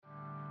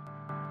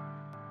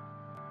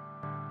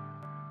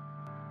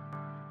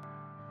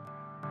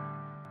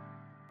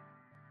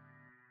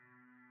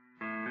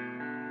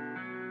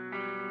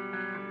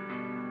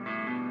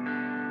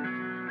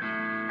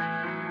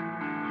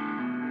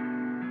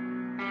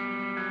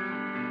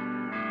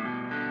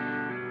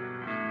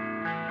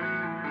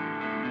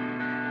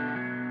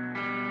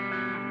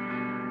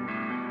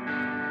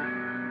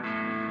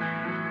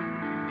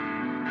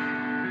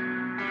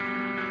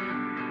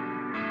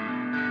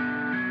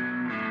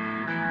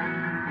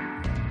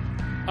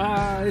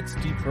It's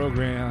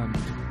deprogrammed.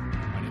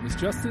 My name is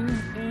Justin,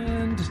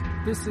 and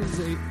this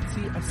is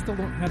I still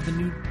don't have the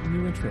new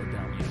intro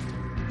down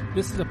yet.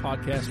 This is a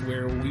podcast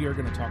where we are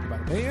going to talk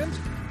about a band,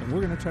 and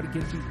we're going to try to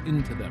get you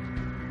into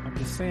them. I'm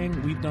just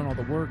saying, we've done all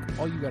the work.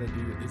 All you got to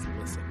do is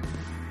listen.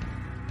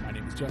 My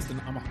name is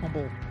Justin. I'm a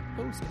humble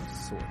host of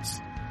sorts.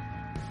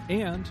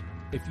 And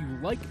if you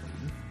like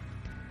me,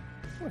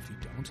 what if you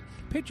don't?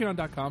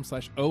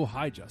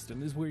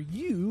 Patreon.com/ohhijustin is where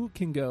you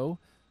can go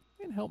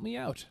and help me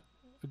out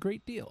a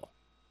great deal.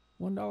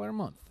 $1 a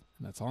month.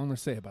 And that's all I'm going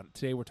to say about it.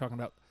 Today we're talking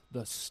about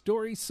the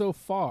story so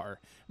far.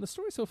 And the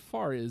story so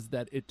far is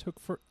that it took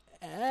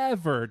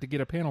forever to get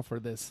a panel for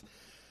this.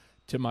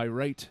 To my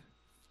right,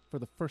 for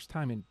the first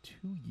time in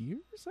 2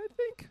 years, I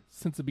think?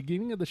 Since the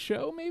beginning of the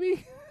show,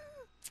 maybe?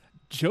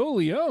 Joe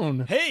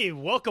Leone. Hey,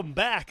 welcome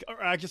back.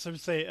 Or I guess I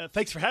would say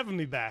thanks for having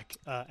me back,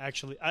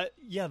 actually.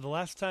 The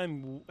last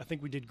time I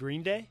think we did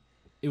Green Day.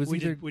 We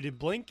did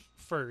Blink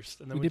first,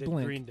 and then we did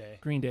Blink,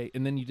 Green Day.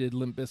 And then you did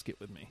Limp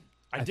Bizkit with me.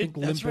 I think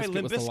did. That's right,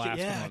 Limp was the Bizkit. last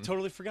Yeah, one. I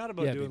totally forgot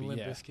about doing Limp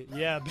Bizkit.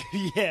 Yeah,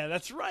 yeah,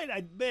 that's right.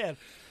 Man,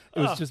 it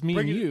was just me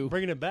and you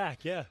bringing it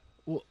back. Yeah.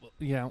 Well,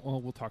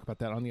 we'll talk about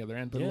that on the other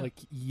end. But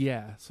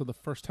so the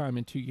first time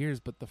in 2 years,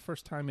 but the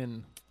first time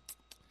in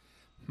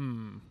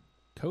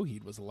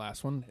Coheed was the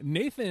last one.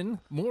 Nathan,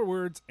 more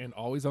words and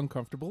always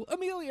uncomfortable.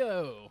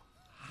 Emilio.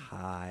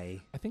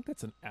 Hi. I think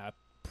that's an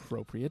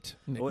appropriate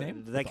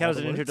nickname. That counts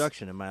as an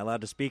introduction. Am I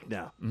allowed to speak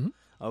now? Mm-hmm.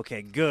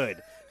 Okay,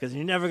 good. Because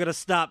you're never going to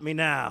stop me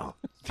now.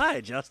 Hi,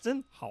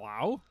 Justin.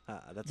 Hello.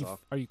 That's all.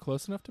 Are you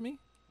close enough to me?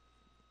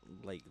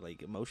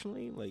 Like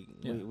emotionally? What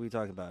are we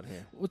talking about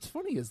here? What's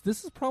funny is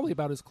this is probably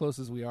about as close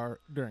as we are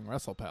during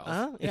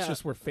WrestlePals. It's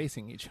just we're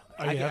facing each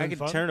other. I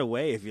can turn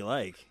away if you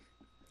like.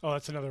 Oh,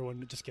 that's another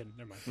one. Just kidding.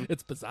 Never mind.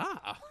 It's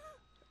bizarre.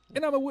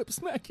 And I'm a whip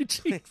smack your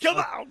cheeks. Come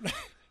on.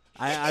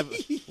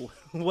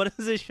 What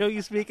is this show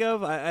you speak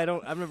of?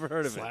 I've never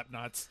heard of Slap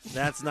Nuts.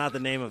 That's not the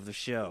name of the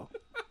show.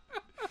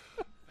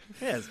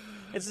 Yes,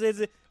 it's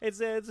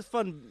a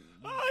fun.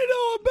 I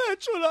know a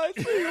bitch when I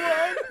see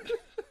one.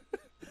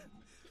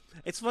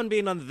 It's fun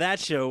being on that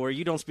show where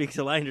you don't speak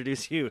till I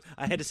introduce you.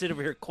 I had to sit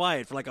over here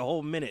quiet for like a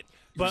whole minute.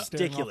 But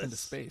ridiculous. Into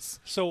space.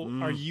 So,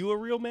 are you a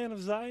real man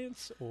of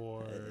science,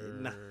 or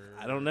no,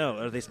 I don't know.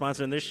 Are they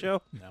sponsoring this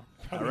show? No.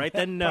 All right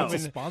then, no. Probably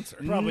sponsor.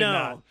 Probably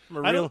no.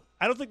 not. I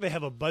don't think they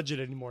have a budget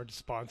anymore to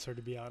sponsor.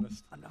 To be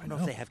honest, I don't know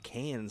if they have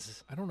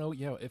cans. I don't know.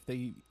 Yeah, if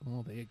they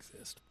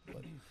exist.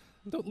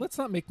 But let's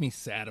not make me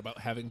sad about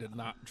having to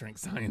not drink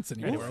science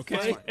anymore.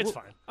 Okay, it's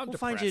fine. We'll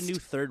find you a new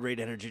third-rate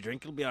energy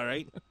drink. It'll be all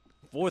right.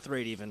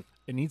 Fourth-rate even.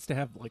 It needs to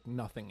have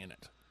nothing in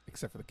it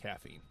except for the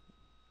caffeine.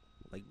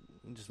 Like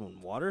you just want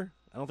water?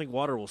 I don't think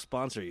water will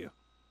sponsor you.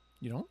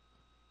 You don't?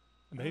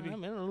 Maybe. I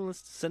don't know. Let's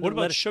send. What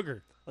about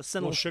sugar? Let's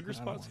send a sugar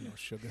sponsor. No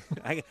sugar.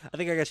 I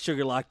think I got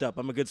sugar locked up.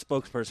 I'm a good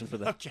spokesperson for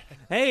that. Okay.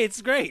 Hey,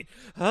 it's great.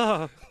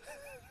 Oh,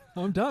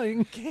 I'm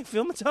dying. Can't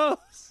feel my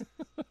toes.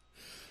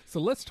 So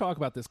let's talk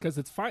about this because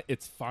it's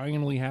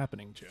finally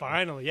happening, Joe.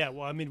 Finally, yeah.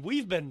 Well, I mean,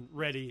 we've been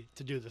ready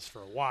to do this for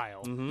a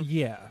while. Mm-hmm.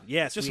 Yeah.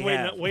 Yes, just we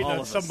waiting have,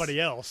 on somebody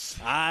else.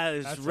 I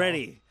was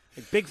ready.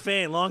 Like, big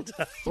fan, long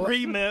time.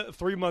 3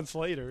 months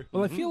later.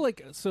 Well, I feel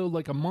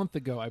like a month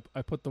ago,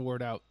 I put the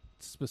word out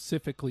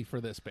specifically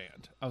for this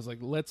band. I was like,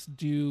 let's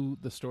do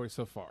the story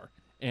so far,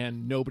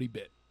 and nobody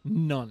bit.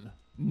 Nobody.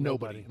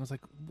 And I was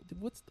like,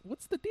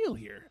 what's the deal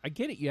here? I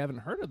get it, you haven't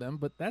heard of them,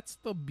 but that's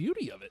the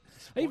beauty of it.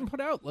 I even put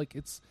out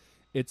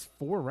it's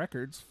 4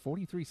 records,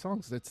 43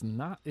 songs. It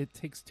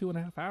takes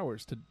 2.5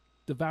 hours to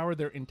devour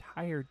their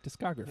entire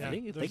discography. Yeah,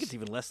 I think it's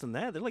even less than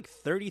that. They're like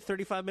 30,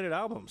 35-minute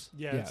albums.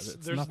 Yeah,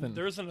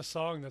 there isn't a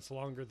song that's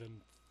longer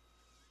than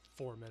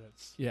 4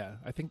 minutes. Yeah,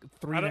 I think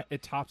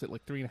it tops at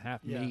like 3.5,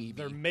 maybe.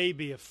 There may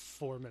be a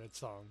 4-minute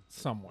song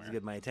somewhere.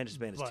 My attention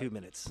span is 2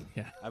 minutes.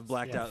 Yeah, I've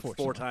blacked out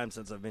 4 times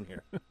since I've been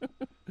here.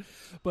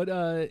 But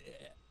I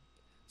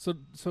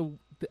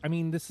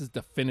mean, this is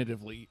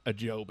definitively a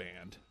Joe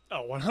band.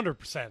 Oh,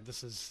 100%.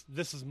 This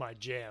is my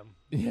jam.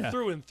 Yeah.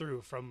 Through and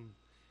through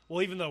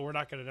even though we're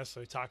not going to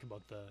necessarily talk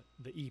about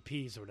the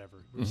EPs or whatever.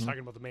 We're just talking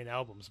about the main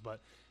albums,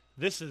 but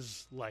this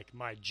is like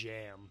my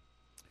jam.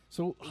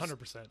 So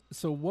 100%.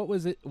 So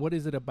what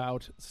is it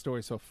about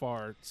Story So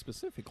Far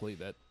specifically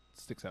that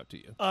sticks out to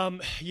you?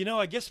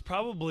 I guess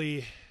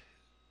probably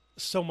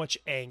so much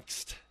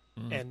angst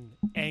and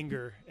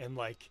anger and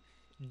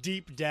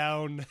deep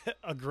down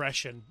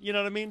aggression. You know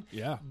what I mean?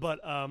 Yeah. But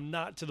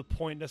not to the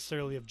point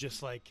necessarily of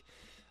just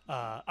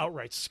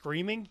outright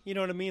screaming. You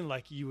know what I mean?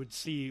 Like you would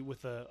see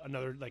with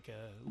another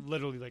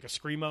literally a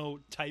screamo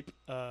type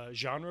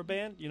genre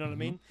band. You know what I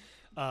mean?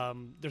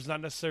 There's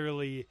not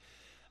necessarily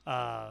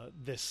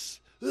this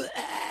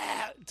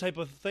type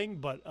of thing,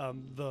 but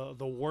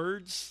the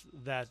words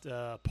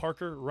that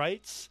Parker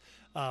writes,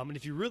 and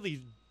if you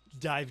really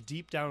dive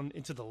deep down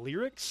into the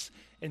lyrics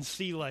and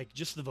see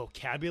just the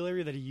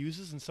vocabulary that he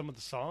uses in some of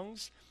the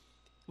songs,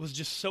 was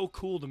just so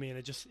cool to me, and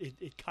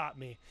it caught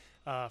me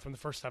from the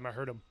first time I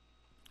heard him.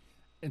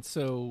 And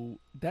so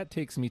that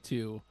takes me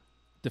to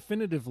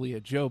definitively a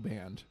Joe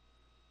band,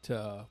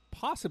 to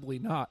possibly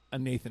not a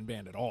Nathan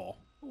band at all.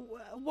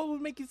 What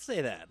would make you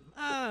say that?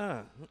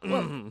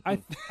 Well,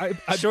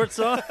 I Short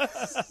saw.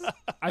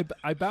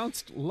 I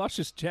bounced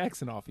Luscious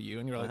Jackson off of you,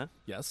 and you're like,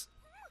 yes.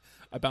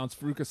 I bounced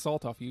Veruca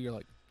Salt off of you. You're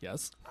like,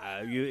 yes.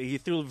 You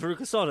threw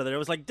Veruca Salt in there. It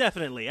was like,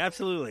 definitely,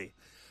 absolutely.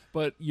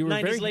 But you were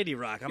 90s very lady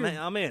rock.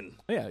 I'm in.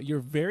 Yeah, you're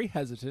very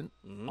hesitant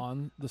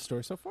on the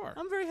story so far.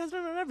 I'm very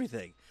hesitant on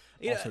everything.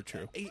 Also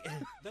true.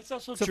 That's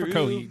also Except true. for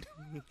Coheed.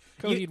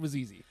 Coheed was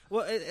easy.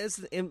 Well,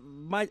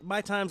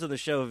 my times on the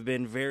show have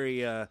been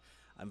very.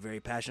 I'm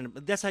very passionate.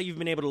 But that's how you've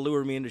been able to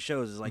lure me into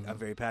shows. Is like I'm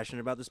very passionate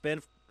about this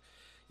band.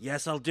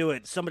 Yes, I'll do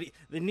it.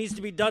 It needs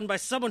to be done by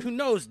someone who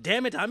knows.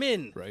 Damn it, I'm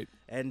in. Right.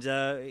 And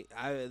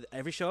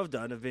every show I've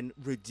done, I've been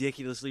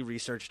ridiculously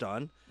researched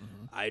on.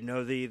 I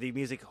know the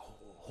music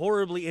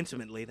horribly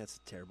intimately. That's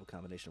a terrible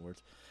combination of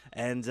words.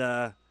 And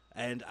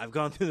I've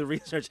gone through the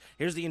research.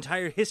 Here's the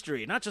entire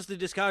history, not just the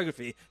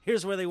discography.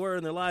 Here's where they were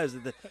in their lives.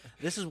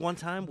 This is one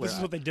time where This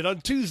is what they did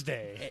on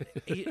Tuesday.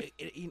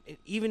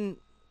 even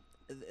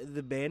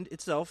the band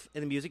itself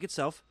and the music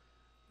itself,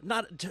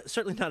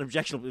 certainly not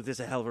objectionable. This is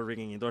a hell of a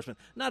ringing endorsement.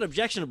 Not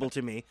objectionable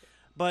to me,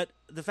 but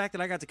the fact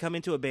that I got to come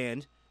into a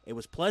band, it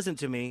was pleasant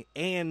to me,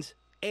 and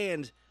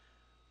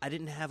I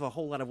didn't have a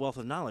whole lot of wealth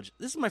of knowledge.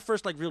 This is my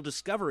first real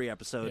discovery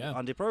episode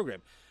on the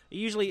program.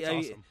 Usually,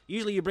 awesome.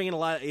 Usually you bring in a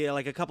lot,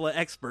 like a couple of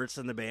experts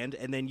in the band,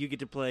 and then you get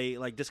to play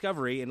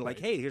discovery and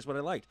hey, here's what I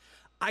liked.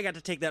 I got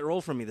to take that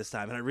role from me this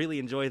time, and I really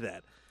enjoyed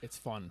that. It's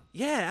fun.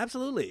 Yeah,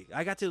 absolutely.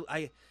 I got to.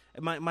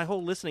 My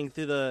whole listening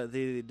through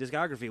the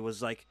discography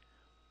was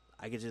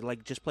I get to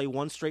just play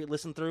one straight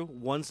listen through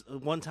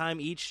one time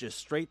each, just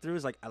straight through.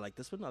 It's I like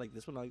this one, I like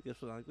this one, I like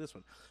this one, I like this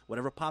one.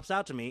 Whatever pops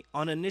out to me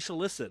on initial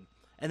listen,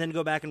 and then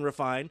go back and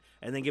refine,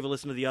 and then give a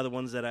listen to the other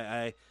ones that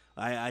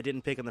I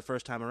didn't pick on the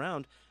first time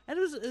around. And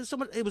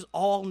it was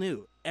all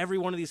new. Every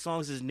one of these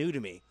songs is new to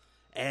me,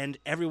 and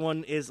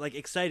everyone is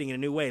exciting in a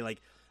new way.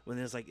 When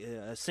there's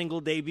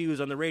single debuts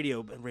on the radio,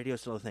 and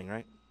radio's still a thing,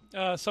 right?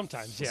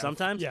 Sometimes, yeah.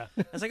 Sometimes? Yeah.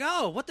 It's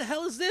oh, what the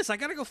hell is this? I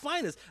got to go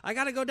find this. I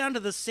got to go down to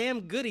the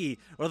Sam Goody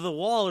or the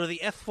Wall or the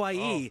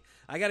FYE.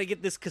 I got to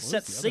get this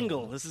cassette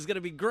single. This is going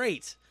to be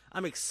great.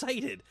 I'm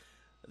excited.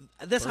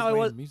 That's how I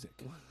was. Music.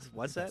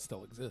 What's that?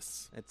 Still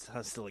exists. It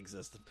still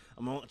exists.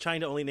 I'm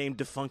trying to only name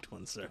defunct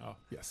ones, sir. Oh,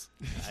 yes.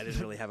 I didn't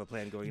really have a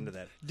plan going into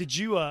that. Did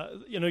you,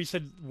 you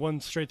said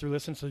one straight through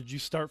listen, so did you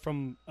start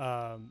from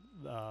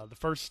the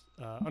first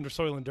Under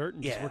Soil and Dirt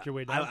and just work your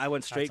way down? I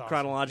went straight That's awesome.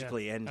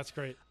 chronologically, Yeah, and that's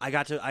great. I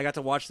got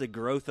to watch the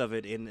growth of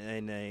it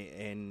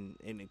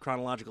in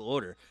chronological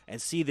order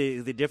and see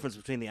the difference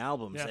between the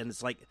albums. Yeah. And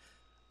it's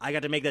I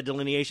got to make that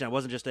delineation. I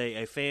wasn't just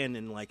a fan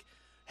and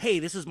hey,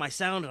 this is my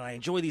sound, and I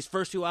enjoy these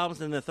first two albums,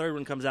 and then the third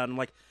one comes out, and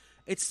I'm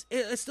it's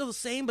still the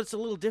same, but it's a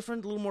little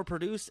different, a little more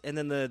produced, and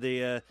then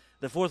the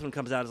fourth one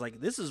comes out, is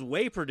this is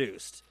way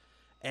produced,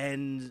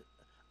 and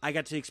I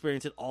got to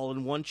experience it all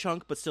in one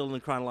chunk, but still in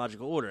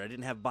chronological order. I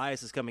didn't have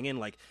biases coming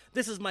in,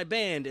 this is my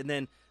band, and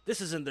then this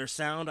isn't their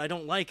sound, I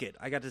don't like it.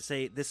 I got to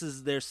say, this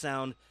is their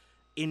sound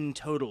in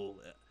total.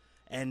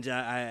 And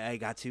I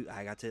got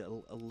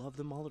to love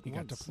them all at You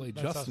once. got to play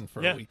That's Justin awesome.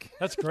 for Yeah, a week.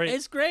 That's great.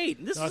 It's great.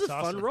 This is That's a fun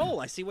awesome. role.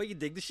 I see why you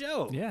dig the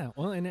show. Yeah,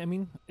 well, and I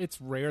mean, it's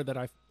rare that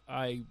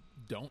I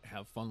don't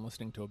have fun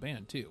listening to a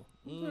band too.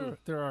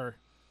 There are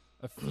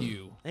a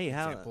few Hey,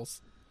 examples.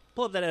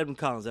 Pull up that Edwin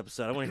Collins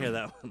episode. I want to hear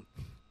that one.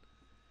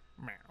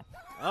 Meow.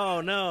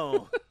 Oh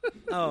no!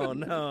 Oh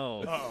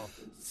no! Uh-oh.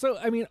 So,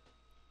 I mean,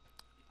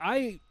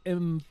 I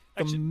am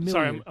Actually, familiar.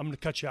 sorry, I'm going to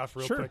cut you off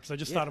real Sure. quick because I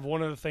just thought of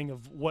one other thing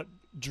of what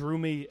drew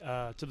me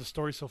to the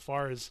story so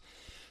far is,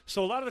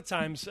 so a lot of the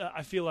times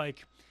I feel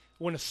like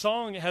when a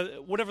song has,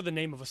 whatever the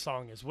name of a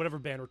song is, whatever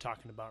band we're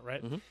talking about,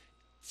 right?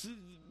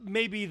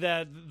 Maybe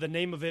that the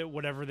name of it,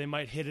 whatever, they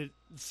might hit it,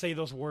 say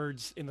those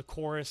words in the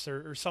chorus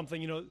or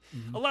something,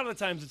 a lot of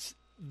the times it's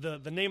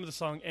the name of the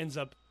song ends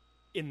up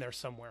in there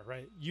somewhere,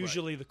 right?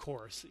 Usually the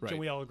chorus. Right. Can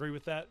we all agree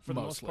with that for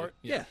the most Mostly, part?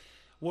 Yeah.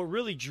 What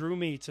really drew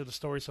me to the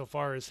story so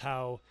far is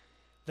how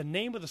the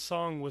name of the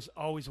song was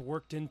always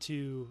worked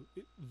into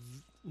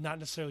not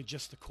necessarily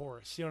just the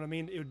chorus. You know what I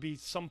mean? It would be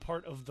some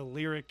part of the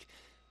lyric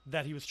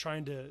that he was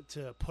trying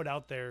to put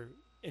out there,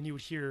 and you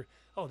would hear,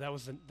 oh,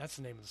 that's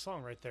the name of the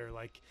song right there,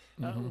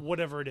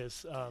 whatever it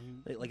is.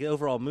 Like the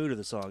overall mood of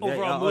the song.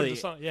 Overall mood of the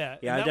song, yeah.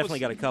 Yeah, And I that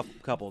definitely was, got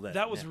a couple of that.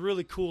 That was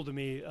really cool to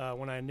me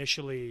when I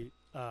initially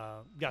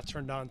got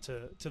turned on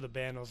to the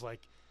band. I was like,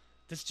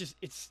 this just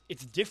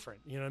it's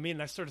different, you know what I mean?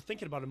 And I started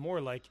thinking about it more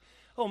like,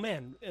 oh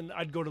man, and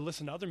I'd go to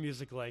listen to other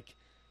music like,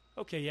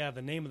 okay, yeah,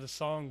 the name of the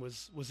song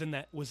was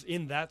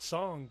in that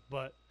song,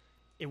 but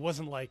it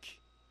wasn't like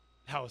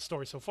how A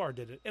Story So Far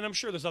did it. And I'm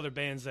sure there's other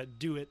bands that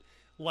do it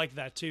like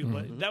that too,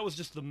 but that was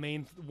just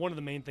one of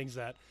the main things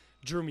that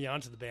drew me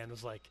onto the band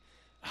was like,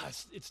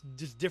 it's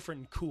just different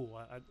and cool,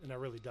 and I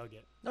really dug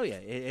it. Oh yeah,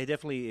 it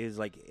definitely is.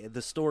 Like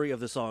the story of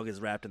the song is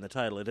wrapped in the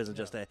title. It isn't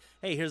just a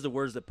hey, here's the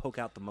words that poke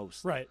out the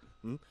most. Right.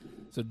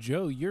 So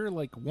Joe, you're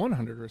like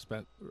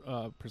 100%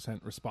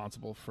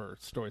 responsible for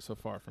Story So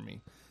Far for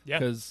me. Yeah.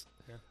 Because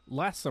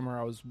last summer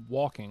I was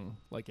walking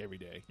like every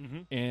day,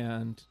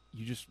 and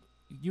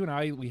you and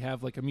I, we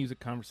have like a music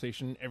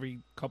conversation every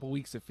couple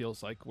weeks. It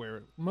feels like,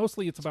 where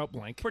mostly it's about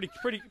blank.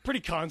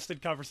 Pretty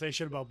constant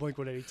conversation about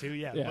Blink-182.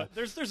 Yeah. But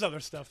there's other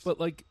stuff. But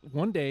like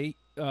one day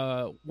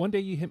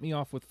you hit me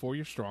off with For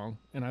You're Strong,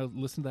 and I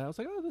listened to that. I was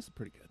like, oh, this is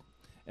pretty good.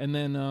 And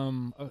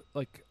then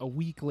like a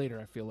week later,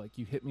 I feel like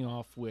you hit me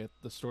off with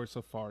the Story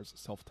So Far's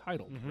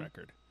self-titled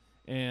record,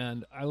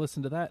 and I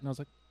listened to that, and I was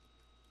like,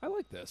 I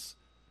like this.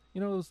 You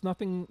know, it was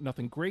nothing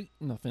great,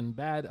 nothing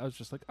bad. I was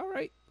just like, all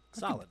right.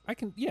 Solid.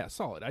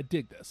 Solid. I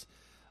dig this.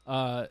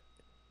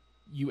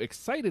 You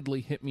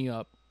excitedly hit me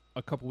up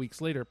a couple weeks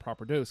later.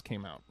 Proper Dose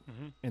came out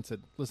and said,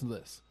 listen to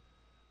this.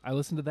 I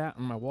listened to that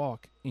on my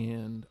walk,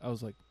 and I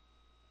was like,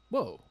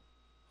 whoa,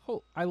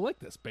 I like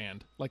this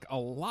band, like, a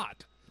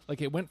lot.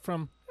 Like, it went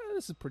from,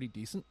 this is pretty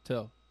decent,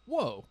 to,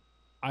 whoa,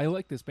 I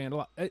like this band a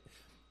lot.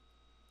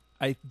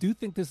 I do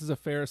think this is a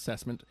fair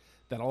assessment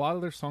that a lot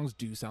of their songs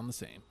do sound the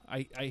same.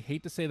 I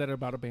hate to say that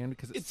about a band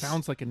because it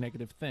sounds like a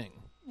negative thing.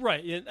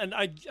 Right, and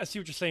I see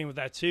what you're saying with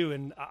that too,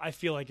 and I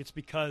feel like it's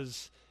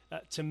because,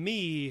 to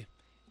me,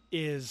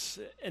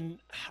 and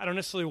I don't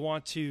necessarily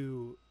want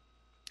to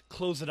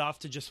close it off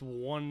to just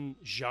one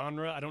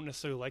genre. I don't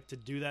necessarily like to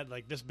do that.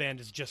 Like, this band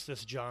is just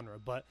this genre,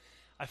 but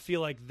I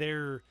feel like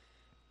they're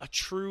a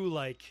true,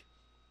 like,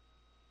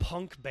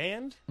 punk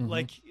band.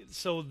 Like,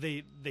 so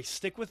they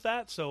stick with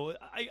that. So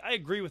I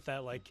agree with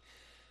that. Like,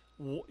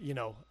 you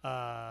know,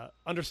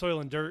 Under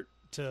Soil and Dirt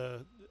to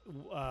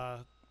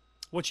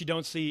What You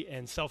Don't See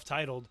and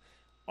self-titled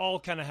all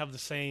kind of have the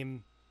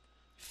same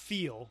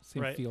feel,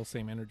 right?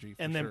 Same energy.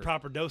 And then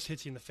Proper Dose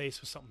hits you in the face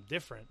with something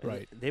different.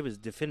 Right. There was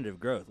definitive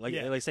growth. Like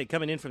I say,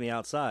 coming in from the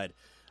outside,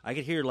 I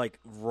could hear like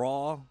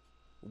raw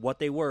what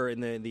they were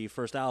in the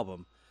first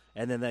album,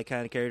 and then that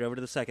kind of carried over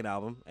to the second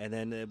album, and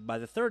then by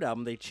the third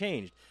album they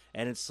changed.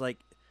 And it's like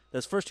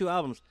those first two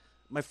albums.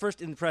 My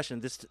first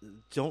impression,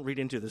 don't read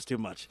into this too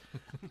much.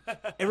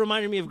 It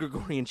reminded me of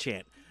Gregorian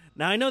chant.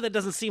 Now, I know that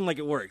doesn't seem like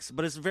it works,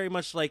 but it's very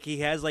much like he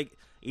has, like,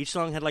 each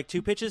song had, like,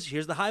 two pitches.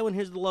 Here's the high one,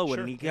 here's the low one.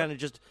 And he kind of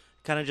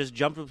just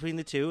jumped between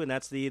the two, and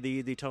that's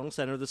the tonal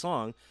center of the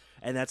song.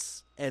 And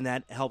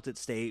that helped it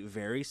stay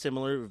very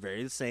similar,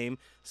 very the same.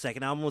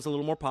 Second album was a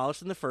little more polished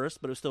than the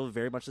first, but it was still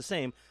very much the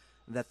same.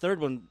 The third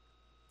one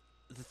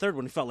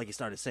felt like he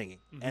started singing.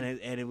 And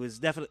it was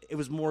definitely, it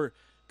was more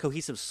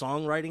cohesive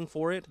songwriting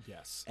for it.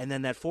 Yes. And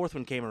then that fourth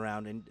one came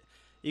around, and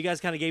you guys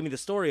kind of gave me the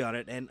story on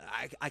it, and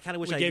I kind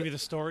of wish I gave you the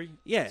story.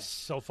 Yeah.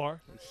 So far.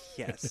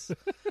 Yes.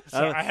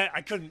 Sorry,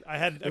 I couldn't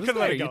let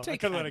it go. I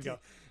couldn't let it go.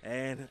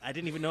 And I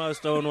didn't even know I was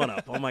throwing one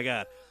up. Oh my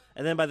god.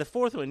 And then by the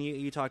fourth one,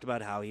 you talked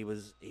about how he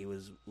was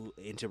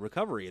into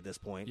recovery at this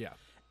point. Yeah.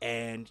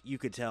 And you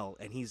could tell,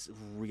 and he's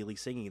really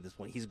singing at this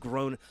point. He's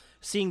grown,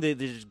 seeing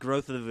the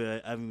growth of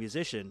a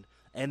musician.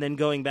 And then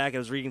going back, I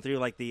was reading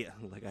through I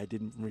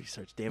didn't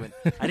research. Damn it,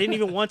 I didn't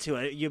even want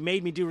to. You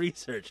made me do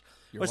research.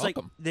 You're it's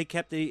welcome. Like they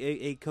kept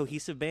a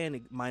cohesive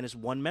band minus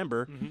one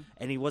member,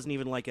 and he wasn't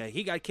even like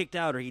he got kicked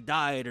out or he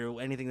died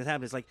or anything that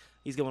happened. It's like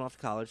he's going off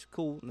to college.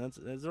 Cool, that's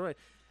all right.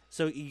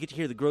 So you get to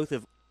hear the growth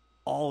of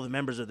all the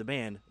members of the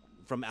band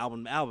from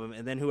album to album,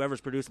 and then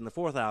whoever's producing the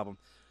fourth album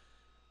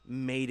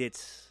made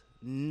it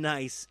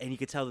nice, and you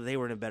could tell that they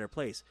were in a better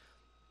place.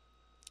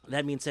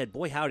 That being said,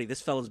 boy howdy,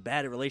 this fella's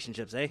bad at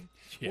relationships, eh?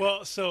 Yeah.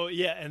 Well, so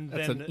yeah, and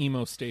that's then an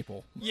emo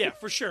staple. Yeah,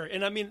 for sure.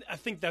 And I mean, I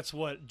think that's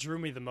what drew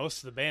me the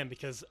most to the band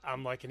because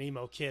I'm like an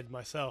emo kid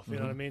myself. You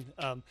know what I mean?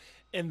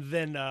 And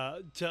then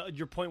to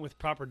your point with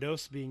Proper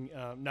Dose being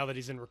now that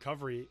he's in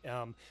recovery,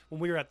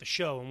 when we were at the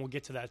show, and we'll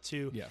get to that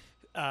too. Yeah.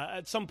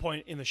 At some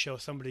point in the show,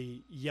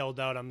 somebody yelled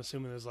out. I'm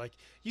assuming it was like,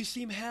 "You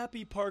seem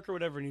happy, Park," or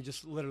whatever, and he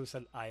just literally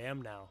said, "I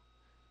am now."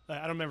 I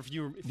don't remember if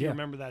you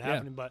remember that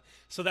happening, but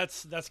so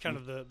that's kind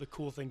of the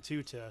cool thing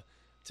too to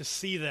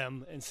see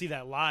them and see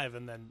that live,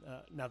 and then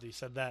now that you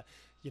said that,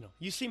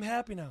 you seem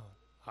happy now.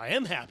 I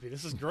am happy.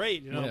 This is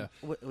great.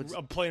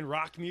 I'm playing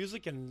rock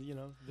music, and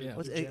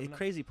What's a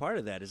crazy part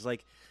of that is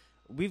like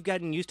we've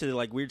gotten used to the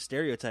like weird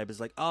stereotype. Is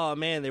like, oh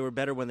man, they were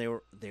better when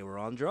they were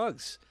on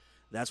drugs.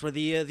 That's where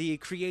the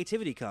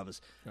creativity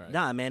comes. Right.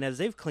 Nah, man, as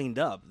they've cleaned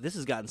up, this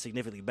has gotten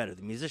significantly better.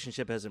 The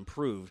musicianship has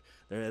improved.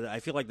 I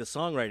feel like the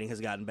songwriting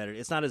has gotten better.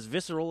 It's not as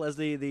visceral as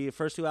the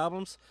first two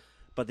albums,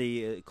 but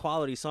the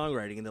quality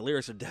songwriting and the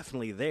lyrics are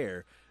definitely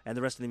there. And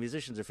the rest of the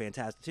musicians are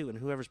fantastic, too. And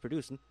whoever's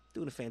producing,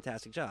 doing a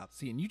fantastic job.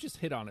 See, and you just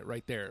hit on it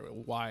right there,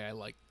 why I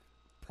like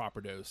Proper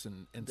Dose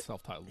and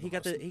self-titled. He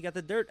got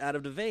the dirt out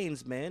of the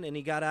veins, man, and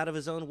he got out of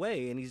his own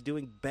way, and he's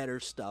doing better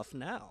stuff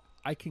now.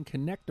 I can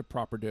connect to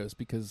Proper Dose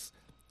because...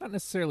 not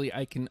necessarily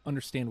I can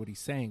understand what he's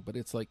saying, but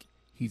it's like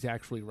he's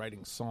actually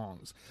writing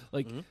songs.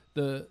 Like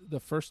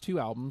the first two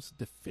albums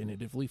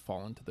definitively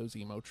fall into those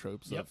emo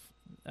tropes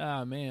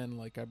of, man,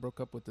 like I broke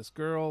up with this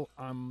girl,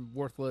 I'm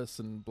worthless,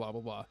 and blah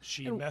blah blah.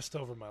 She messed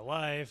over my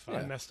life.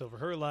 I messed over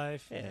her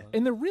life. Yeah.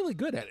 And they're really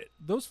good at it.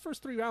 Those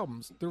first three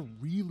albums, they're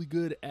really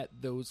good at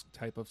those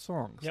type of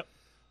songs. Yep.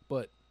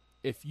 But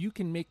if you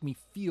can make me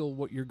feel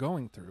what you're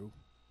going through,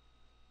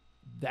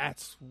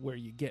 that's where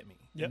you get me.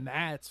 Yep. And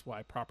that's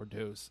why Proper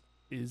Dose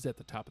is at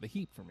the top of the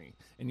heap for me.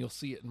 And you'll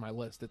see it in my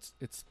list.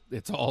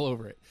 It's all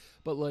over it.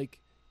 But like,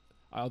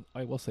 I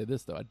will say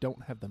this though, I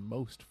don't have the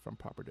most from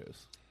Proper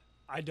Dose.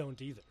 I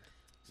don't either.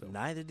 So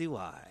Neither do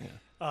I.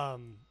 Yeah.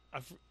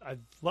 I've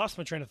lost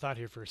my train of thought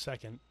here for a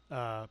second.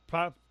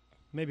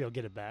 Maybe I'll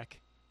get it back.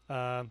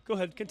 Go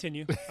ahead,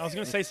 continue. I was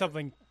going to say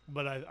something,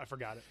 but I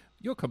forgot it.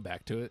 You'll come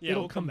back to it. Yeah,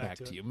 It'll we'll come come back back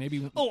to to it. you.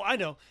 Maybe. Oh, I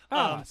know.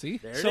 See,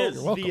 There So it is.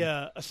 You're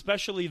welcome.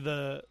 especially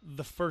the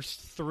first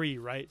three,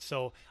 right?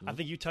 So I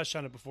think you touched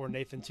on it before,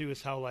 Nathan, too,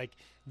 is how like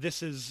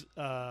this is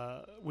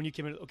when you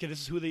came in. Okay,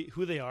 this is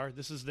who they are.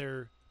 This is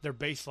their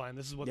baseline.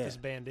 This is what this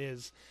band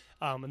is.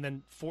 And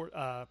then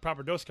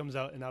Proper Dose comes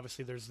out, and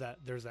obviously there's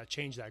that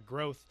change, that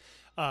growth.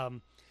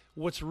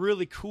 What's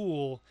really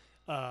cool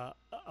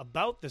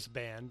about this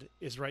band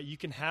is, right, you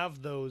can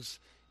have those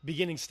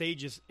beginning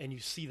stages and you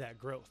see that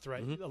growth,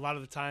 right? A lot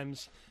of the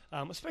times,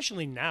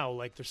 especially now,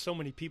 like there's so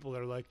many people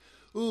that are like,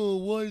 oh,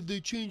 why did they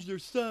change their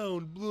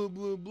sound? Blah,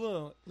 blah,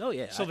 blah. Oh,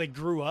 yeah. So they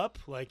grew up.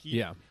 Like,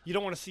 you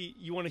don't want to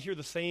you want to hear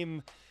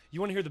you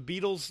want to hear the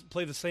Beatles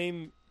play the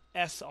same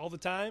S all the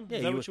time? Yeah,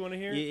 Is that what you want to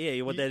hear? Yeah,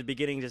 you want that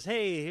beginning, just,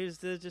 hey, here's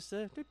just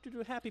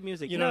happy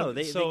music. You know, No,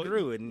 they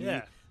grew and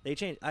yeah. they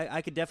changed.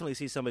 I could definitely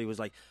see somebody who was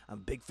like, I'm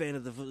a big fan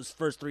of the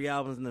first three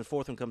albums, and then the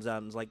fourth one comes out,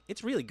 and it's like,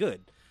 it's really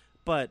good.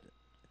 But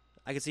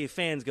I could see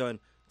fans going,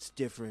 it's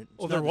different. It's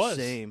Well, not there was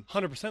the same.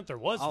 100%. There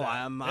was. Oh,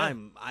 that.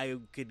 I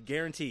could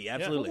guarantee, Well,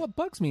 absolutely. what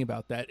bugs me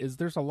about that is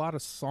there's a lot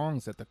of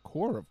songs at the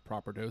core of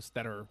Proper Dose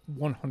that are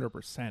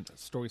 100%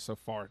 Story So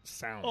Far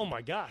sound. Oh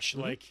my gosh!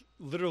 Like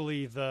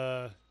literally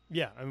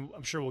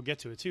I'm sure we'll get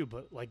to it too.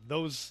 But like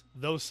those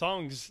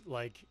songs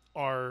like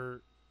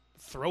are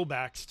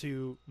throwbacks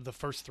to the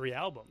first three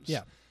albums.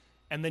 Yeah.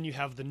 And then you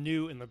have the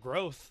new and the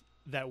growth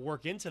that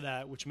work into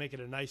that, which make it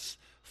a nice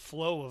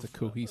flow of It's a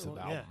cohesive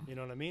Yeah, album. you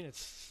know what I mean?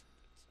 It's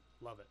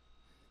love it.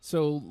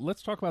 So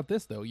let's talk about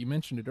this, though. You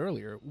mentioned it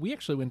earlier. We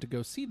actually went to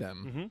go see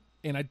them,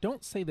 and I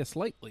don't say this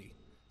lightly.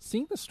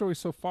 Seeing the Story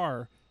So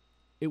Far,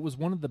 it was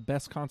one of the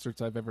best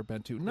concerts I've ever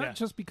been to. Not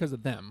just because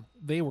of them.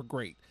 They were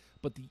great.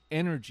 But the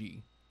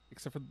energy,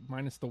 except for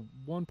minus the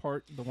one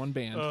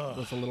band,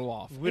 was a little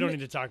off. We don't need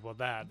to talk about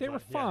that. They but,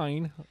 were yeah.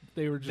 fine.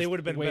 They were just They would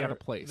have been way better. out of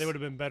place. They would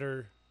have been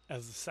better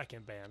as the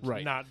second band,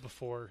 Right. not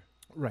before.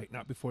 Right,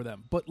 not before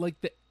them. But like,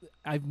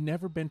 I've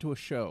never been to a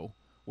show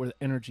where the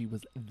energy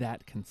was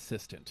that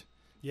consistent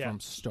from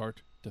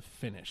start to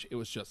finish. It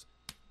was just,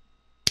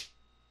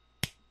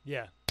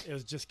 Yeah, it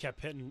was just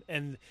kept hitting,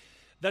 and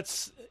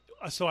that's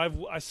so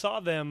I saw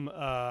them.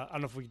 I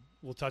don't know if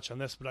we'll touch on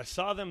this, but I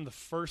saw them the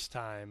first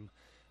time.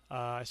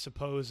 I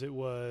suppose it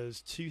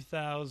was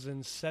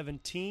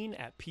 2017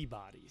 at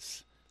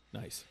Peabody's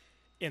nice.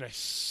 in a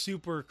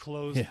super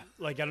close. Yeah.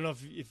 Like I don't know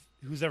if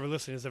who's ever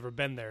listening has ever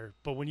been there,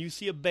 but when you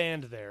see a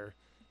band there,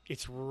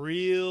 it's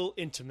real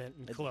intimate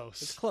and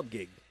close. It's a club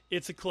gig.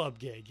 It's a club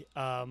gig.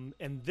 And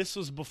this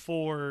was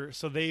before,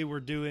 so they were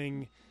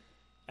doing,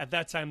 at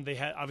that time they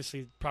had,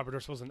 obviously Proper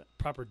Dose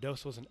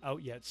wasn't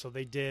out yet, so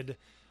they did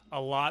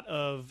a lot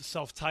of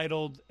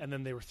self-titled, and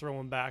then they were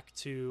throwing back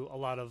to a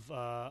lot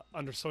of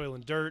Under Soil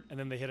and Dirt, and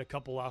then they hit a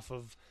couple off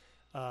of,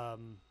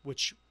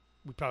 which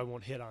we probably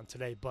won't hit on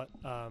today, but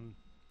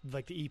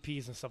like the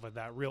EPs and stuff like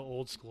that, real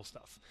old school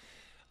stuff.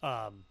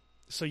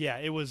 So yeah,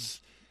 it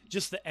was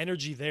just the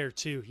energy there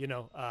too, you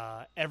know,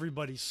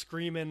 everybody's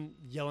screaming,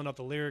 yelling out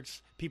the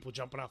lyrics, people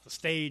jumping off the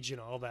stage, you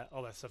know, all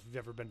that stuff. If you've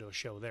ever been to a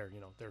show there, you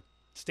know, they're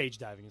stage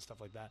diving and stuff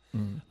like that.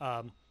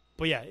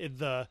 But yeah,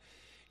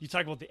 you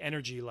talk about the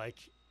energy, like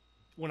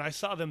when I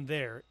saw them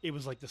there, it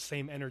was like the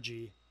same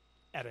energy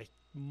at a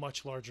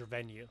much larger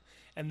venue.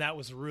 And that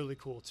was really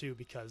cool too,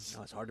 because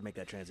Oh, it's hard to make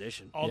that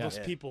transition. all Yeah. those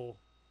people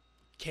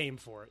came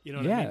for it. You know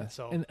what Yeah. I mean?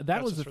 So and that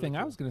that's was the what's really thing I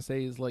cool. was going to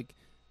say is like,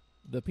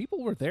 the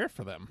people were there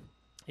for them.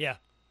 Yeah,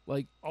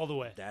 Like, all the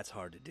way. That's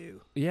hard to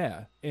do.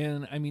 yeah.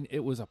 And I mean,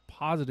 it was a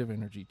positive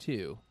energy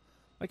too.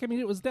 Like, I mean,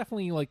 it was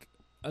definitely like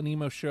an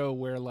emo show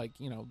where like,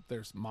 you know,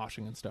 there's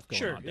moshing and stuff going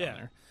Sure, on down yeah.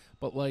 there.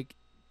 But like,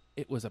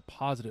 it was a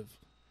positive,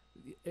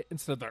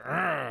 instead of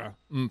the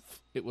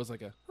it was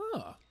like a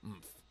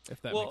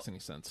if that Well, makes any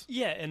sense.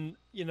 Yeah, and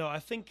you know, I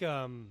think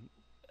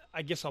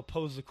I guess I'll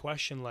pose the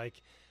question,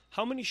 like,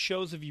 how many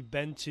shows have you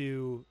been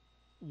to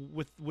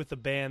with a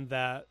band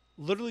that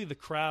literally the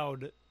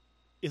crowd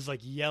is like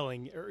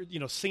yelling or, you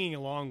know, singing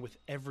along with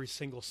every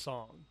single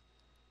song?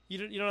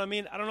 You know what I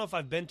mean? I don't know if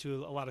I've been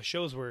to a lot of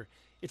shows where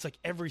it's like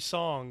every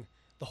song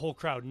the whole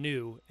crowd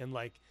knew and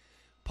like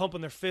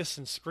pumping their fists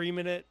and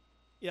screaming it.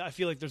 Yeah, I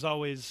feel like there's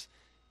always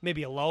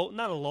maybe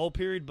not a lull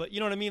period, but you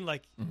know what I mean?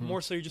 Like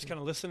more so you're just kind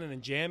of listening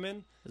and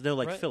jamming. There's no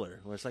like Right. filler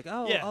where it's like,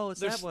 Yeah, oh, it's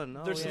there's, that one.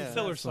 Oh, there's yeah. some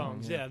filler that song,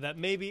 songs, yeah. that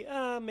maybe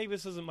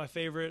this isn't my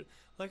favorite.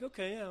 Like,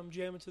 okay, yeah, I'm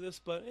jamming to this,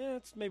 but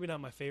it's maybe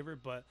not my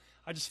favorite. But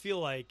I just feel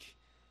like,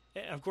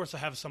 and of course, I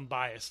have some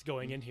bias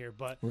going in here,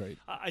 but Right.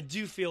 I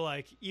do feel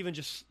like even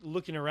just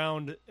looking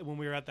around when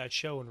we were at that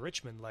show in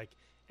Richmond, like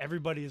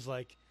everybody is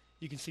like,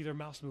 you can see their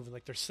mouths moving,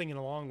 like they're singing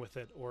along with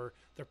it, or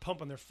they're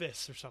pumping their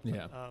fists or something.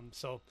 Yeah.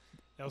 So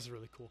that was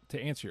really cool. To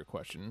answer your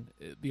question,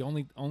 the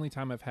only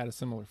time I've had a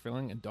similar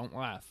feeling, and don't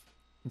laugh,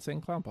 Insane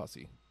Clown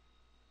Posse.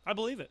 I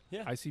believe it.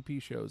 Yeah.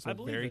 ICP shows I are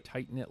believe very it.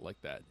 tight knit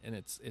like that, and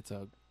it's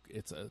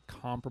a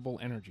comparable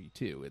energy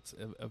too. It's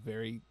a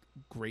very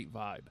great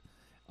vibe,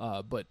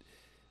 but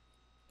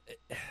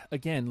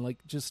again, like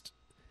just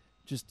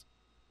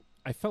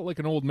I felt like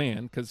an old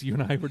man because you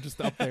and I were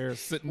just up there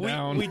sitting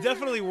down. We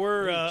definitely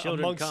were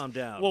Children, amongst. calm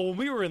down. Well, when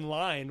we were in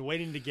line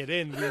waiting to get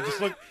in, we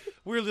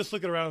were just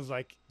looking around. It was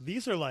like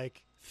these are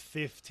like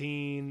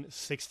 15,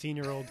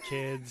 16-year-old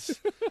kids.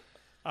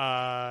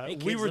 Hey,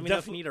 kids, we were let me know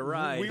if you need a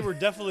ride. We were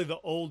definitely the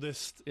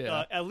oldest,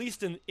 Yeah. at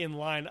least in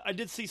line. I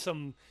did see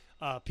some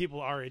people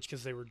our age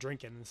because they were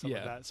drinking and stuff like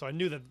Yeah. that. So I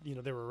knew that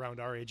they were around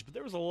our age. But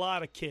there was a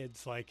lot of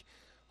kids. Like,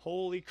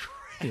 holy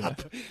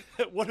crap!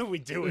 What are we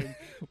doing?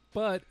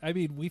 But I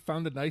mean, we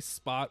found a nice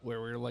spot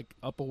where we were like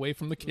up away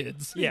from the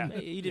kids. Yeah.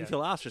 Hey, you didn't Yeah.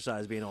 feel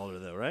ostracized being older,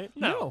 though, right?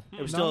 No.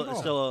 It was not at all.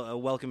 still a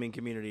welcoming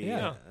community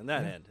Yeah. on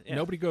that end. Yeah.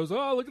 Nobody goes,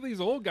 "Oh, look at these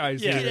old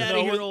guys Yeah, here." Get outta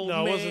no, here, it old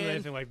no, it wasn't man.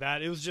 anything like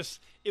that. It was just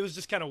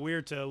kind of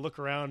weird to look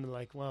around and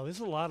like, wow, there's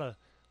a lot of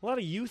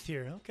youth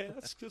here. Okay,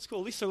 that's cool.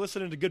 At least they're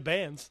listening to good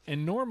bands.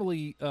 And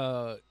normally,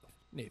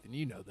 Nathan,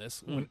 you know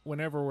this.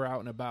 Whenever we're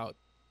out and about,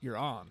 you're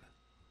on.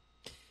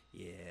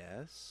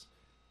 Yes.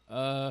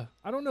 I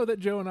don't know that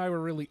Joe and I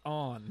were really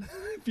on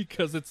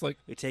because it's like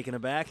You're taken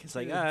aback. It's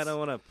like, I don't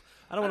want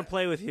to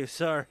play with you.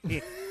 Sorry.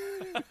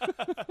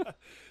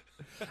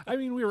 I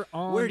mean, we were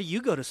on. Where do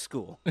you go to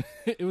school?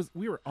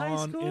 We were High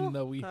on school? in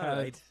the we All had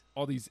right.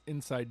 all these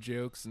inside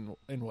jokes and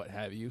what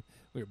have you.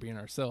 We were being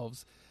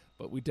ourselves,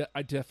 but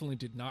I definitely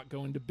did not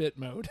go into bit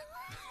mode.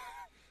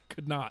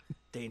 Could not.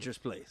 Dangerous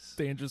place.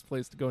 Dangerous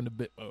place to go into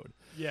bit mode.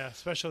 Yeah,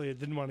 especially it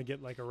didn't want to get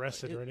like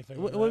arrested or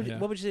anything. What, like what, that.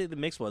 would, what would you say the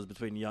mix was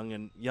between young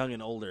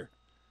and older?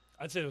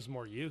 I'd say it was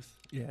more youth.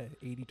 Yeah,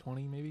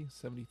 80-20 maybe,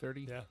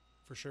 70-30. Yeah,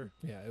 for sure.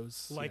 Yeah, it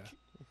was Like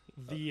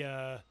yeah.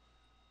 the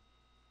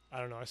I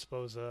don't know. I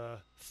suppose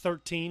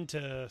 13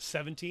 to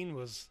 17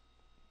 was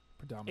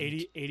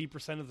predominant.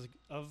 80%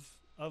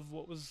 of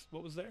what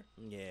was there.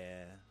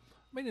 Yeah.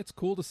 I mean, it's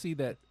cool to see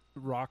that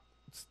rock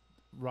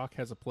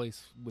has a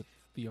place with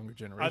the younger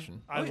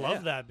generation. I Oh, yeah.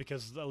 love that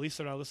because at least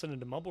they're not listening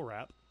to mumble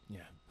rap.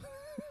 Yeah.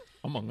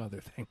 Among other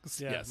things.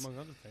 Yeah, yes. among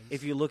other things.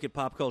 If you look at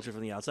pop culture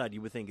from the outside,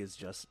 you would think it's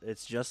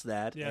just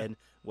that Yeah. and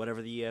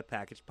whatever the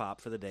packaged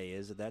pop for the day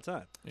is at that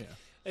time. Yeah.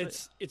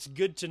 It's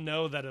good to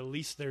know that at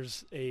least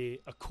there's a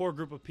core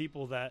group of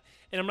people that,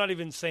 and I'm not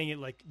even saying it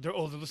like they're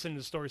listening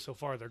to the story so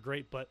far, they're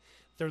great, but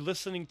they're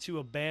listening to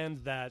a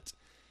band that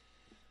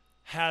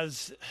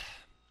has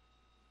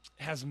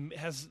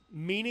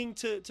meaning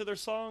to their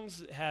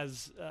songs,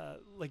 has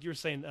like you were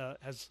saying,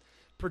 has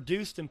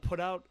produced and put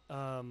out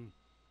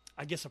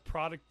I guess a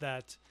product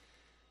that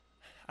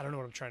I don't know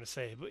what I'm trying to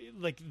say, but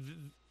like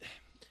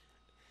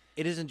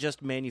It isn't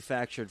just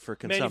manufactured for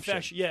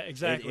consumption. yeah,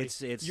 exactly.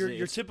 It's your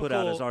it's typical put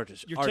out as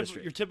artistry.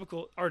 your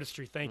typical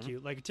artistry. Thank you.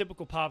 Like a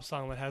typical pop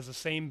song that has the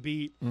same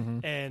beat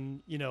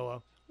and a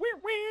wow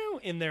wow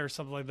in there or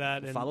something like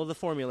that. And Follow the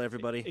formula,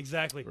 everybody.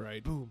 exactly.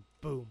 Right. Boom,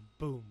 boom,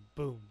 boom,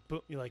 boom,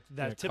 boom. You like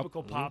that Yeah,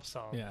 typical pop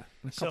song. Yeah.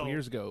 And a couple So-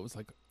 years ago, it was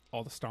like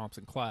all the stomps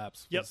and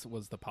claps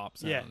was the pop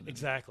sound. Yeah, and-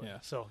 exactly. Yeah.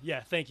 So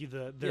yeah, thank you.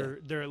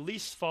 They're at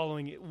least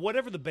following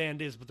whatever the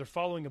band is, but they're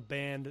following a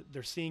band.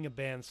 They're seeing a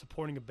band,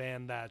 supporting a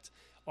band that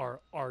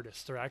are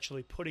artists. They're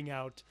actually putting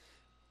out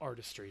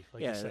artistry,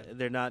 like you Yeah, said.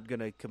 they're not going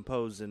to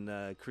compose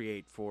and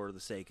create for the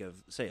sake of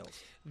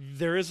sales.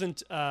 There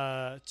isn't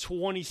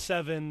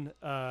 27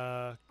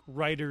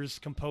 writers,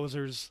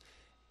 composers,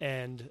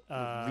 and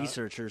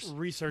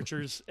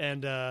researchers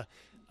and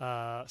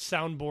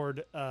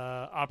soundboard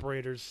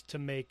operators to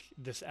make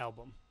this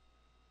album.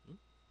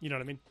 You know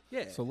what I mean?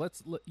 Yeah. So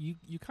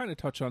you kind of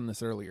touched on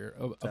this earlier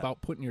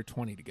about putting your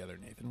 20 together,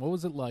 Nathan. What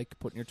was it like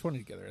putting your 20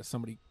 together as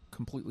somebody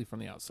completely from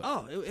the outside?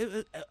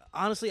 Oh,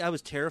 honestly, I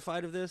was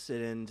terrified of this,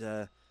 and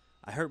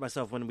I hurt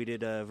myself when we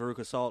did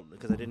Veruca Salt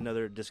because I didn't know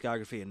their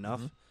discography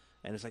enough,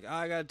 and it's like,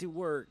 I got to do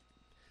work.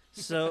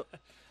 So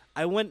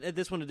I went at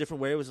this one a different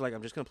way. It was like,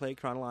 I'm just going to play it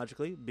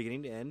chronologically,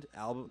 beginning to end.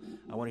 Album.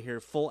 I want to hear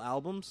full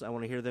albums. I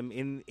want to hear them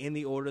in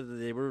the order that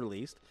they were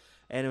released.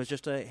 And it was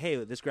just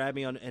hey, this grabbed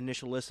me on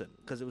initial listen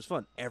because it was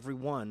fun. Every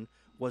one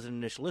was an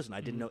initial listen. I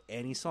didn't know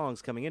any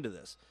songs coming into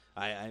this.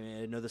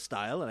 I know the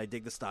style, and I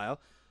dig the style,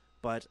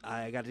 but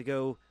I got to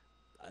go,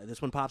 this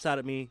one pops out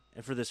at me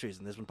and for this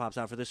reason. This one pops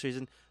out for this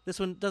reason. This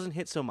one doesn't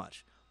hit so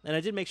much. And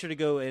I did make sure to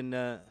go and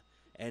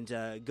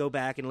go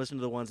back and listen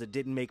to the ones that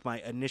didn't make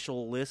my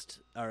initial list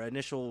or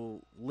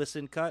initial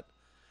listen cut,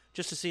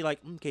 just to see like,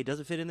 okay, does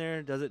it fit in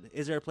there?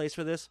 Is there a place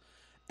for this?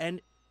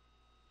 And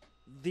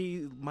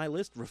my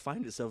list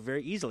refined itself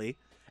very easily,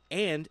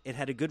 and it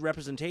had a good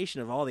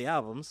representation of all the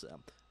albums.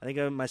 I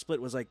think my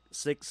split was like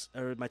 6,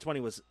 or my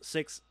 20 was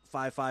 6,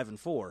 5, 5, and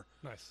 4.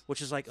 Nice.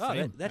 Which is like,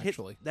 Same,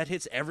 that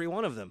hits every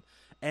one of them.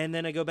 And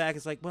then I go back,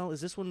 it's like, well, is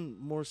this one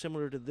more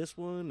similar to this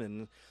one?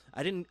 And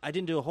I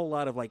didn't do a whole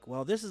lot of like,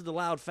 well, this is the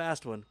loud,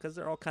 fast one, because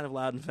they're all kind of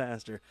loud and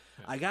faster.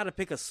 Yeah. I got to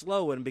pick a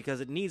slow one because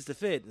it needs to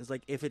fit. It's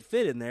like, if it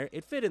fit in there,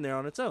 it fit in there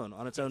on its own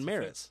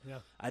merits. Yeah.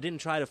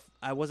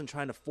 I wasn't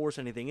trying to force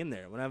anything in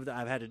there. When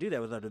I've had to do that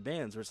with other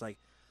bands, where it's like,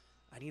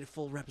 I need a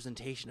full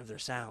representation of their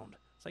sound.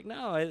 It's like,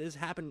 no, it's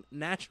happened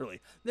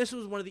naturally. This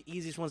was one of the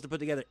easiest ones to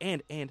put together.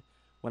 And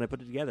when I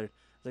put it together, I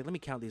was like, let me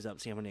count these up,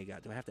 see how many I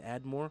got. Do I have to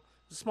add more?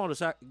 It's a small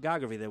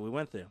discography that we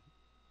went through.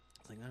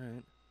 It's like, all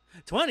right,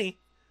 20.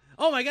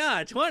 Oh my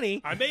God,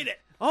 20! I made it.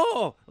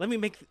 Oh, let me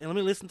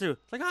listen through.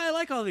 It's like, oh, I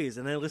like all these,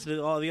 and then I listen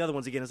to all the other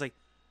ones again. It's like,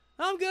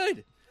 oh, I'm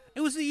good.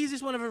 It was the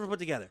easiest one I've ever put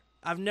together.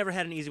 I've never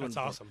had an easy one. That's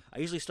awesome. I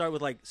usually start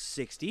with like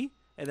 60,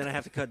 and then I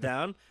have to cut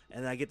down,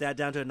 and I get that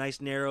down to a nice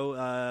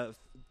narrow,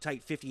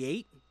 tight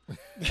 58,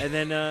 and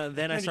then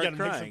I start crying.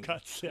 Make some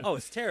cuts, yeah. Oh,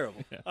 it's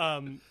terrible.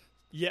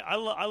 Yeah,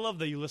 I love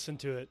that you listen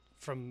to it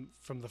from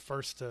the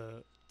first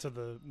to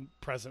the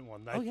present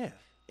one.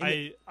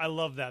 I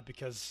love that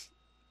because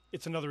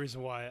it's another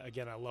reason why,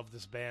 again, I love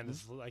this band.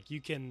 Is like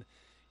you can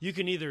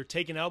either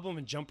take an album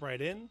and jump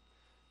right in,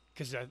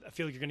 because I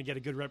feel like you're going to get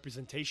a good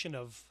representation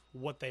of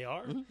what they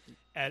are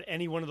at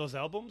any one of those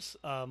albums,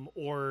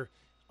 or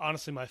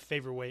honestly, my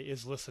favorite way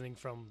is listening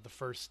from the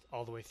first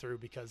all the way through,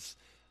 because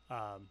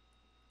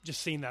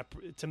just seeing that,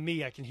 to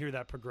me, I can hear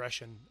that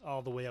progression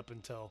all the way up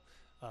until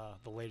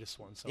the latest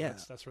one. So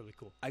that's really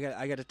cool. I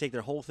got to take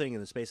their whole thing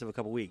in the space of a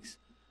couple weeks,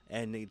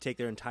 and they take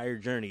their entire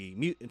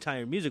journey,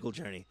 entire musical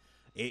journey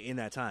in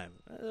that time.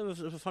 It was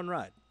a fun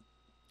ride.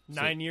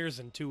 9 years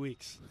and 2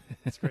 weeks.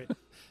 That's great.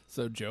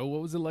 So, Joe,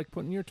 what was it like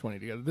putting your 20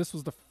 together? This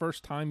was the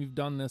first time you've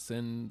done this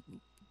in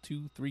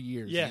 2-3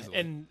 years. Yeah,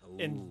 easily.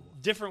 and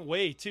different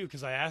way too,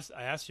 because I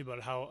asked you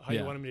about how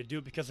you wanted me to do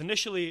it, because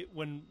initially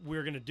when we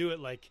were going to do it,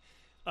 like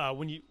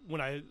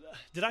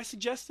did I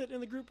suggest it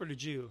in the group, or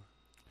did you?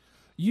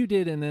 You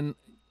did, and then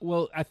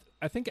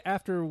I think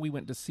after we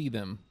went to see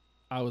them,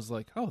 I was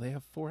like, oh, they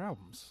have 4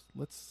 albums.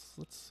 Let's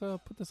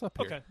put this up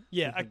here. Okay,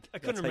 yeah, I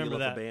couldn't remember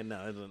that. The band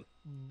now, isn't it?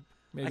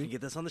 Maybe. I can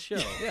get this on the show.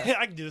 Yeah,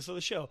 I can do this on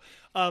the show.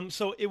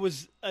 So it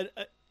was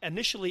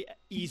initially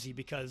easy,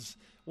 because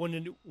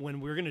when we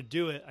were going to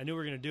do it, I knew we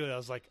were going to do it. I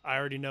was like, I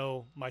already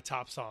know my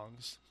top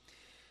songs.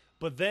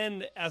 But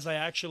then as I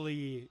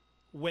actually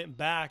went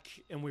back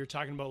and we were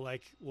talking about,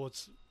 like, well,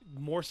 it's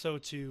more so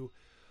to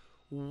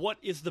what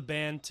is the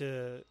band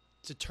to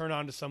turn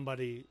on to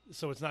somebody,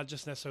 so it's not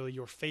just necessarily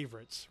your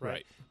favorites,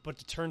 right? But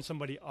to turn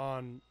somebody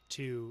on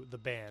to the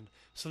band.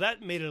 So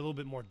that made it a little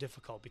bit more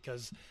difficult,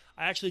 because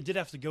I actually did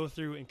have to go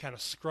through and kind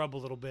of scrub a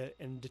little bit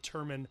and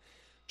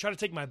try to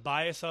take my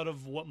bias out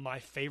of what my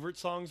favorite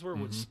songs were,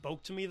 what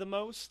spoke to me the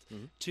most,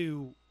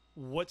 to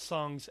what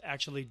songs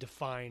actually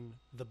define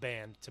the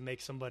band to make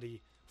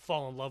somebody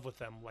fall in love with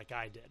them like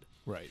I did.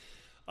 Right.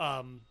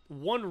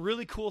 One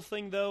really cool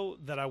thing, though,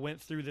 that I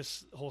went through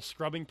this whole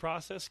scrubbing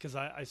process, because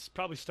I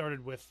probably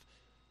started with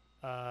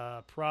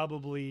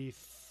probably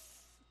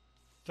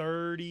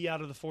 30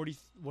 out of the 40.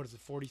 What is it,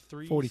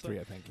 43? 43,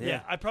 I think.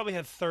 Yeah, I probably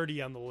had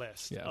 30 on the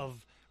list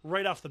of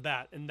right off the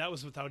bat, and that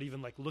was without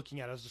even like looking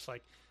at it. I was just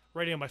like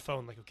writing on my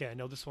phone, like, okay, I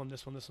know this one,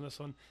 this one, this one, this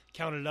one.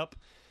 Counted it up.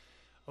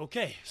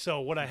 Okay,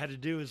 so what I had to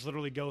do is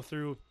literally go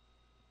through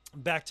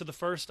back to the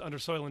first, Under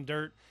Soil and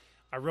Dirt.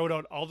 I wrote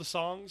out all the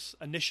songs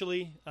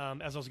initially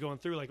as I was going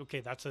through, like, okay,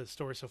 that's a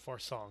Story So Far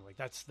song. Like,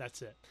 that's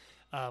it.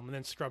 And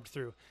then scrubbed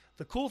through.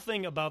 The cool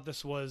thing about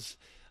this was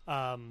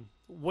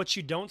What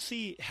You Don't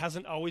See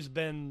hasn't always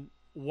been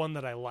one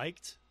that I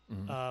liked.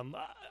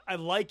 I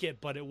like it,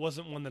 but it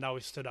wasn't one that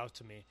always stood out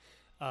to me.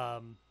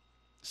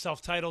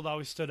 Self-Titled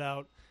always stood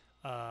out.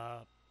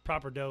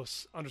 Proper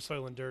Dose, Under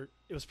Soil and Dirt.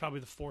 It was probably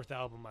the 4th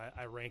album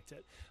I ranked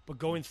it. But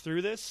going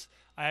through this,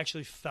 I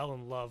actually fell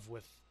in love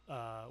with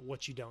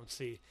What You Don't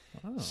See.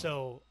 Oh.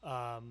 So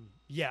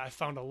I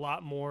found a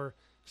lot more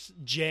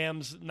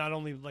jams, not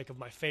only like of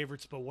my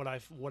favorites, but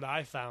what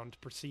I found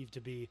perceived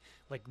to be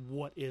like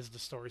what is the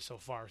story so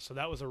far. So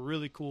that was a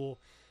really cool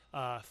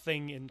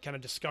thing and kind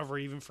of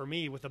discovery, even for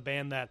me, with a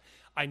band that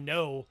I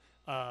know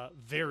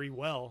very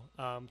well,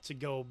 to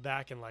go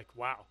back and like,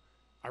 wow,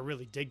 I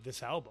really dig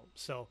this album.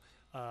 So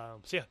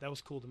yeah, that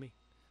was cool to me.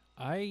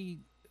 I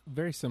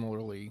very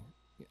similarly,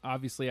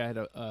 obviously I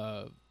had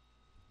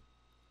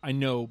I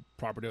know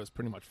Proper Dose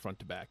pretty much front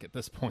to back at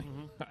this point.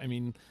 I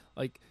mean,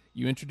 like,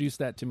 you introduced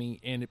that to me,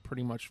 and it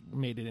pretty much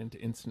made it into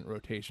instant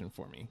rotation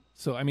for me.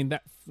 So, I mean,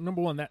 that,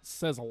 number one, that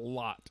says a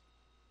lot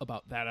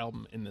about that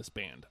album in this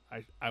band,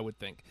 I would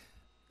think.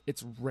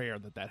 It's rare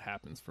that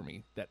happens for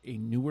me, that a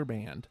newer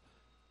band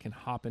can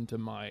hop into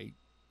my...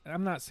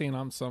 I'm not saying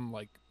I'm some,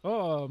 like,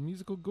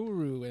 musical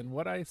guru, and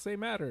what I say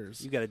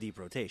matters. You got a deep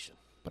rotation.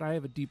 But I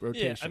have a deep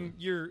rotation. Yeah, I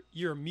mean,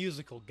 you're a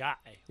musical guy.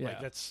 Yeah.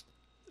 Like, it's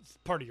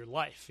part of your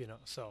life, you know,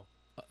 so.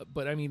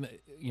 But I mean,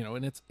 you know,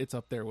 and it's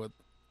up there with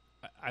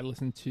I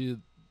listen to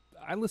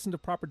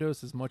Proper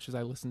Dose as much as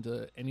I listen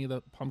to any of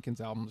the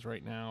Pumpkins albums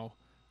right now.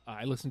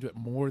 I listen to it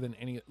more than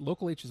any.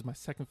 Local H is my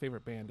second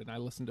favorite band, and I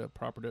listen to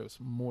Proper Dose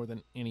more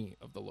than any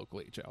of the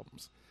Local H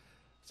albums.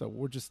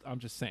 So I'm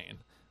just saying.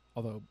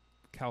 Although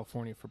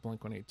California for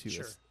Blink-182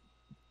 Sure. has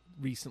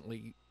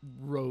recently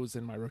rose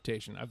in my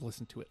rotation. I've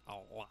listened to it a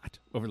lot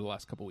over the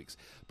last couple weeks.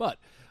 But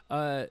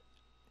I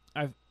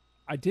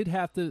did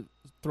have to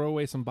throw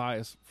away some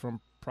bias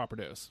from Proper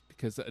Dose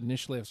because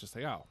initially I was just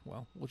like, oh,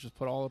 well, we'll just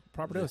put all of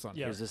Proper Dose on.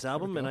 Yeah. Here's this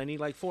album, and I need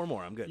like 4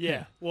 more. I'm good.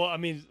 Yeah. Well, I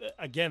mean,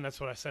 again, that's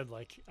what I said.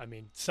 Like, I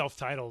mean,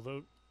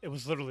 self-titled. It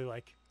was literally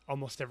like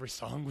almost every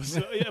song was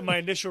in my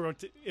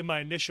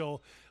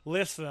initial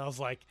list, and I was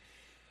like,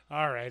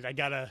 all right, I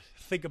gotta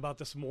think about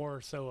this more.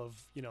 So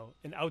of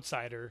an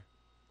outsider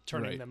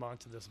turning Right. them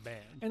onto this band.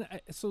 And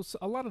so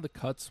a lot of the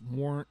cuts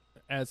weren't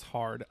as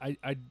hard.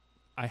 I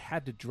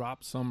had to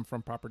drop some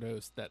from Proper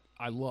Dose that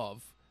I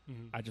love.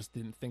 Mhm. I just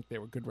didn't think they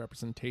were good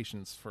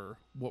representations for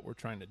what we're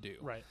trying to do.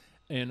 Right.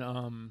 And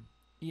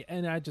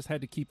and I just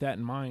had to keep that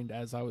in mind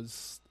as I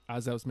was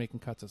making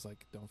cuts. I was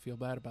like, don't feel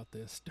bad about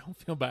this. Don't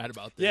feel bad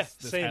about this. Yeah,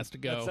 This same. has to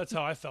go. That's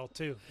how I felt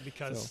too.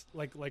 Because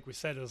like we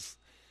said, it was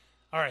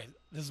all right.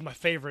 This is my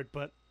favorite,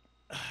 but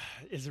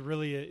is it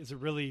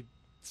really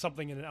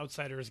something an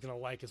outsider is going to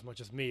like as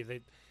much as me?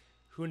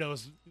 Who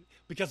knows?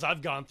 Because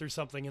I've gone through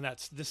something, and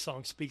this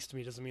song speaks to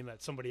me doesn't mean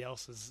that somebody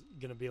else is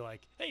going to be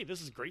like, hey,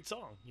 this is a great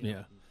song.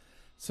 Yeah.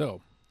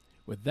 So,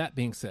 with that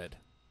being said,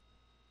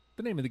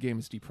 the name of the game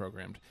is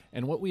Deprogrammed.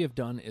 And what we have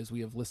done is we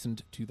have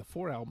listened to the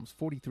 4 albums,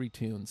 43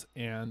 tunes,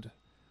 and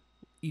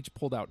each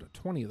pulled out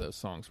 20 of those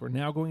songs. We're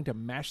now going to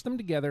mash them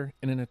together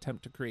in an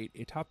attempt to create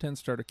a top 10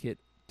 starter kit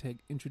to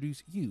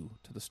introduce you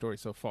to the story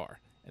so far.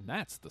 And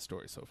that's the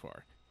story so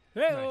far.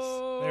 Nice.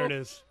 There it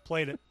is.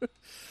 Played it.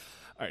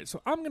 All right,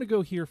 so I'm going to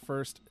go here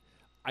first.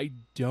 I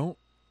don't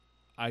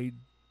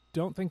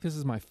think this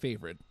is my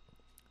favorite,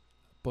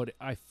 but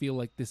I feel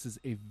like this is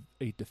a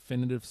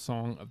definitive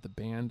song of the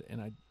band,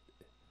 and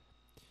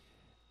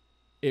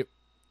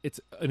it's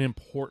an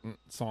important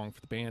song for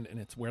the band, and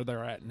it's where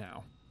they're at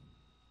now.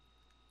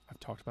 I've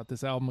talked about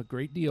this album a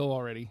great deal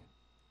already.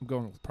 I'm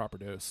going with Proper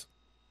Dose.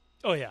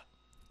 Oh yeah,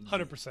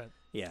 100%.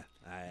 Yeah,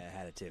 I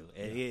had it too.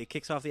 It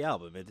kicks off the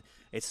album.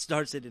 It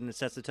starts it and it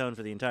sets the tone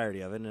for the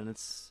entirety of it, and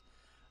it's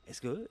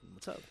good.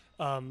 What's up?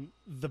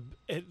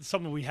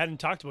 Something we hadn't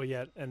talked about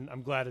yet, and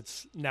I'm glad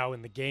it's now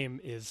in the game,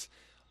 is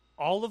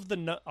all of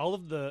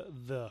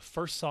the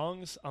first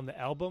songs on the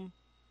album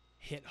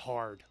hit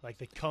hard. Like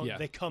they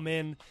come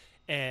in,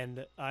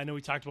 and I know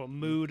we talked about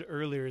mood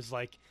earlier. Is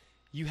like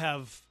you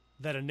have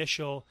that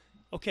initial,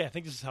 okay, I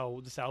think this is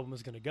how this album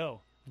is going to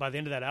go. By the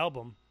end of that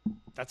album,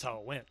 that's how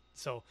it went.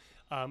 So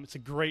it's a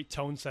great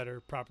tone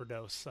setter, Proper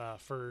Dose,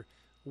 for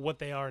what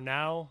they are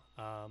now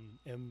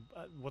and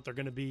what they're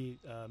going to be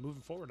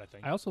moving forward, I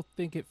think. I also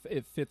think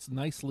it fits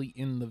nicely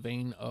in the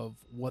vein of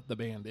what the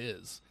band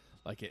is.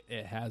 Like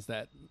it has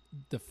that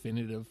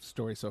definitive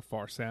story so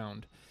far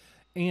sound.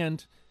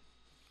 And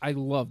I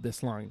love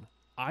this line.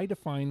 I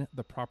define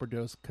the proper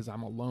dose because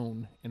I'm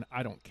alone and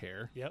I don't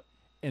care. Yep.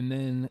 And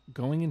then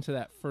going into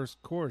that first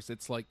chorus,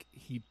 it's like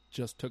he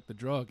just took the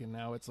drug and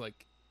now it's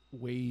like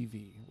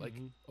wavy. Like,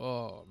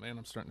 oh man,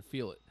 I'm starting to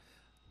feel it.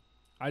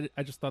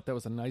 I just thought that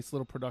was a nice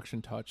little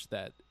production touch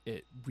that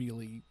it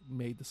really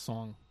made the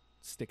song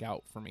stick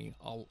out for me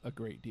a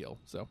great deal.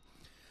 So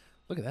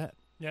look at that.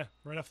 Yeah,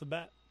 right off the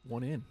bat.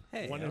 One in.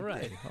 Hey, One all in.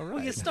 right. All Well,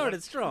 right. you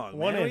started strong.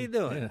 One man. What are in. you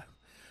doing? Yeah.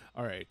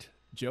 All right.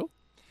 Joe?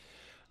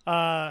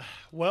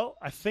 Well,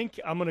 I think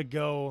I'm going to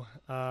go,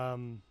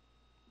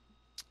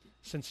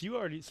 since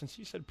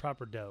you said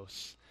Proper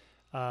Dose,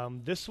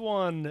 this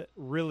one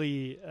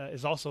really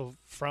is also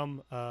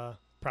from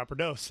Proper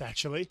Dose,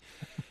 actually.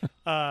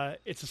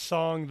 It's a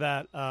song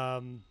that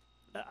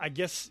I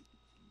guess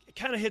it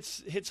kind of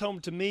hits home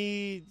to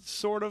me,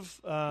 sort of,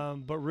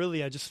 but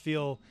really I just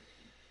feel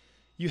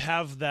you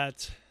have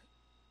that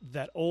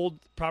old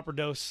Proper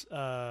Dose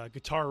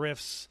guitar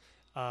riffs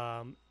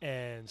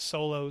and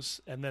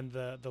solos, and then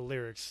the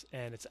lyrics,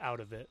 and it's out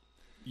of it.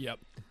 Yep.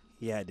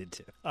 Yeah, I did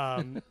too.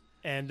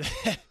 And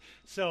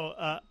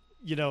so,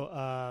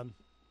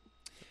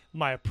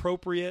 my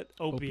appropriate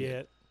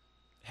opiate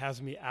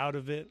has me out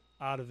of it.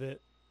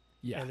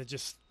 Yeah. And it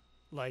just,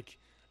 like,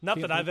 not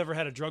that I've ever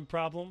had a drug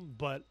problem,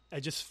 but I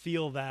just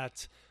feel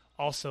that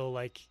also,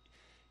 like,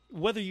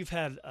 whether you've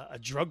had a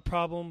drug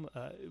problem,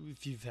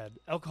 if you've had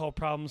alcohol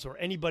problems, or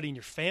anybody in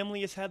your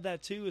family has had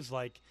that too, is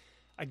like,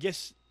 I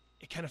guess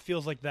it kind of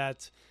feels like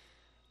that.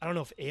 I don't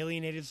know if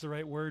alienated is the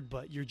right word,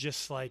 but you're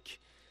just like,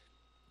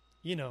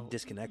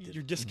 Disconnected.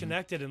 You're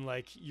disconnected, and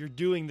like you're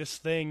doing this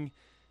thing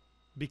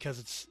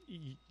because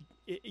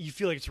you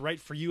feel like it's right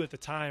for you at the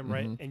time,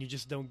 right? And you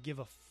just don't give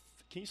a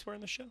Can you swear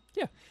on the show?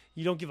 Yeah.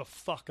 You don't give a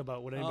fuck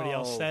about what anybody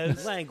else Oh,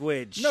 says.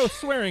 Language. No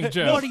swearing,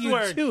 Joe. What are you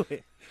Swear.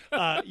 doing?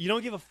 You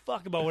don't give a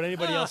fuck about what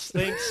anybody else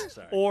thinks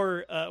Sorry.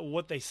 or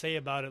what they say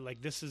about it. Like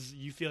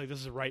you feel like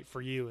this is right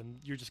for you, and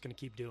you're just going to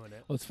keep doing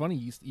it. Well, it's funny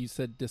you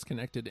said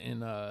disconnected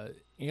and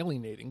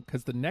alienating,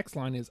 because the next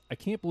line is, "I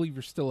can't believe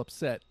you're still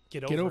upset.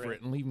 Get over over it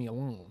it. and leave me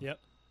alone." Yep.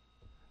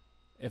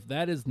 If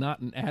that is not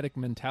an addict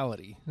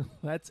mentality,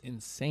 that's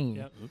insane.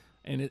 Yep.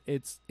 And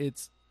it's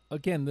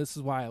again, this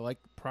is why I like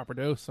Proper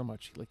Dose so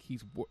much. Like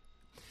he's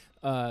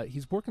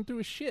working through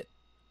his shit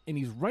and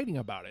he's writing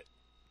about it.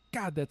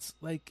 God, that's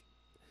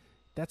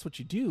what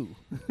you do.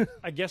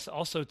 I guess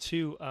also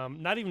too,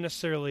 not even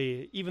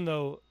necessarily, even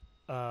though,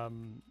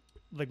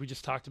 like we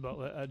just talked about,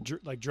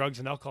 like drugs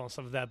and alcohol and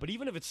stuff like that. But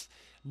even if it's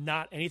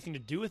not anything to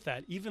do with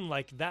that, even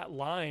like that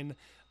line,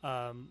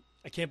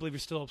 I can't believe you're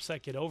still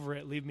upset. Get over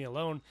it. Leave me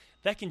alone.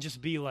 That can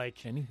just be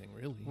like Anything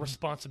really.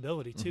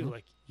 responsibility too.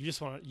 Like you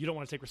don't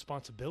want to take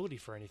responsibility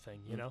for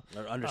anything. You know,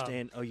 Or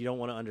understand. You don't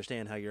want to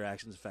understand how your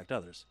actions affect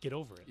others. get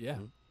over it. Yeah.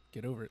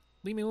 Get over it.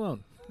 Leave me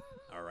alone.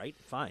 All right,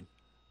 fine.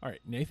 All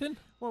right, Nathan.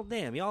 Well,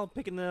 damn, y'all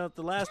picking up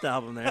the last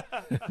album there.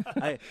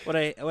 What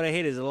I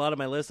hate is a lot of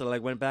my lists. I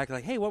went back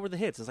hey, what were the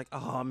hits? It's like,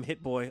 oh, I'm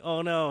Hit Boy.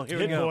 Oh no, here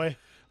Hit we go. Boy.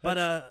 But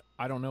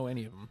I don't know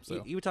any of them.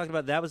 So you were talking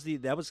about that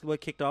was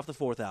what kicked off the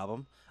fourth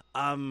album.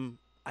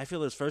 I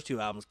feel those first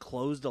two albums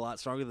closed a lot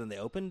stronger than they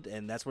opened,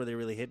 and that's where they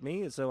really hit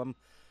me. So I'm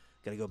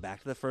gonna go back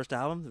to the first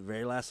album, the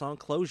very last song,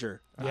 Closure.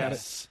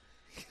 Yes.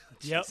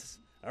 Yep. Jesus.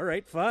 All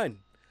right, fine.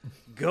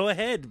 Go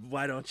ahead.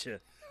 Why don't you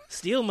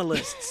steal my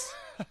lists?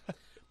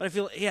 But I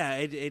feel,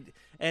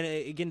 and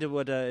again to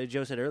what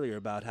Joe said earlier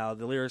about how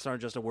the lyrics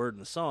aren't just a word in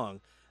the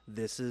song.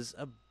 This is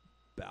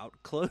about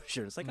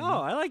closure. It's like,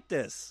 oh, I like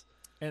this.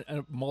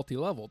 and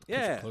multi-leveled. 'Cause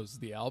Yeah. it closes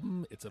the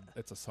album. It's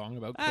a song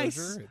about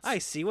closure. I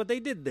see what they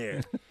did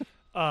there.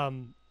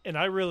 And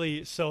I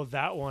really, so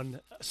that one,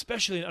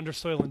 especially in Under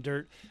Soil and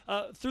Dirt,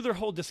 through their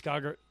whole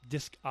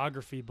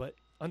discography, but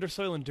Under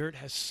Soil and Dirt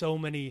has so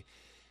many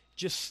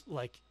just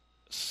like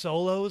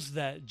solos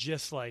that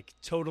just like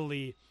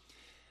totally,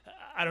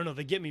 I don't know,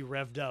 they get me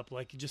revved up.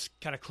 Like you just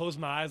kind of close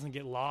my eyes and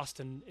get lost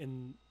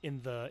in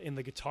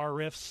the guitar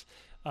riffs.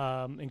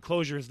 And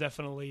Closure is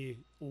definitely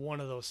one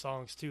of those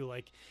songs too.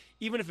 Like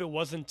even if it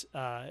wasn't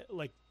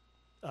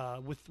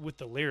with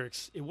the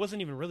lyrics, it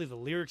wasn't even really the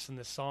lyrics in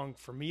this song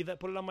for me that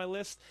put it on my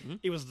list. Mm-hmm.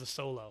 It was the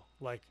solo,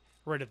 like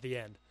right at the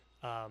end,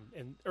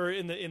 or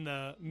in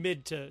the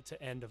mid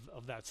to end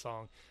of that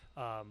song,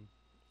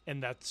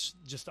 and that's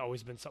just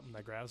always been something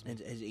that grabs me.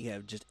 And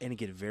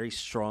again, very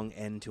strong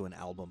end to an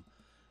album.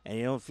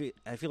 And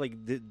I feel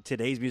like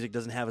today's music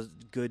doesn't have a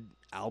good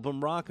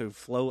album rock or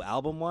flow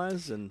album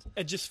wise, and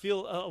I just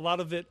feel a lot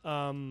of it,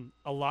 a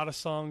lot of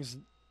songs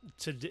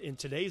in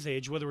today's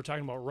age, whether we're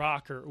talking about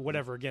rock or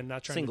whatever. Again,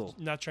 not trying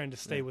to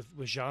stay with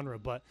genre,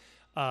 but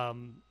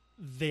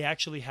they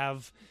actually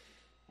have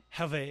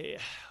a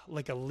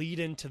lead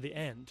into the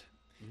end,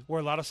 where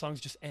a lot of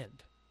songs just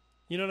end.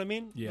 You know what I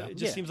mean? Yeah. It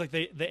just seems like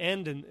they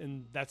end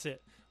and that's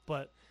it.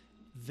 But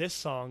this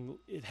song,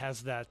 it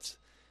has that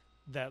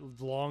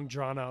long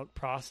drawn out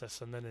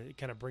process, and then it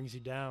kind of brings you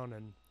down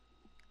and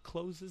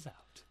closes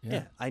out.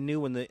 yeah, I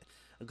knew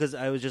because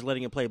I was just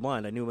letting it play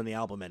blind. I knew when the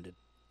album ended.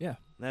 Yeah.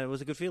 That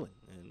was a good feeling.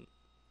 And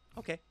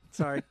okay,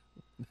 sorry.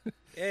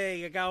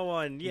 Yay, I got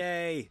one.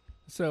 Yay.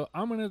 So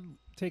I'm going to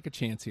take a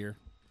chance here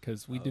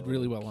because we did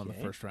really well on the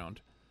Okay. first round.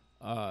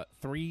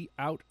 3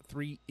 out,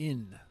 3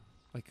 in.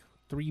 Like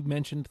 3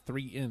 mentioned,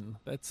 3 in.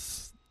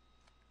 That's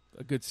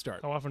a good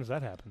start. How often does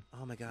that happen?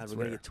 Oh my God, That's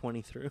we're gonna rare. get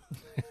 20 through.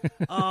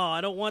 Oh,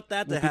 I don't want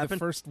that We'll to be happen. the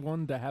first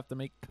one to have to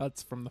make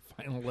cuts from the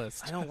final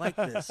list. I don't like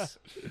this.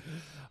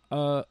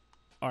 All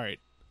right.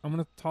 I'm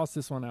going to toss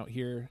this one out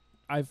here.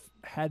 I've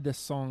had this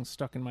song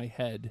stuck in my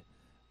head.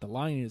 The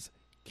line is,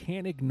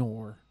 can't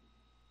ignore,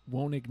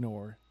 won't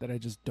ignore that I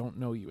just don't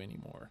know you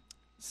anymore.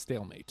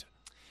 Stalemate.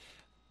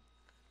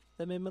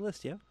 That made my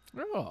list, yeah.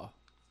 Oh,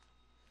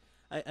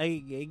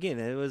 Again,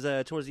 it was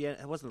towards the end.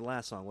 It wasn't the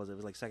last song, was it? It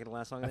was like second to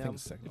last song. I on the think album?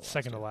 it's second to It's last.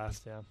 second to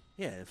last, yeah.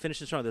 Yeah,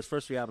 finishing strong. Those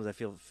first 3 albums, I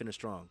feel finished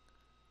strong.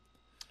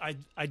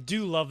 I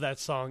do love that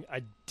song.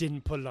 I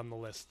didn't put it on the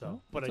list though,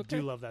 No, but I that's do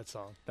okay. love that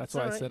song. That's It's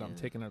why all I right, said I'm yeah.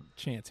 taking a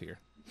chance here.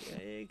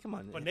 Hey, come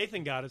on. But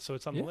Nathan got it, so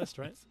it's on the Yeah. list,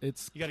 right?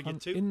 It's You gotta get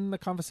 2? in the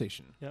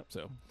conversation. Yep.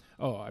 So,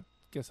 I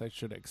guess I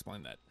should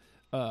explain that.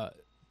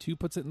 2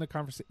 puts it in the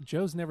conversation.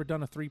 Joe's never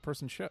done a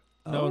 3-person show.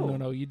 Oh.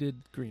 No. You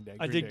did Green Day.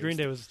 I did Green was-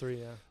 Day was 3,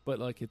 yeah. But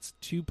like it's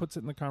 2 puts it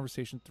in the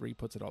conversation, 3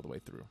 puts it all the way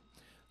through.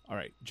 All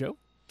right, Joe.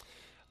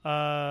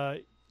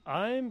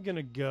 I'm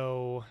gonna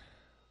go.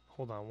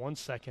 Hold on 1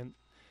 second.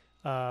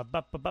 I'm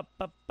gonna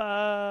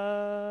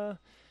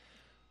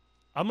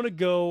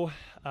go.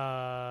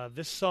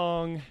 This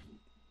song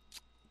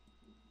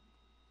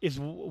is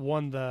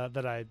one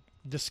that I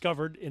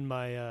discovered in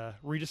my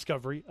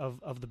rediscovery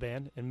of the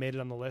band and made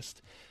it on the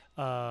list.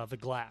 The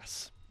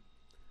Glass.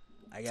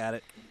 I got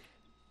it.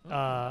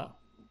 I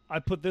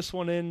put this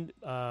one in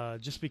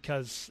just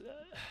because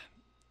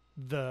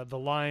the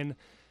line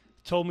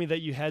told me that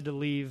you had to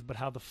leave, but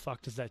how the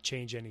fuck does that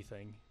change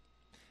anything?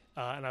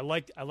 and I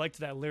liked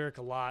that lyric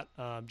a lot,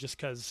 just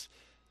because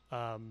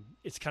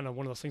it's kind of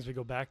one of those things we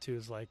go back to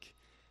is like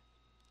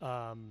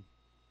a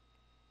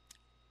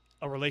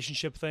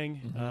relationship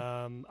thing.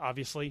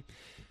 Obviously,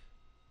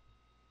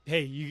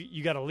 hey,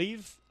 you got to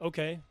leave,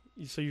 okay?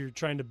 So you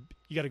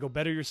got to go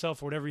better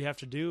yourself or whatever you have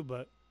to do,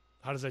 but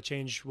how does that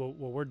change what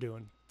we're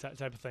doing?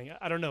 Type of thing.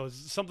 I don't know.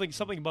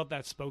 Something about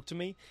that spoke to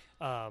me,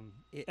 and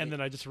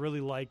then I just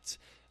really liked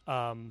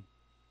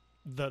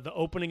the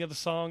opening of the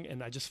song,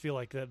 and I just feel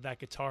like that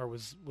guitar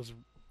was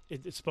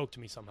it spoke to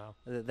me somehow.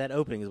 That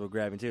opening is what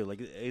grabbed me too. Like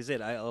I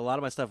said, a lot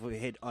of my stuff we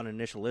hit on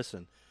initial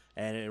listen,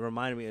 and it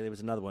reminded me. There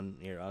was another one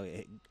here.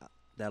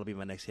 That'll be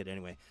my next hit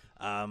anyway.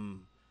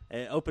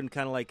 It opened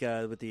kind of like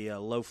with the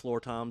low floor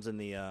toms and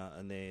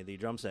the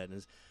drum set,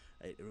 and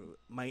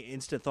my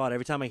instant thought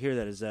every time I hear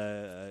that is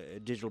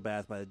Digital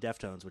Bath by the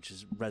Deftones, which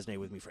has resonated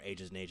with me for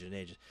ages and ages and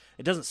ages.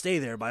 It doesn't stay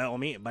there by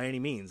any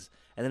means.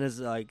 And then as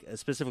like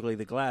specifically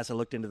The Glass, I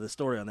looked into the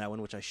story on that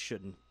one, which I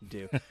shouldn't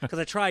do because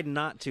I tried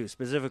not to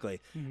specifically.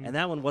 And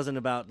that one wasn't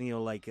about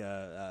like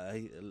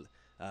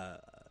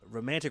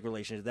romantic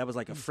relationship. That was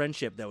like a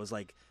friendship that was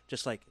like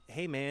just like,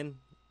 hey man,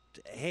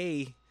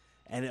 hey,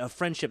 and a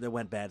friendship that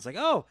went bad. It's like,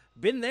 oh,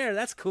 been there.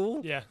 That's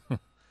cool. Yeah.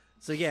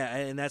 So yeah,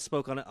 and that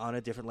spoke on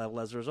a different level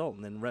as a result,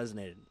 and then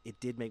resonated. It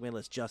did make my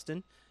list.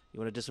 Justin, you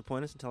want to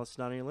disappoint us and tell us it's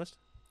not on your list?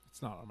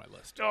 It's not on my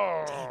list.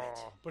 Oh,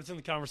 but it's in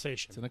the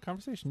conversation. It's in the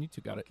conversation. You two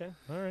got it. Okay.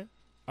 All right.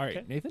 All right,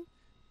 Okay. Nathan.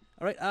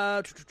 All right,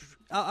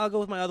 I'll go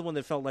with my other one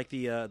that felt like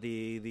the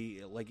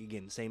like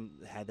again same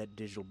had that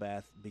Digital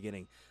Bath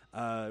beginning.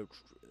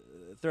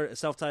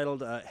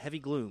 Self-titled Heavy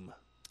Gloom,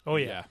 Oh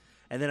yeah.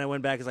 and then I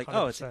went back. It's like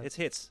 100%. it's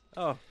hits.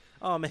 Oh,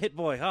 I'm a hit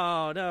boy.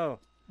 Oh no.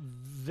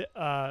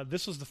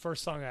 This was the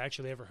first song I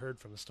actually ever heard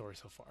from the Story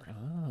so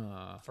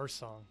far. First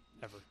song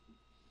ever.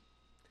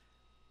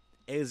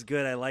 It was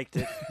good. I liked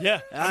it.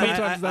 Yeah.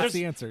 Sometimes that's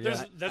the answer. there's-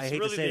 Yeah. That's I hate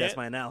really to say the that's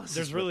my analysis.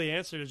 There's but- really the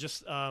answer. It's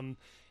just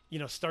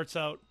starts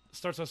out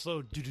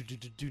slow, do do do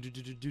do do do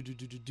do do do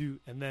do do do,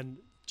 and then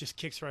just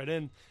kicks right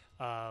in.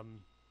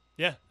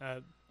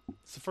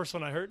 It's the first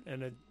one I heard,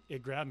 and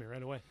it grabbed me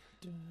right away.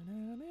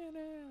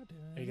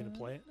 Are you gonna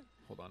play it?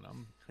 Hold on.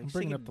 I'm Are you bringing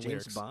singing up the James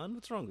lyrics. Bond?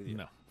 What's wrong with you?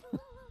 No.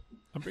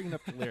 I'm bringing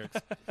up the lyrics.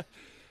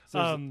 So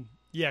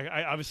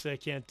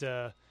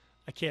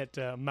I can't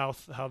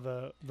mouth how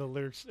the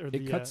lyrics or the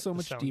it cuts so the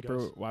much sound deeper.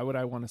 goes. Why would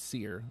I want to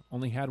see her?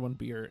 Only had one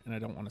beer, and I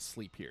don't want to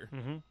sleep here.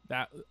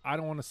 That I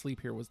don't want to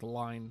sleep here was the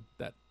line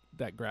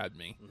that grabbed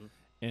me,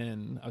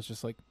 and I was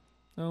just like,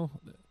 no.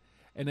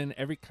 And then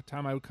every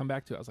time I would come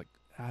back to it, I was like,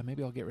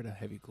 maybe I'll get rid of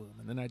Heavy Gloom.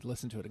 And then I'd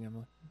listen to it again. I'm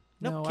like,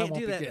 Nope, no, can't I won't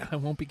do be that. I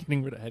won't be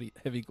getting rid of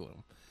Heavy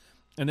Gloom.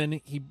 And then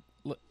he,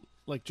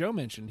 like Joe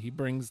mentioned, he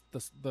brings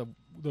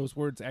those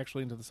words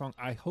actually into the song.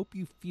 I hope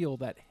you feel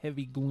that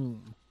heavy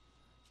gloom.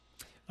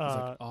 I was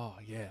like, oh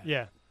yeah,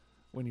 Yeah.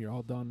 when you're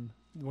all done.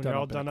 When you're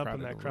all done up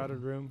in that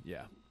crowded room.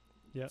 Yeah.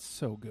 Yeah.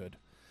 So good.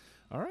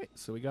 All right.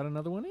 So we got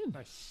another one in.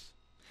 Nice.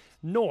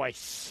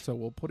 So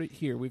we'll put it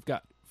here. We've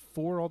got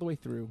 4 all the way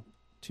through,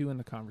 2 in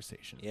the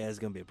conversation. Yeah, it's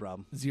gonna be a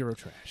problem. 0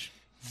 trash.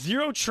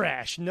 Zero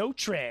trash. No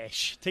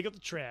trash. Take out the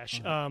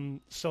trash.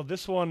 So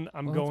this one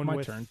I'm Well, going it's my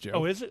with. turn, Joe.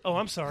 Oh, is it? Oh,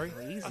 I'm sorry.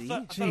 Easy. I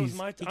thought it was Jeez.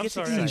 my He I'm gets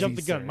sorry. I excited. jumped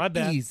the gun. Easy, My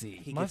bad. Easy.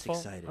 He My gets fault.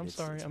 excited. I'm It's-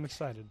 sorry. it's- I'm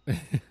excited. All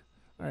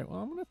right. Well,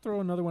 I'm going to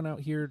throw another one out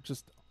here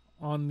just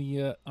on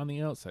the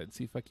outside.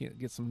 See if I can't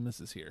get some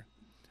misses here.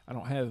 I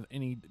don't have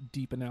any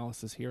deep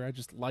analysis here. I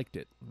just liked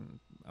it. And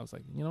I was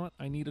like, you know what?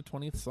 I need a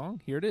 20th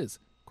song. Here it is.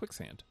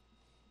 Quicksand.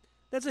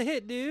 That's a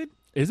hit, dude.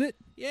 Is it?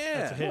 Yeah,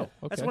 That's a hit. Oh, okay.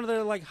 That's one of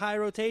the like high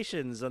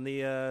rotations on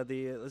the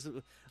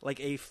like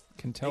a.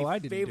 Can tell I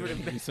didn't do favorite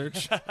any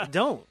research.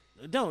 don't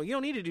you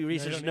don't need to do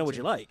research don't to know need what to.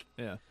 you like.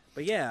 Yeah.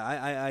 But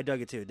yeah, I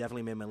dug it too.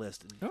 Definitely made my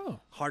list. Oh.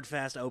 Hard,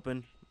 fast,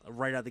 open,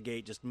 right out the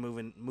gate, just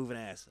moving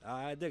ass.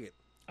 I dig it.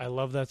 I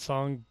love that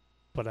song,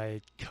 but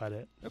I cut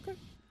it. Okay.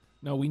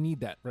 No, we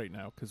need that right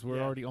now because we're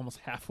Yeah. already almost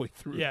halfway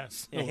through.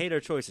 Yes. Yeah, hate our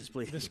choices,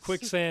 please. This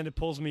quicksand, it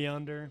pulls me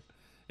under.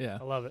 Yeah.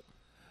 I love it.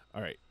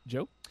 All right.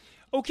 Joe?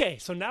 Okay,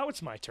 so now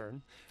it's my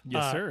turn.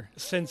 Yes, sir.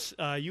 Since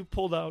you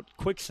pulled out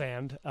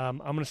Quicksand, I'm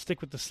going to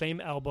stick with the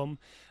same album.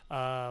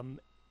 And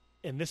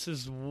this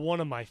is one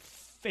of my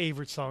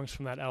favorite songs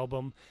from that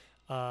album.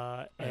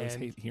 I always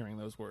And hate hearing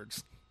those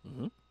words.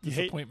 You hate-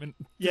 Disappointment.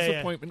 Yeah, yeah.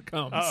 Disappointment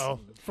comes Uh-oh.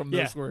 from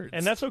yeah, those words.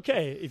 and that's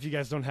okay if you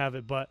guys don't have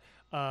it. But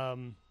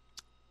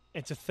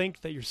and to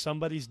think that you're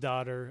somebody's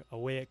daughter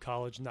away at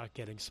college, not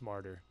getting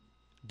smarter.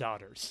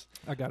 Daughters.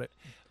 I got it.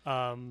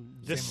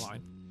 This Same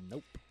line.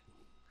 Nope.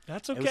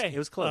 That's It was- okay. it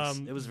was close.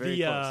 It was very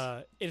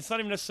close. It's not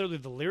even necessarily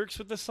the lyrics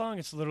with this song.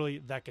 It's literally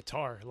that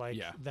guitar, like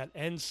Yeah. that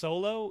end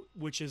solo,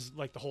 which is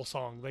like the whole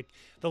song. Like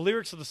the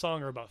lyrics of the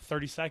song are about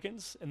 30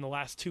 seconds, and the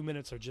last 2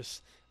 minutes are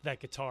just that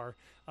guitar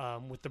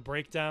with the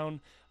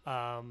breakdown.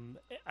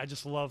 I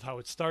just love how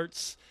it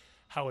starts,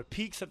 how it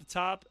peaks at the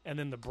top, and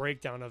then the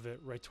breakdown of it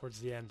right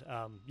towards the end.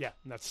 I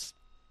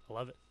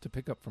love it. To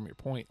pick up from your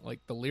point,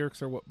 like the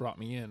lyrics are what brought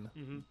me in.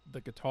 Mm-hmm.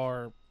 The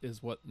guitar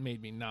is what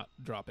made me not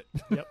drop it.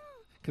 Yep.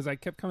 Because I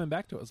kept coming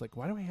back to it. I was like,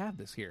 why do I have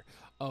this here?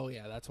 Oh,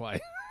 yeah, that's why.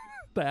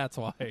 That's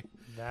why.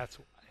 That's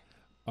why.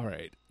 All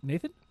right,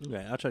 Nathan.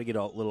 Okay, I'll try to get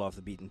a little off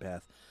the beaten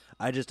path.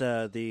 I just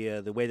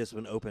the way this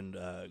one opened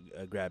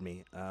grabbed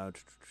me.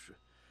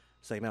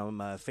 It's like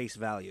now face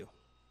value.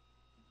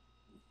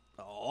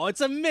 Oh, it's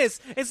a miss!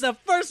 It's the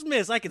first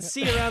miss. I can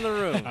see around the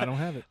room. I don't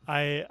have it.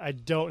 I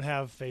don't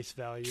have face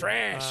value.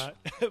 Trash.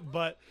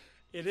 But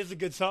it is a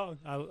good song.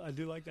 I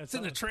do like that It's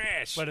song. in the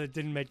trash. But it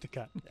didn't make the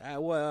cut.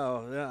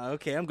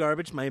 Okay, I'm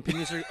garbage. My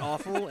opinions are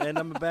awful, and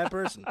I'm a bad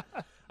person.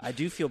 I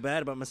do feel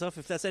bad about myself,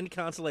 if that's any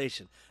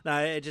consolation. No,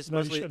 it just No,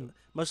 you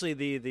mostly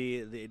shouldn't.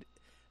 the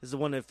this is the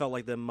one that felt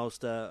like the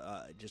most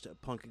just a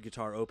punk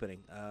guitar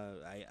opening.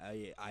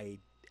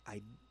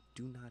 I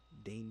do not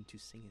deign to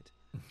sing it.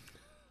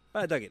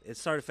 But I dug it. It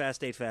started fast,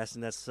 stayed fast,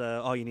 and that's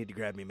all you need to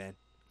grab me, man.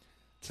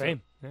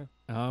 Same. Yeah.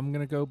 I'm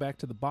going to go back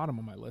to the bottom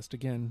of my list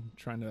again,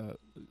 trying to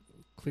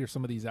clear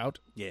some of these out.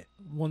 Yeah.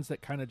 Ones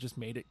that kind of just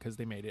made it because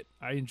they made it.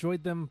 I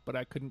enjoyed them, but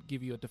I couldn't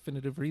give you a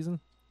definitive reason.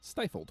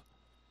 Stifled.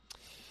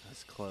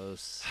 That's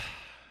close.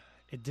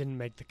 It didn't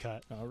make the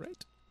cut. All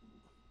right.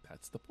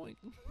 That's the point.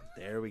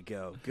 There we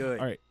go. Good.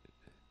 All right.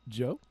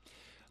 Joe?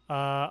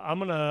 I'm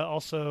gonna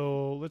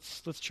also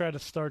let's try to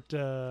start.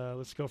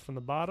 Let's go from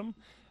the bottom,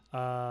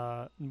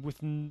 with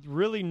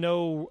really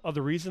no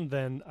other reason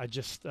than I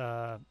just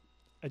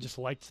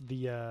liked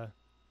the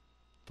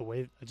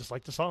way I just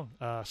liked the song.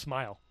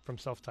 "Smile" from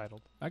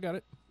Self-Titled. I got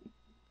it.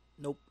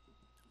 Nope.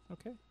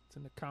 Okay. It's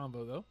in the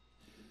combo, though.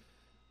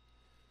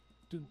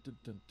 Dun, dun,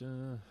 dun,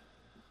 dun.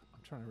 I'm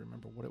trying to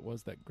remember what it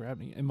was that grabbed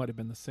me. It might have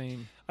been the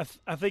same.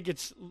 I think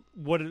it's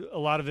a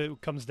lot of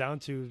it comes down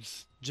to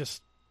is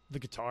just the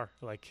guitar.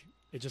 Like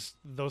it just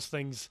those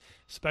things,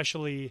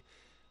 especially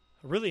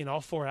really in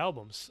all 4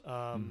 albums.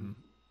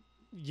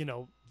 You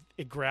know,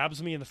 it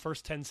grabs me in the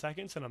first 10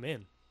 seconds and I'm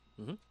in.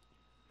 Mm-hmm.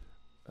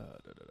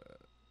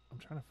 I'm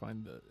trying to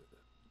find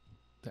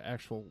the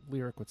actual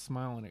lyric with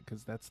 "smile" in it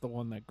because that's the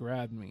one that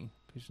grabbed me.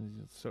 Patience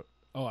is so.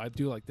 Oh, I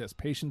do like this.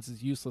 Patience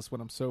is useless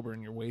when I'm sober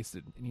and you're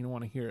wasted, and you don't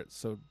want to hear it.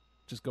 So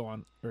just go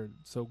on,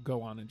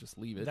 go on and just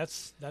leave it.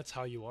 That's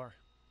how you are,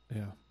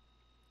 yeah.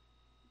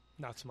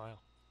 not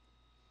smile.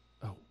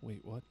 Oh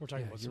wait, what? We're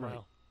talking Yeah, about you're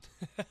smile.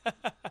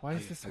 right. Why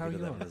is this how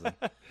you are?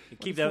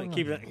 Keep is that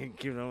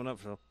going on one up,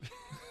 Phil.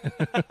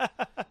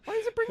 Why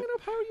is it bringing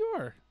up how you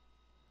are?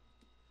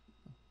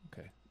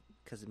 Okay,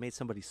 Because it made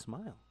somebody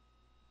smile.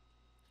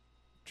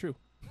 true.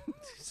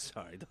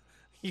 Sorry.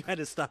 You had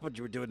to stop what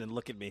you were doing and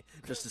look at me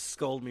just to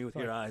scold me with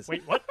your eyes.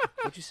 Wait, what?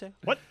 What'd you say?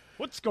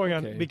 What's going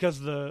on? Okay. Because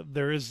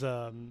there is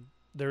the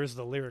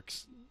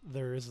lyrics.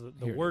 There is the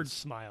Here it word is.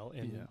 "smile"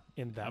 in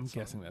that. I'm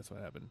song. guessing that's what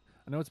happened.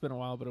 I know it's been a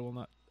while, but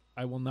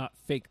I will not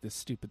fake this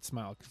stupid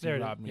smile because There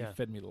you it is, robbed me, yeah.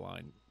 fed me the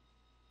line.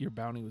 Your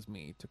bounty was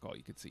me, took all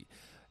you could see.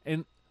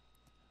 And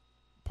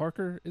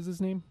Parker is his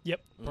name.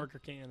 Yep, Parker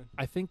Cannon.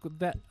 I think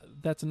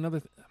that's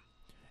another.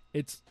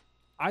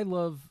 I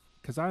love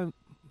because I'm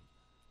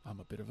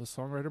a bit of a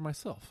songwriter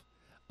myself.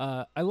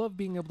 I love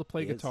being able to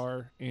play He is.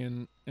 guitar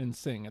and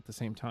sing at the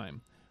same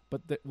time.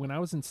 But when I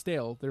was in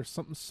Stale, there's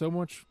something so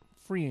much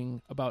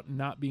freeing about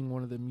not being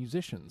one of the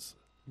musicians.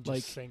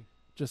 Just sing.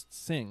 Just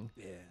sing.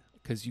 Yeah.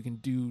 Because you can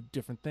do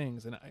different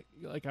things, and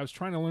I was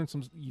trying to learn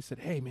some. You said,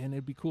 "Hey, man,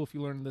 it'd be cool if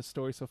you learned this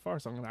story so far."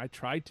 So I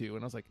tried to,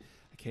 and I was like,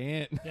 "I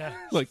can't." Yeah.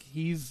 Like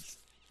he's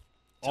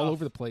all Tough.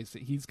 over the place.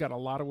 He's got a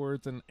lot of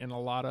words and a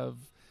lot of.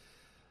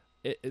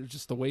 It's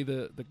just the way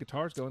the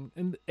guitar's going,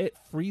 and it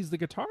frees the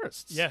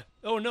guitarists. Yeah.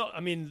 Oh no. I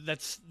mean,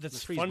 that's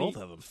frees funny. both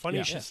of 'em. Funny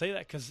Yeah. you should say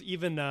that because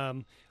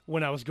even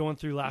when I was going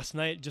through last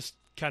night, just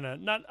kind of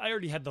not. I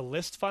already had the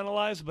list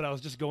finalized, but I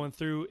was just going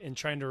through and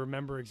trying to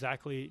remember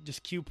exactly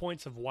just cue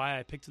points of why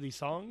I picked these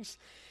songs,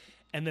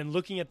 and then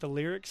looking at the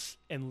lyrics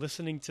and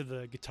listening to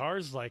the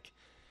guitars, like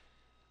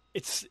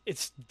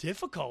it's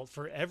difficult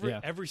for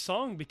every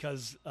song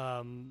because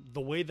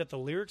the way that the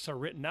lyrics are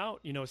written out,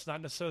 you know, it's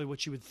not necessarily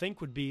what you would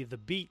think would be the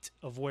beat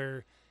of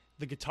where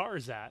the guitar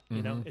is at.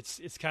 You know,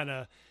 it's kind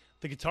of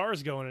the guitar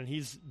is going and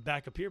he's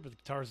back up here, but the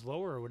guitar is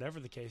lower or whatever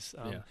the case.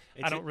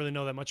 I don't really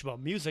know that much about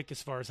music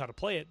as far as how to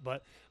play it,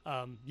 but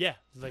yeah,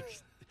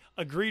 like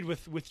agreed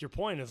with your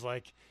point is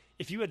like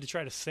if you had to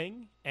try to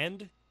sing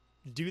and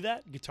do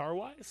that guitar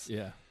wise,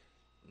 yeah.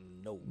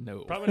 No.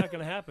 probably not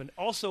going to happen.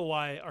 Also,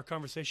 why our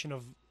conversation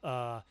of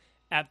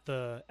at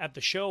the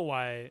show,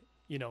 why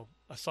you know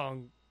a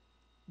song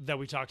that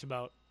we talked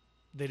about,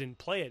 they didn't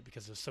play it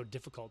because it was so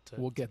difficult to.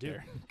 We'll get to do.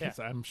 there because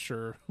I'm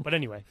sure. But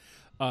anyway,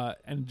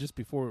 And just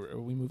before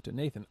we move to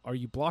Nathan, are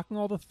you blocking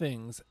all the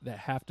things that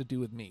have to do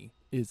with me?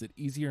 Is it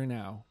easier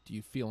now? Do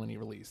you feel any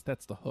release?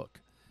 That's the hook,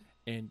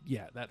 and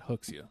yeah, that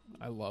hooks you.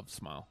 I love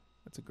 "Smile."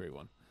 That's a great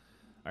one.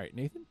 All right,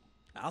 Nathan.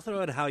 I'll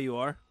throw out "How You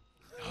Are."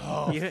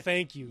 oh, You-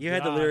 thank you. You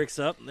had the God. lyrics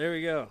up. There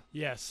we go.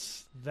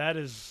 Yes, that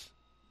is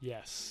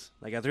yes,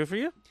 I got through for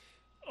you,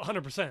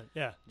 100%.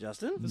 Yeah,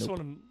 Justin. this Nope.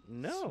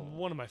 is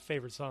one of my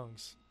favorite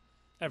songs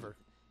ever.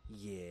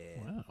 Yeah.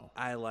 Wow.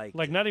 I like.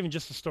 Like not even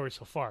just the story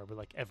so far, but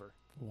like ever,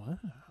 Wow.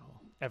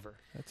 ever.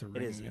 That's a is.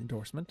 ringing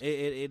endorsement.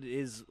 It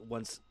is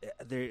once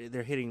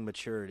they're hitting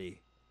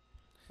maturity.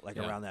 like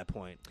Yeah. around that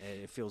point.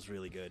 It feels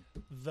really good.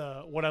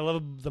 What I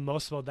love the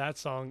most about that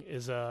song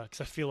is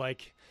because I feel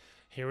like,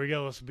 here we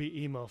go, let's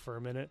be emo for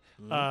a minute.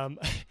 Mhm.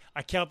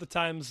 I count the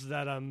times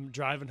that I'm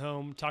driving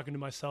home, talking to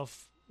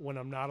myself when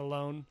I'm not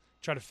alone,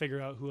 try to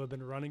figure out who I've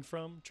been running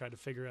from,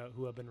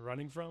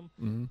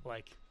 Mhm.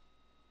 Like,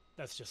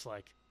 that's just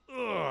like,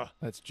 ugh.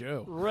 That's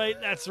Joe. Right,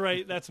 that's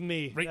right, that's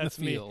me. Right That's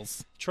in the me.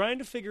 feels. Trying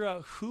to figure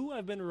out who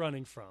I've been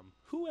running from.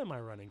 Who am I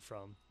running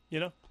from? You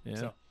know? Yeah.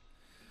 So-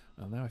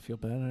 Well, now I feel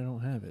bad I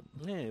don't have it.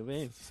 Yeah,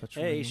 man. It's such a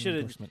Hey, you ringing should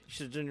endorsement.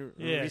 have done your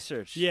Yeah.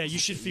 research. Yeah, you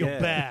should feel Yeah.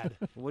 bad.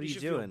 What are you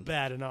should feel doing?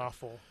 bad and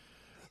awful.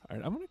 All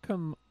right, I'm gonna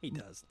come. He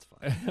does. It's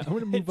fine. I'm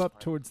gonna move It's up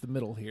fine. towards the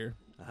middle here,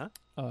 Uh-huh.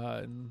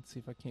 and see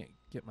if I can't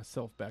get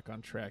myself back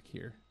on track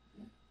here.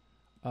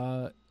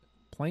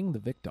 Playing the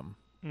victim.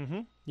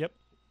 Mm-hmm. Yep.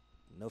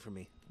 No for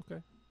me.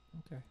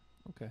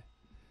 Okay.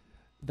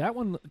 That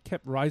one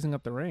kept rising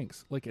up the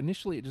ranks. Like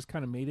initially, it just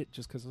kind of made it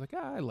just because I was like,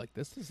 I like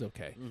this. This is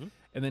okay. Mm-hmm.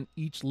 And then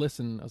each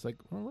listen, I was like,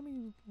 well, let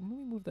me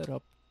move that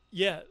up.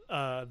 Yeah,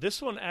 this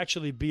one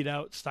actually beat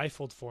out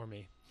Stifled for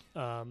me.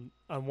 On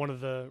one of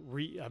the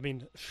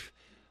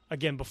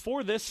again,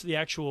 before this, the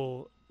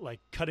actual like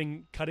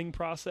cutting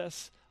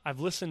process, I've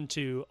listened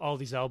to all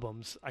these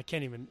albums. I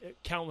can't even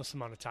countless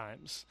amount of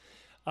times.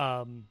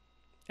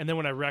 And then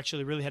when I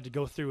actually really had to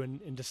go through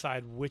and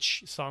decide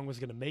which song was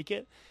going to make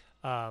it,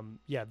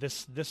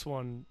 this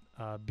one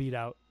beat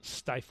out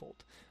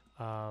Stifled.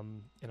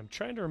 And I'm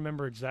trying to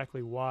remember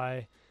exactly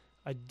why.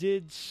 I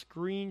did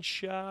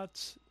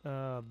screenshot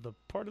the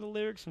part of the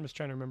lyrics. I'm just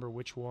trying to remember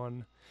which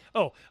one.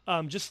 Oh,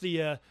 just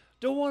the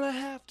don't want to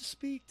have to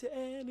speak to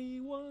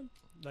anyone.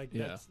 Like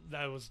Yeah.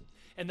 that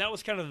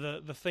was kind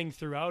of the thing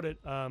throughout it.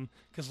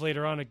 Because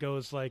later on it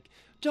goes like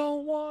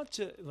don't want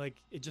to, like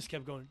it just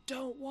kept going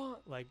don't want,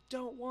 and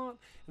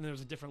there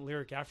was a different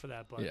lyric after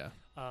that. But Yeah.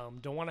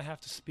 don't want to have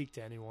to speak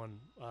to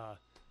anyone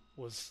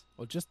was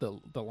Well, just the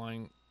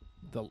line,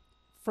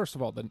 first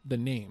of all, the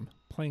name,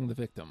 playing the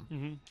victim.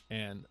 mm-hmm,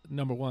 And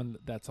number one,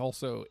 that's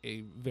also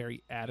a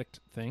very addict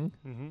thing.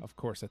 mm-hmm. Of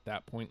course, at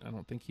that point, I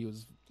don't think he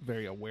was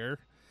very aware,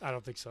 I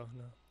don't think so.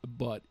 No.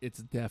 but it's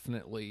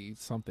definitely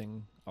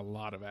something a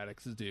lot of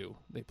addicts do.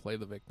 They play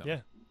the victim.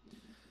 Yeah.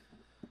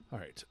 All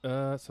right.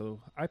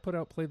 So I put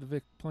out playing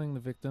the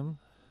victim.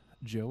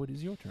 Joe, it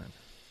is your turn.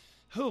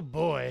 Oh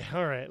boy!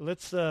 All right,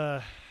 let's.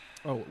 Oh,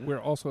 we're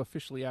also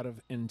officially out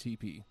of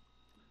NTP.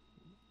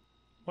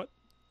 What?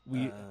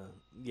 We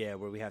Yeah,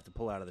 where we have to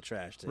pull out of the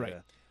trash. To,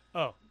 Right.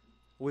 Oh,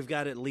 we've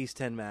got at least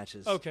 10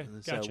 matches. Okay,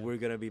 So gotcha. we're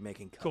going to be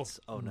making cuts.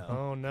 Cool. Oh, no.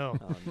 oh no!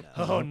 Oh, no.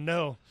 Oh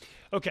no!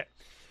 Okay,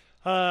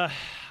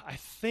 I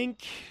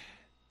think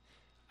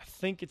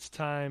it's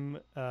time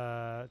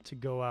to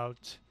go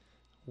out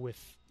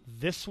with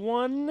this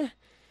one,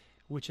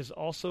 which is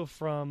also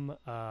from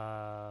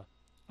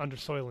Under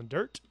Soil and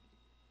Dirt,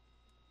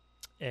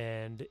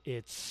 and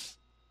it's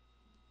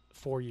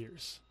 4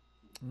 years.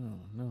 Oh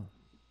no.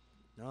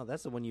 No,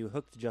 that's the one you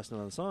hooked Justin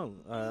on the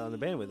song, on the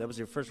band with. That was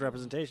your first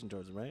representation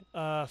towards him, right?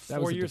 4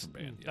 was a years. different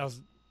band, yeah.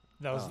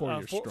 That was 4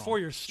 Years Strong. 4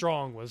 Years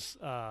Strong was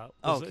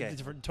Okay.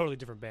 a totally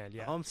different band.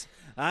 Yeah, That's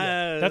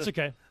that's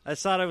okay. I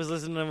thought I was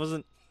listening. I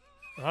wasn't.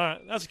 All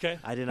right, that's okay.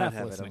 I did not Half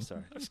have listening. it. I'm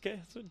sorry. That's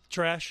okay. It's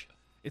trash.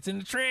 It's in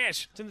the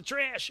trash. It's in the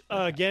trash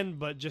again.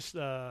 But just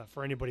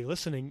for anybody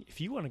listening,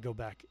 if you want to go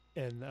back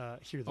and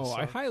hear this Oh, I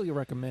song, highly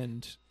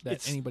recommend that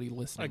It's- anybody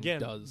listening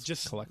again, does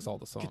just collects all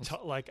the songs.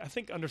 like I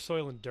think Under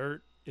Soil and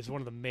Dirt is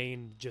one of the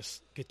main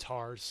just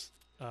guitars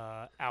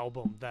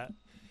album that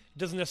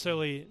doesn't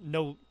necessarily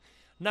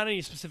not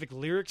any specific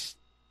lyrics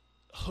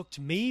hooked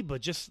me,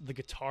 but just the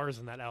guitars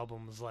in that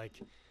album was like,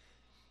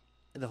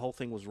 The whole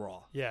thing was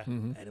raw, yeah.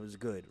 Mhm. and it was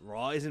good.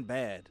 Raw isn't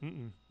bad.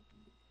 Mm-mm.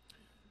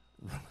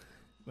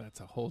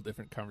 That's a whole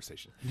different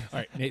conversation. All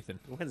right, Nathan.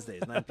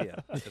 Wednesdays, 9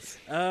 p.m. Yes.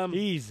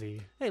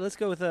 Easy. Hey, let's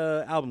go with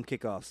album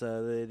kickoffs.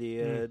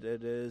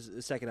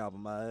 The second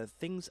album,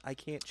 Things I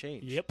Can't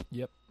Change. Yep,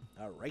 Yep.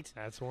 All right.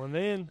 that's one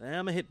in.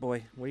 I'm a hit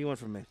boy. What do you want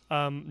from me?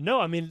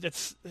 No, I mean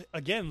that's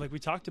again like we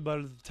talked about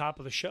at the top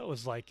of the show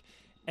is like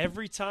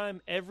every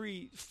time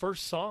every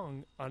first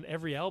song on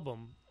every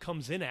album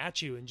comes in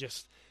at you and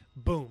just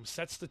boom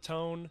sets the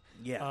tone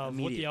Yeah, of what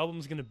the immediate.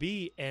 album's going to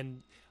be.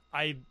 And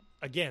I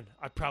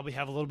probably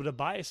have a little bit of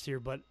bias here,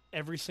 but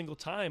every single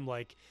time,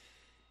 like,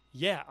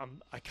 yeah,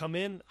 I come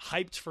in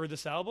hyped for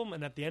this album,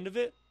 and at the end of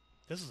it,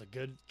 this is a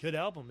good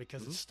album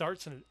because it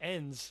starts and it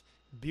ends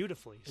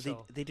beautifully.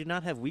 So They do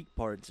not have weak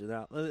parts.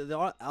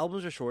 The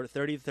albums are short,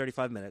 30 to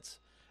 35 minutes,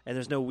 and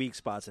there's no weak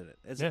spots in it.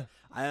 Yeah.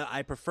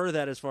 I prefer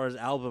that as far as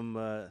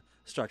album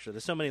structure.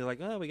 There's so many like,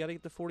 oh, we got to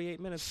get the 48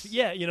 minutes.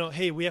 yeah,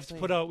 hey, we have to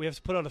put out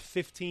a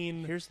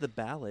 15. Here's the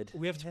ballad.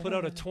 We have to put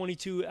out a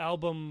 22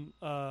 album,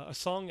 a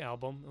song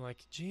album. I'm like,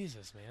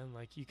 Jesus, man,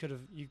 like you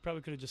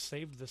probably could have just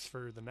saved this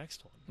for the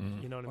next one.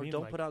 Mhm. You know what I Or mean?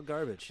 don't Like, put out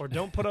garbage. or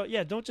don't put out,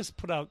 don't just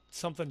put out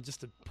something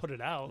just to put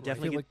it out. I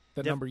Definitely feel like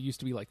the def- number used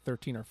to be like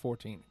 13 or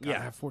 14. Gotta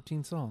Yeah. have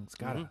 14 songs.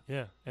 Gotta. Mhm.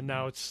 Yeah, and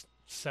now it's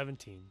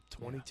 17,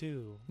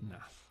 22. Nah.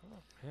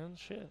 Fuck, man,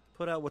 shit.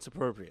 Put out what's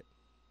appropriate.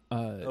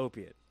 Uh,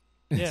 Opiate.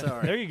 Yeah,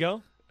 Sorry. there you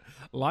go.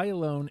 Lie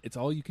alone, it's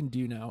all you can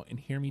do now, and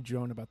hear me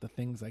drone about the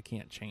things I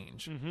can't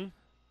change. Mm-hmm.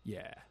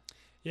 Yeah.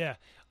 Yeah.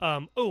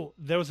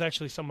 There was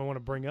actually something I want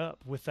to bring up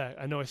with that.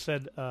 I know I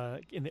said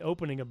in the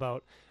opening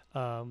about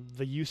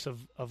the use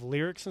of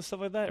lyrics and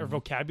stuff like that, or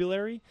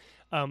vocabulary.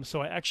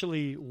 So I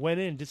actually went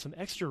in and did some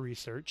extra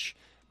research,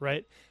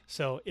 right?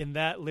 So in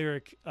that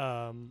lyric,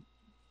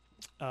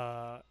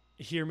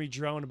 hear me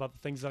drone about the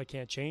things that I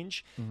can't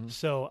change.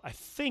 So I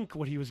think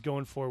what he was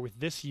going for with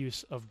this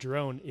use of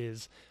drone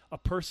is a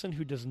person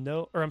who does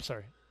no, or I'm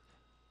sorry,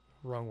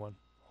 wrong one.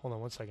 Hold on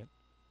one second.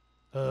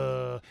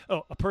 A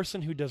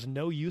person who does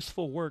no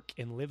useful work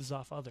and lives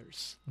off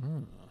others.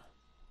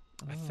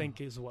 I think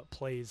is what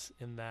plays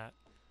in that.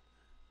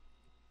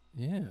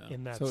 Yeah.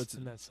 So it's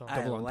in that song.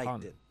 I double liked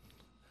entendre. it.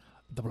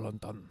 Double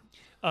entendre.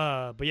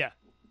 But yeah,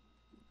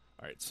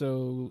 All right.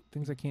 So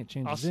things I can't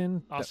change is awesome,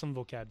 in. awesome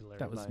vocabulary.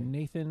 That was by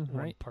Nathan,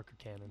 one right? Parker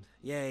Cannon.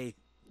 Yay.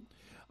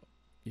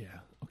 Yeah.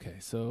 Okay.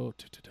 So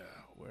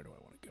where do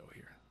I want to go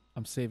here?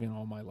 I'm saving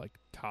all my like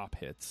top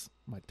hits,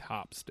 my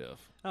top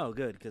stuff. Oh,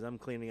 good, because I'm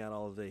cleaning out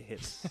all of the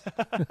hits.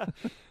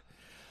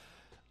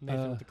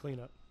 Nathan with the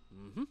cleanup.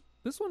 Mm-hmm.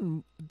 This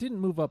one didn't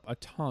move up a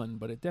ton,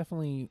 but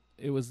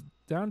it was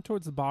down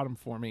towards the bottom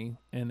for me.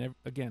 And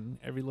again,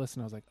 every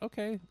listen, I was like,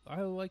 okay,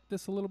 I like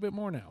this a little bit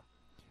more now.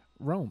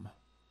 Rome.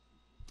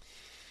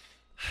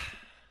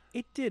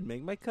 It did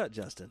make my cut,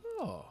 Justin.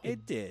 Oh,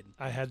 It did.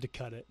 I had to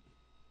cut it.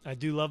 I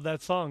do love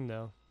that song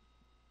though.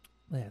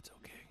 that's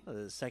okay.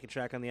 The second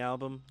track on the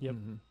album. Yep.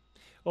 Mhm.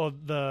 Well,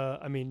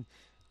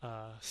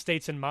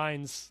 States and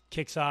Minds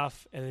kicks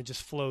off and it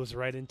just flows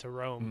right into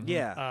Rome. Mhm.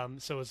 Yeah.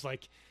 So it's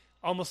like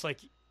almost like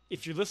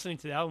if you're listening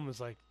to the album, it's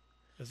like,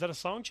 is that a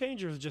song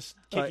change or is it just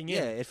kicking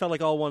Yeah, in? it felt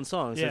like all one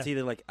song. So Yeah. it's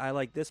either like, I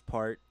like this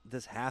part,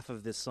 this half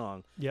of this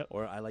song, Yep.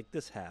 or I like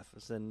this half.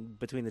 So then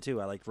between the two,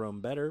 I like Rome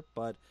better.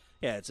 But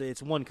yeah,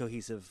 it's one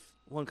cohesive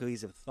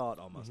thought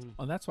almost. Mhm.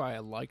 And that's why I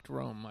liked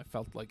Rome. I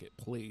felt like it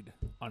played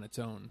on its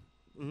own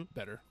Mhm.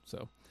 better.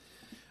 So,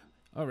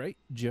 all right,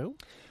 Joe.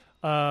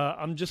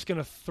 I'm just going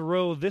to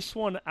throw this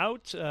one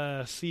out,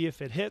 see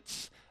if it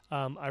hits.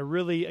 I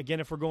really,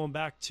 again, if we're going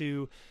back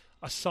to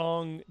a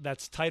song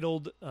that's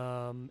titled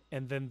and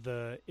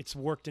then it's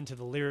worked into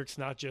the lyrics,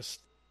 not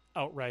just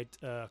outright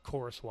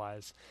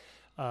chorus-wise.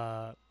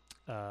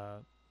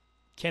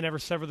 Can't ever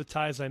sever the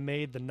ties I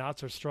made. The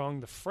knots are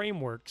strong. The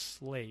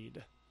framework's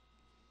laid.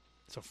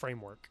 So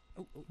Framework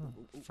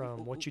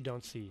from What You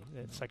Don't See,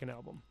 second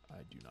album. I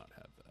do not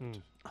have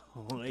that.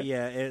 Oh,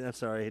 yeah, I'm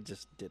sorry, it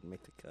just didn't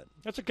make the cut.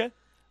 That's okay.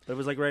 But it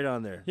was like right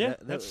on there. Yeah,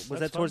 was that's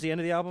that towards fine. the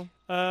end of the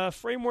album?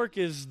 Framework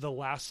is the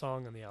last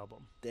song on the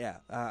album. Yeah,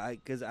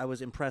 because I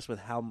was impressed with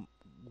how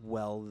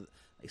well,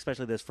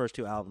 especially those first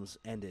two albums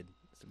ended.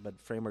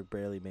 But Framework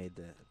barely got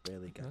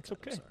That's cut.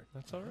 okay. I'm sorry.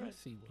 That's all right.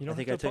 See what You I don't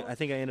think have to I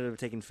think I ended up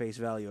taking face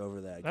value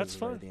over that. 'cause That's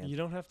it was right fine. at the end. You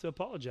don't have to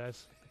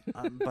apologize.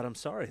 But I'm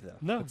sorry though.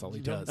 No, That's all he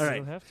you don't- does. You All right.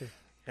 don't have to.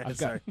 I've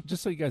Sorry. got,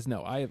 just so you guys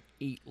know, I have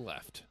 8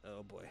 left.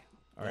 Oh boy.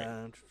 All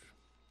right.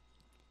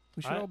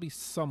 We should I- all be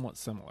somewhat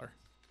similar,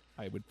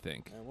 I would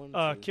think.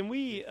 Can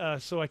we?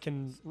 So I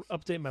can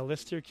update my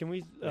list here. Can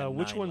we? We have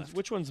Which 9 ones? left.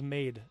 Which ones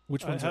made?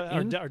 Which ones are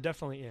are, in? are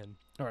definitely in.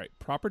 All right,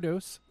 Proper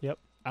Dose. Yep.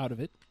 Out of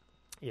It.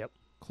 Yep.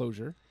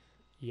 Closure.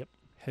 Yep.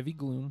 Heavy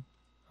Gloom.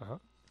 Uh-huh.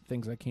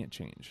 Things I Can't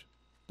Change.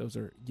 Those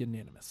are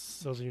unanimous.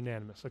 Those are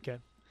unanimous. Okay.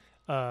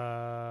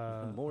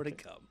 More to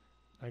come.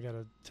 I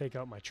gotta take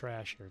out my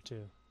trash here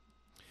too.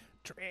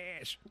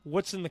 Trash.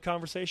 What's in the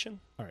conversation?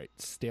 All right,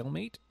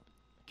 Stalemate.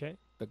 Okay.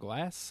 The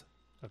Glass.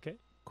 Okay.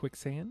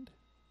 Quicksand.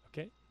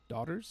 Okay.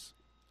 Daughters.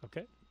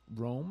 Okay.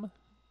 Rome.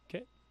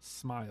 Okay.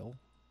 Smile.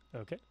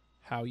 Okay.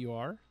 How You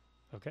Are.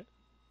 Okay.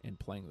 And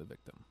Playing the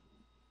Victim.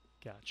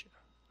 Gotcha.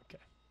 Okay.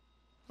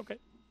 Okay.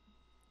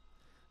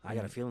 I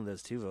got a feeling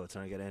those 2 votes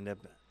aren't going to end up.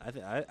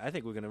 I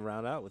think we're going to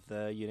round out with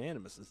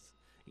unanimouses.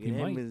 We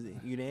might.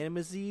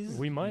 Unanimouses.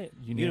 We might.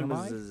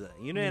 Unanimous.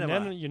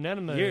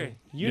 Unanimous.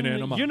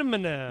 Unanimous.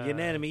 Unanima.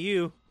 Unanimous.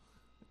 You.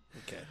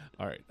 Okay.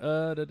 All right.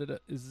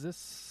 Is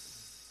this?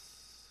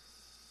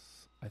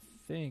 I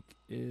think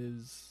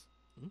is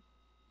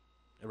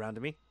Around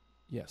to me.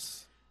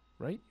 yes.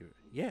 Right.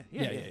 Yeah.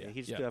 Yeah.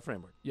 He just Yeah. got a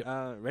framework. Yep.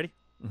 Ready?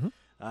 Mhm.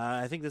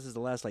 I think this is the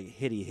last like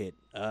hitty hit.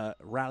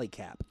 Rally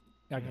Cap.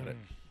 I got it.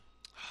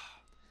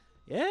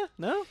 Yeah.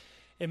 No.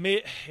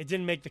 It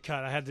didn't make the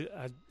cut. I had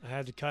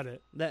to cut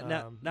it.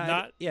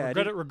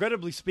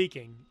 Regrettably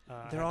speaking.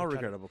 I They're had all to cut it.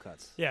 regrettable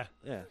cuts. Yeah,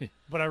 Yeah.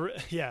 but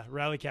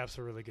Rally Cap's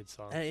a really good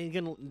song. And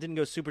it didn't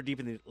go super deep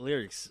in the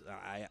lyrics.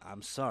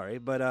 I'm sorry,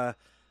 but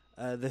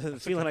the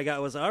feeling I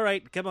got was, all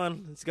right, come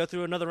on, let's go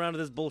through another round of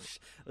this bullshit.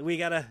 We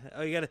gotta.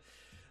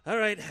 All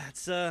right,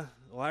 it's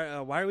why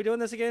are we doing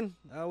this again?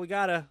 We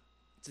gotta.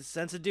 It's a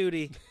sense of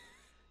duty.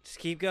 Just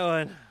keep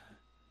going.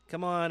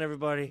 Come on,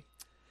 everybody.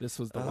 This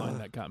was the line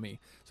that got me.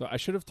 So I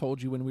should have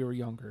told you when we were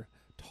younger.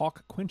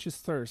 Talk quenches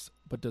thirst,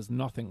 but does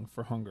nothing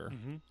for hunger.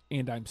 Mm-hmm.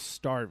 And I'm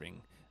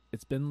starving.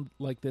 It's been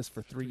like this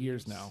for 3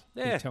 years now.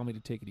 Yeah. They tell me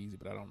to take it easy,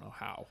 but I don't know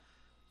how.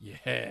 Yeah.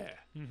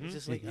 Mm-hmm. It's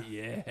just like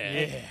Yeah.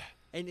 Yeah.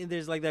 and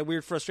there's like that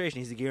weird frustration.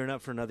 He's gearing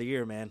up for another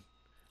year, man.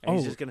 And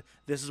he's Oh. just gonna.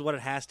 This is what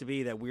it has to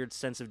be. That weird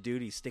sense of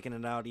duty, sticking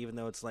it out, even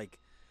though it's like,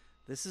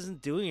 this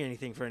isn't doing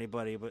anything for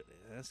anybody. But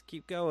let's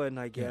keep going,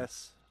 I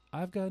guess.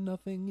 I've got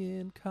nothing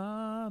in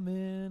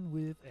common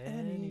with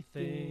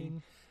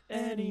anything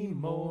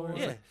anymore.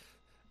 Yeah.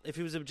 If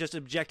he was just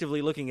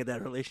objectively looking at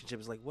that relationship,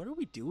 it's like, what are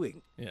we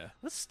doing? Yeah.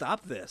 Let's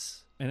stop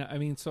this. And I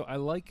mean, so I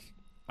like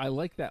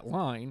that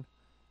line,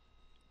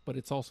 but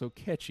it's also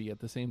catchy at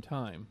the same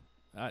time.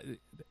 The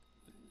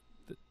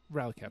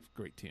Rally Cap,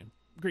 great tune.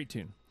 Great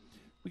tune.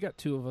 We got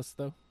two of us,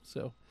 though,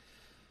 so.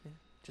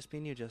 Just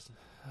being you, Justin.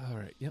 All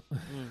right, yep. All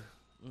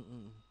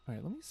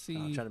right, let me see.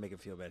 I'm trying to make him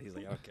feel bad. He's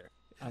like, I don't care.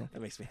 I don't-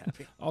 That makes me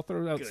happy. I'll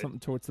throw out Good. something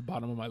towards the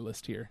bottom of my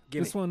list here.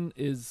 Gimme. This one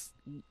is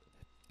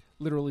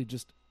literally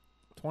just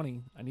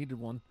 20. I needed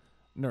one.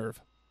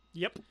 Nerve.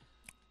 Yep,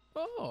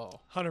 Oh,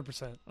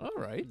 100%. all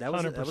right. That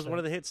was 100%. one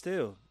of the hits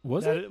too.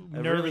 Was That it?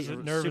 Nerve is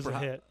super a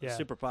hit. Yeah,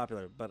 super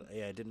popular. But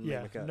yeah, it didn't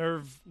yeah. make the cut.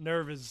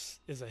 Nerve is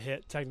a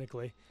hit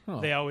technically. Huh.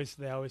 They always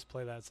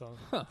play that song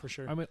Huh. for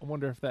sure. I mean, I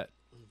wonder if that.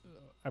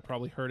 I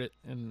probably heard it,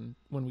 and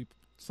when we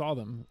saw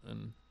them,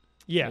 and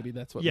yeah, maybe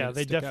that's what. yeah. made it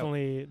They stick out.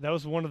 definitely. That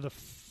was one of the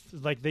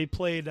like they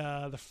played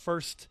the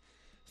first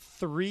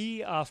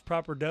 3 off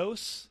Proper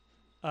Dose,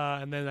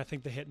 and then I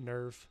think they hit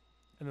Nerve,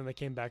 and then they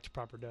came back to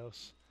Proper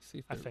Dose. See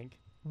if I there- think.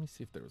 Let me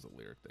see if there was a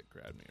lyric that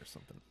grabbed me or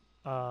something.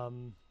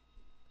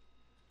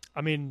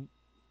 I mean,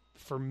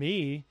 for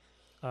me,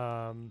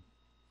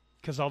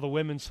 because all the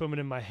women swimming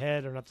in my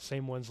head are not the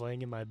same ones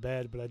laying in my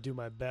bed, but I do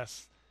my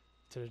best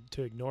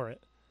to ignore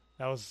it.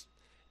 That was,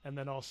 and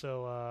then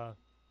also,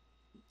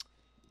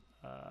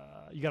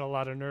 you got a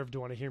lot of nerve to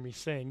want to hear me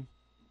sing,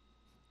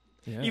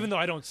 Yeah. even though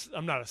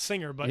I'm not a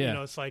singer, but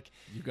Yeah. it's like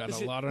you got is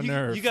a it- lot of you,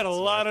 nerve. You got a That's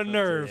what lot I of felt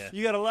nerve. too, yeah.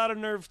 You got a lot of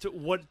nerve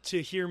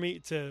to hear me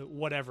to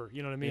whatever.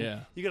 You know what I mean?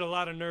 Yeah. You got a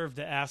lot of nerve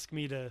to ask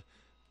me to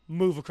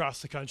move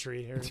across the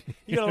country, or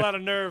you got a lot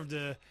of nerve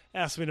to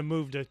ask me to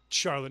move to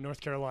Charlotte,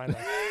 North Carolina.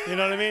 You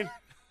know what I mean?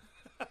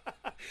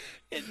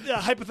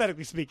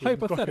 Hypothetically speaking. of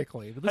course.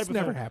 Hypothetically, this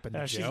never happened,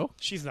 she's, Joe.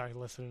 she's not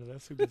listening to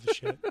this. Who gives a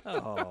shit?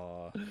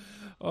 Oh,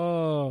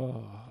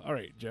 Oh, all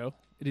right, Joe.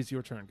 It is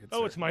your turn. Good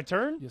Oh, sir. it's my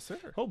turn? Yes, sir.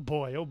 Oh,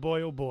 boy. Oh,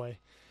 boy. Oh, boy.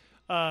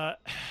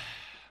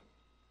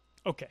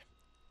 Okay.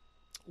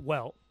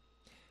 Well,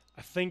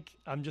 I think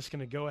I'm just going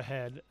to go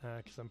ahead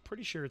because I'm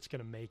pretty sure it's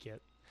going to make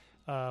it.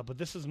 But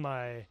this is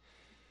my...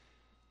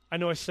 I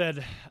know I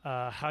said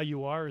How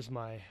You Are is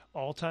my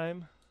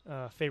all-time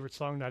favorite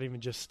song, not even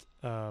just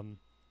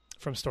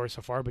from Story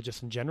So Far, but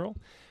just in general.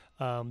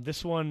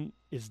 This one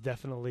is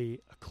definitely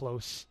a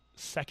close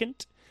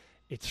second.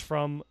 It's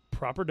from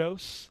Proper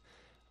Dose.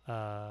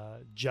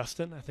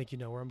 Justin, I think you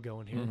know where I'm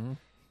going here. Mhm.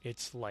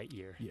 It's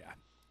Lightyear. Yeah.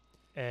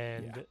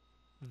 And Yeah.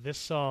 this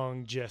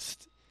song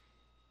just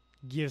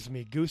gives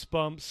me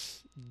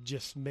goosebumps,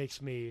 just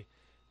makes me,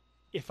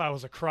 if I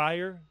was a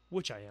crier,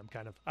 which I am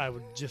kind of, I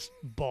would just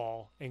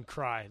bawl and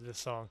cry this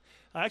song.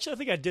 Actually, I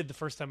think I did the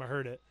first time I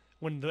heard it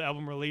when the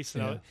album released,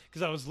 Yeah.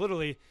 because I was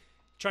literally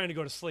trying to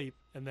go to sleep,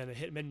 and then it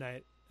hit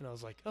midnight, and I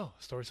was like, oh,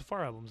 Story So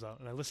Far album's out,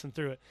 and I listened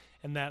through it.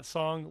 And that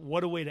song,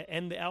 what a way to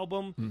end the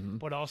album, Mhm.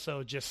 but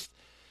also just,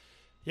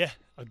 yeah,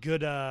 a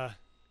good,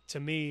 to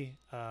me,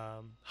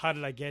 How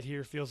Did I Get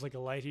Here feels like a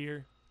light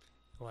year.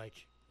 Like,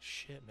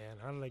 shit, man,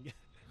 how did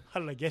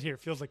I get here? It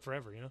feels like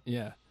forever, you know?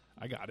 Yeah.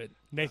 I got it.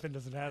 Nathan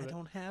doesn't have I it.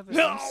 don't have it.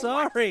 No, I'm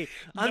sorry.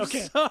 I'm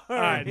Okay. sorry. All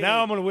right,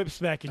 now I'm going to whip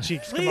smack your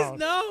cheeks. Please Come on.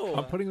 no.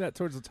 I'm putting that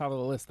towards the top of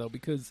the list though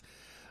because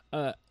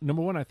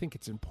number one, I think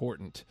it's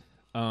important.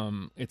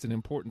 It's an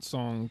important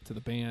song to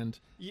the band.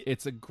 Ye-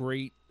 It's a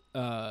great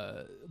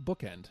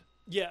bookend.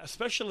 Yeah,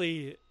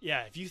 especially,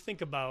 if you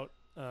think about,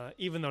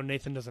 even though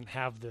Nathan doesn't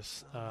have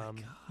this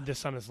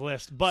this on his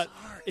list, but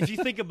if you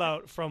think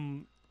about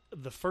from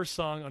the first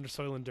song, Under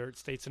Soil and Dirt,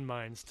 States and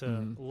Minds, to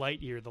Mhm.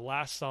 Lightyear, the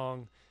last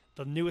song,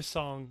 the newest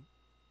song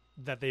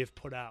that they've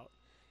put out,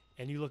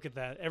 and you look at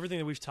that, everything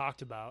that we've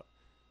talked about,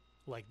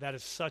 like that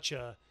is such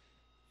an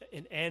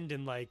end,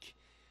 and like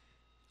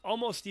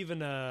almost even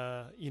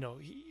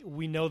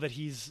we know that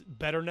he's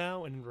better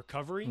now and in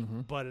recovery,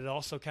 Mhm. but it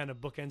also kind of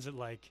bookends it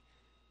like,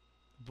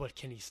 but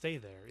can he stay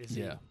there?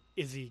 Yeah.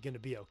 Is he going to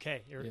be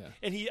okay? Yeah.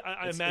 And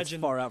I It's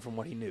imagine, far out from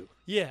what he knew.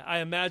 I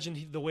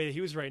imagine the way that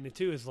he was writing it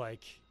too is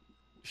like,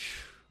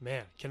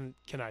 man, can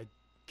I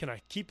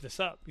keep this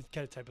up?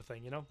 Kind of type of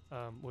thing, you know?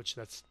 Which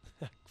that's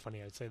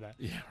funny. I'd say that.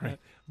 Yeah. Right.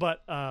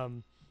 But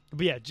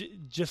yeah,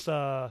 just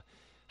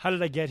how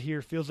did I get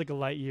here? Feels like a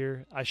light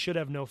year. I should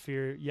have no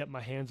fear, yet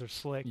my hands are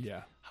slick.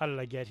 Yeah. How did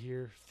I get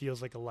here?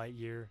 Feels like a light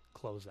year.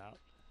 Close out.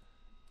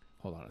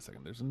 Hold on a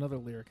second. There's another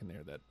lyric in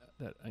there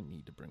that I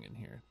need to bring in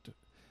here.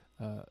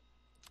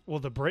 Well,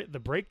 the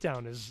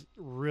breakdown is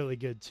really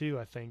good too,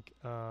 I think.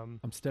 I'm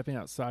stepping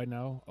outside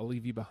now. I'll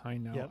leave you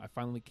behind now. Yep. I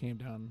finally came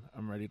down.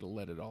 I'm ready to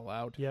let it all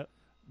out. Yep.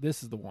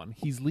 This is the one.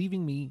 He's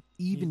leaving me,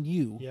 even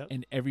you, Yep.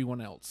 and everyone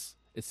else.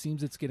 It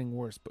seems it's getting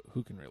worse, but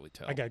who can really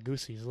tell? I got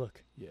goosies.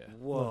 Look. Yeah.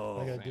 Whoa.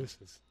 Look, I got Same.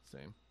 gooses.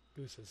 Same.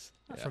 Gooses.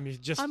 Yeah. From you,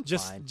 I'm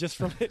fine. just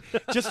from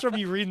just from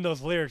you reading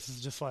those lyrics is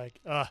just like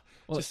Well,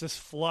 just this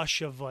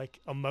flush of like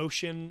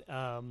emotion,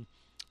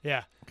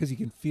 Yeah. because you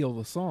can feel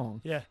the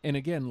song. Yeah. And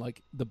again,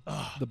 like the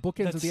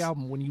bookends of the that's-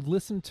 album, when you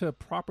listen to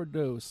Proper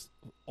Dose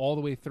all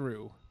the way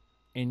through,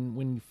 and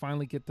when you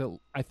finally get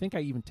I think I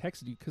even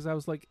texted you because I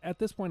was like, at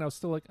this point, I was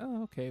still like,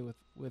 oh, okay, with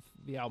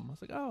the album. I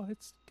was like, oh,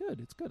 it's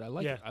good. I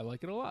like Yeah. it. I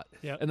like it a lot.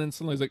 Yeah. And then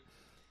suddenly I was like,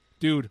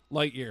 dude,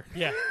 Lightyear.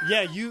 Yeah,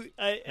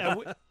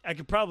 I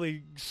could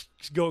probably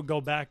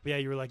go back, but yeah,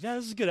 you were like, "Yeah,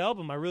 this is a good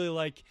album. I really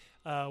like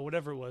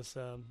whatever it was."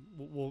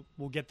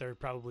 We'll get there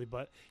probably,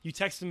 but you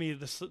texted me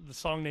the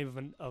song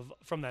name of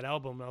from that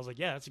album, and I was like,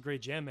 "Yeah, that's a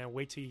great jam, man.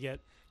 Wait till you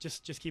get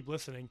just keep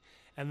listening."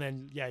 And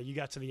then yeah, you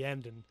got to the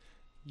end, and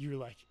you were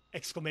like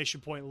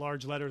exclamation point,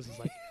 large letters. It's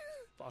like,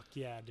 "Fuck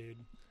yeah, dude!"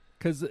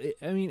 Because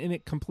I mean, and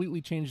it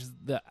completely changes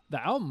the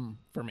album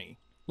for me.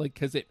 Like,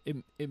 because it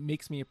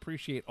makes me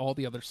appreciate all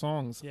the other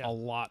songs Yeah. a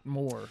lot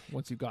more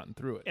once you've gotten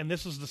through it. And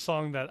this was the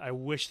song that I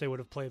wish they would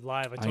have played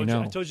live. I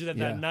know. told you that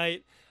Yeah. that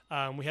night.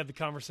 We had the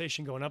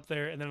conversation going up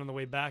there, and then on the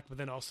way back. But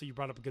then also you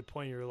brought up a good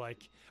point. You were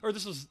like, or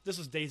this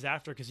was days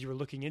after because you were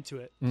looking into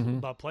it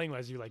about playing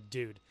wise. You're like,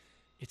 dude,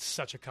 it's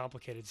such a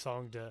complicated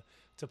song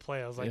to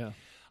play. I was like, Yeah.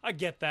 I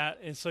get that.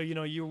 And so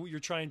you're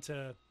trying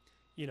to,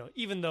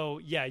 even though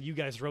you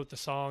guys wrote the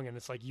song and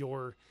it's like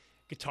your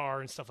guitar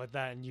and stuff like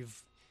that, and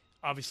you've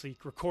obviously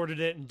recorded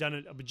it and done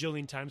it a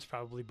bajillion times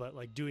probably, but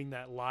like doing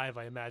that live,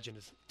 I imagine,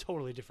 is a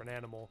totally different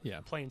animal. Yeah.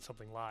 Playing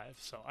something live,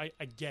 so I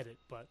get it,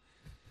 but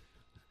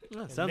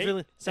Oh, and sounds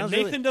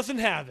Nathan really doesn't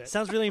have it.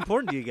 sounds really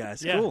important to you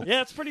guys. Yeah, Cool.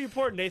 yeah, it's pretty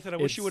important, Nathan. I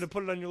wish you It's- would have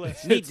put it on your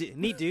list.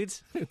 Neat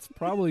dudes. It's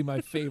probably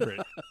my favorite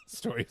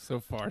Story So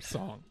Far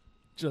song.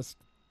 Just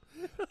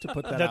to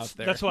put that out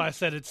there. That's why I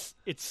said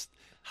it's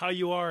How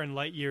You Are and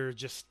Lightyear.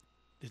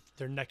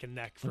 They're neck and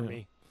neck for Yeah.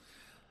 me.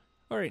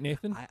 All right,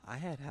 Nathan. I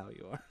had How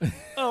You Are.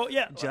 Oh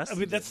yeah, Justin I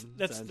mean that's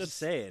didn't, so I'm just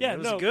saying. Yeah, It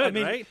was no, good, I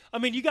mean, right? I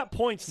mean, you got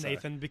points, Sorry.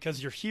 Nathan,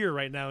 because you're here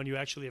right now and you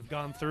actually have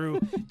gone through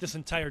this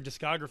entire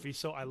discography.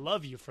 So I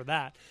love you for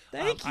that.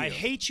 Thank I you.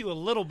 hate you a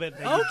little bit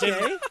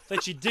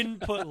that you didn't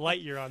put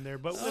Lightyear on there,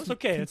 but it's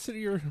okay. It's, Consider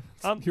your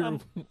I'm- your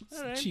all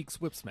right. cheeks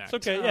whip smacked.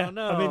 it's okay. Oh, Yeah,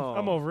 I mean, no.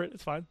 I'm over it.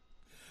 It's fine.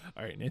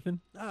 All right,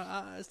 Nathan.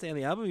 Stay on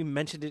the album. You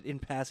mentioned it in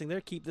passing there.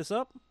 Keep this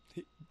up.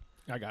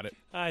 I got it.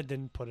 I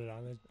didn't put it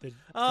on.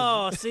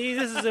 Oh, see,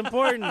 this is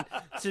important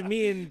to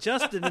me and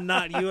Justin and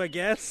not you, I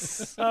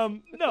guess. No,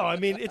 I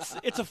mean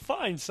it's a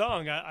fine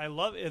song. I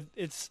love it.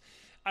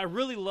 I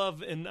really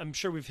love, and I'm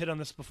sure we've hit on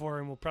this before,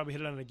 and we'll probably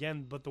hit on it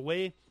again. But the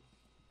way,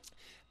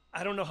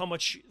 I don't know how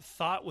much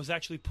thought was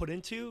actually put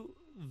into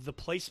the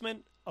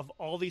placement of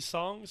all these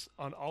songs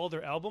on all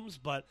their albums,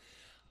 but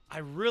I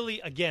really,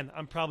 again,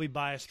 I'm probably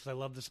biased because I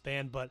love this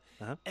band, but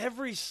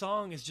every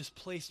song is just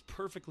placed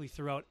perfectly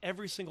throughout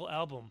every single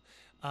album.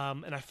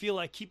 And I feel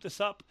like Keep This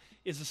Up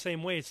is the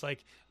same way. It's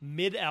like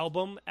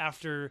mid-album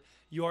after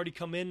you already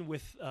come in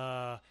with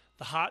the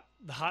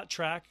hot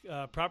track,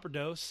 Proper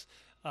Dose.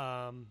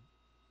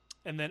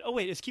 And then, oh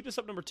wait, is Keep This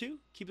Up number 2?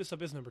 Keep This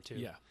Up is number 2.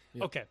 Yeah.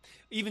 Yep. Okay.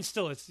 Even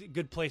still, it's a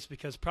good place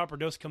because Proper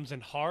Dose comes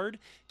in hard.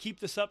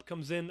 Keep This Up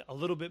comes in a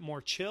little bit more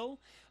chill.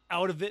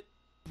 Out of It,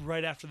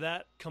 right after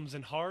that, comes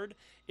in hard.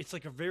 It's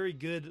like a very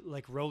good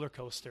like roller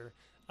coaster.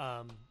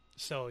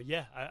 So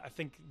yeah, I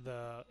think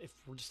if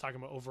we're just talking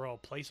about overall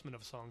placement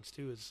of songs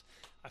too,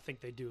 I think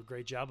they do a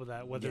great job of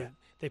that. Whether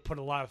they put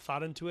a lot of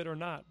thought into it or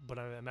not, but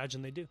I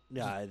imagine they do.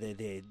 Yeah,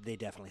 they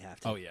definitely have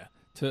to. Oh yeah.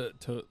 To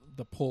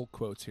the pull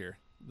quotes here.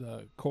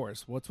 The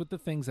chorus. What's with the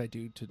things I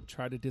do to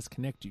try to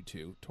disconnect you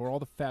two? Tore all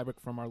the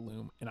fabric from our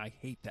loom, and I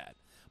hate that.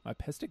 My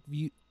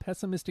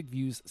pessimistic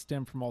views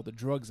stem from all the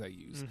drugs I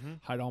use.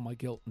 Hide all my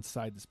guilt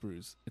inside this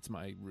bruise. It's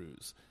my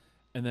ruse.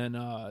 And then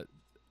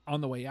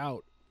on the way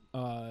out,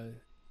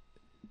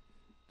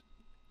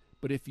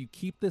 but if you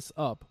keep this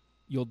up,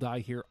 you'll die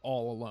here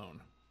all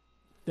alone.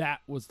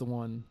 That was the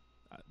one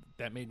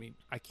that made me.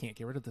 I can't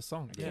get rid of this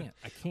song.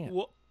 I can't.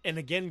 Well, and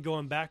again,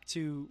 going back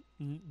to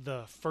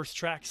the first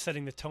track,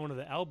 setting the tone of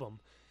the album,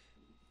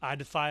 I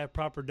defy a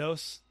proper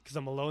dose because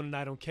I'm alone and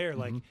I don't care.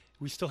 Like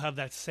we still have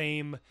that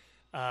same.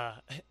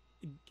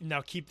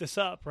 Now keep this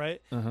up, right?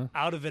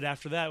 Out of It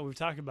after that, we've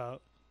talked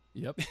about.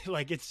 Yep.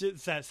 Like it's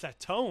just that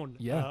tone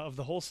of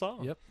the whole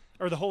song. Yep.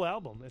 Or the whole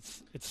album.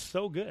 It's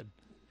so good.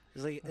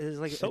 It's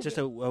like So just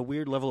a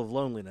weird level of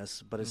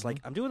loneliness, but it's like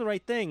I'm doing the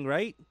right thing,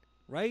 right?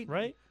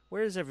 Right?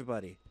 Where's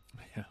everybody?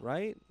 Yeah.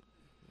 Right?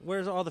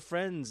 Where's all the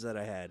friends that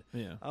I had?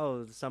 Yeah.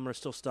 Oh, some are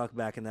still stuck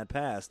back in that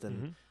past,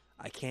 and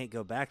I can't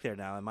go back there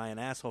now. Am I an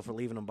asshole for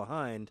leaving them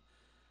behind?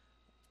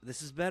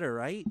 This is better,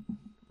 right?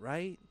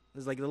 Right?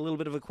 There's like a little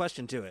bit of a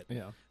question to it.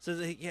 Yeah. So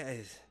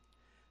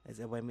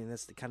I mean,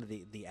 that's kind of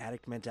the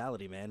addict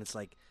mentality, man. It's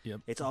like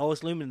Yep. it's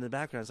always looming in the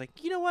background. It's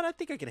like, you know what? I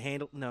think I can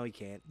handle. No, you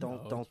can't.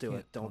 No, Don't you do can't.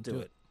 it. Don't do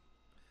it.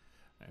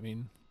 I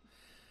mean,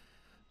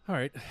 all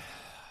right.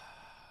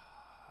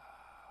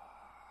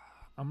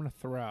 I'm going to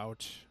throw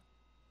out.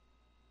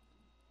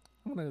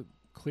 I'm going to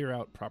clear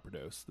out Proper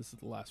Dose. This is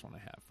the last one I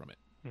have from it.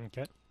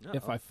 Okay.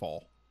 If I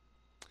fall.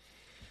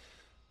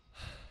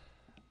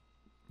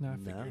 No, I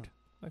No. figured.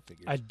 I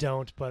figured. I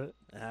don't, but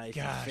If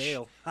Gosh. you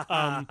fail,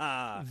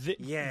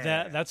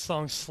 yeah, that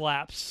song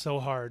slaps so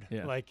hard.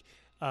 Yeah. Like,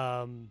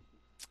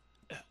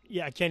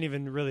 yeah, I can't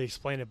even really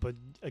explain it. But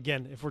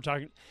again, if we're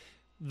talking,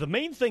 the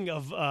main thing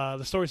of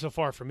the story so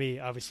far for me,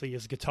 obviously,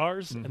 is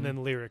guitars and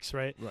then lyrics,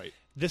 right? Right.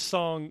 This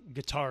song,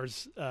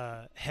 guitars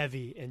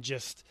heavy and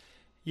just,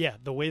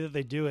 the way that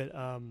they do it.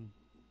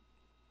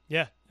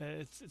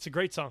 It's a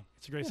great song.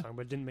 It's a great song,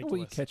 but it didn't make the Will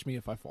you list. catch me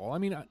if I fall? I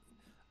mean,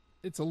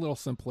 it's a little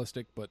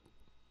simplistic, but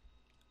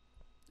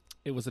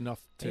it was enough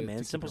to. Hey, man,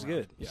 to keep simple's around.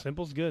 good. Yeah.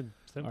 Simple's good.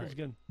 Simple's right.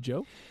 good.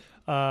 Joe,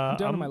 I'm down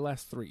to I'm- my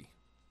last 3.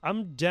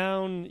 I'm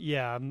down.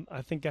 Yeah,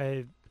 I think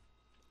I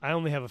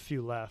only have a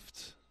few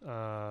left.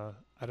 I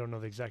don't know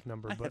the exact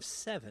number, I but have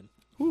 7.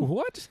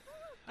 What?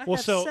 I Well,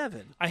 have so-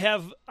 7. I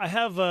have.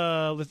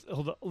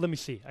 Hold on, let me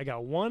see. I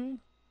got 1,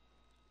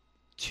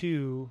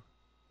 2,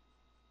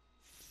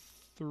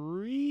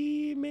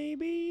 3,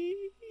 maybe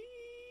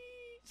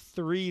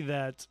 3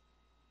 that.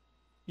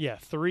 Yeah,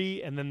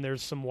 3, and then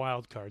there's some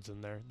wild cards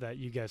in there that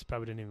you guys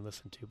probably didn't even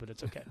listen to, but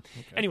it's okay.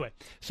 Anyway,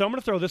 so I'm going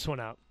to throw this one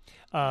out.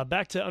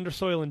 Back to Under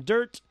Soil and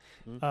Dirt.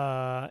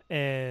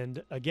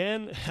 And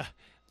again,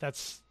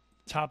 that's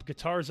top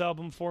guitars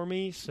album for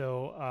me,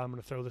 so I'm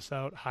going to throw this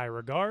out. High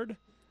Regard.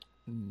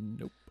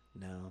 Nope.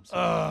 No, I'm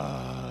sorry.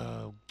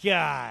 Oh,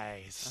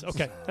 guys.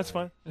 Okay, that's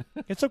fine.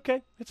 It's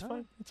okay. It's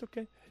fine. It's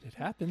okay. It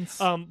happens.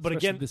 But especially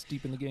again, this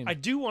deep in the game. I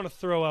do want to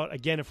throw out,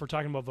 again, if we're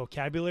talking about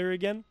vocabulary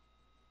again,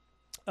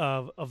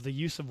 of the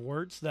use of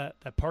words that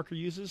Parker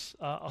uses.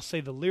 I'll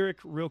say the lyric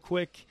real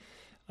quick.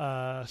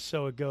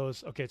 So it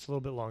goes, okay, it's a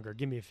little bit longer.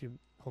 Give me a few.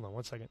 Hold on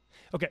 1 second.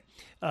 Okay.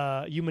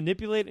 You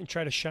manipulate and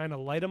try to shine a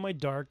light on my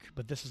dark,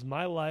 but this is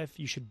my life.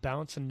 You should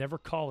bounce and never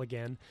call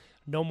again.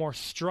 No more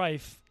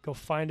strife. Go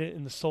find it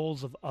in the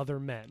souls of other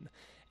men.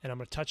 And I'm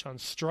going to touch on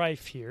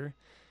strife here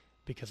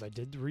because I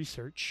did the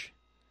research.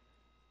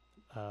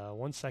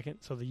 1 second.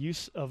 So the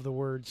use of the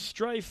word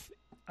strife,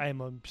 I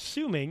am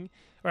assuming,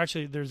 or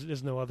actually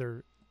there's no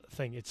other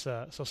thing. It's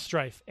so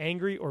strife,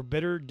 angry or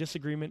bitter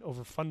disagreement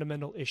over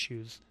fundamental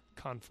issues,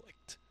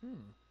 conflict.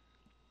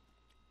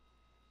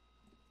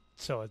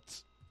 So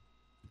it's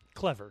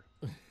clever.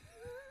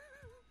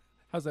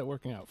 How's that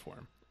working out for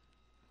him?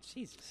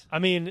 Jesus. I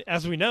mean,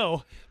 as we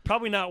know,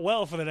 probably not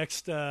well for the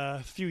next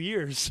few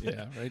years,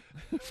 Yeah, right.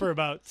 for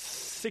about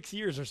 6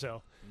 years or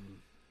so.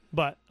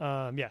 But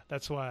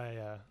that's why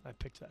I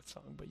picked that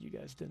song, but you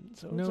guys didn't.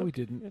 So No, it's we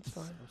okay. didn't. It's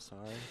fine. I'm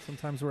sorry.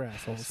 Sometimes we're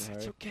assholes. Sorry.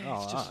 It's okay.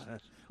 Oh, It's just-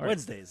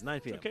 Wednesdays,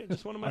 9 p.m. Okay,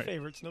 just one of my All right.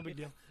 favorites. No big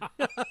deal. All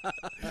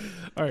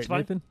right, fine.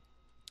 Nathan.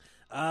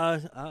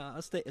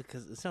 I'll stay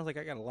because it sounds like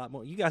I got a lot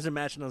more. You guys are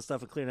matching on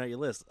stuff and clearing out your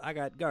list. I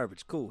got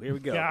garbage. Cool. Here we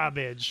go.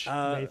 Garbage,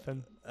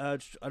 Nathan.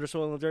 Under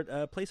Soil and Dirt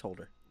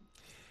placeholder.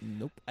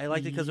 Nope. I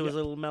liked it because it was a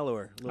Yep. little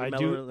mellower. A little I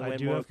mellower do. than I way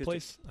do more have acoustic.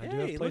 place. I do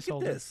Hey, have look at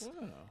placeholder. this.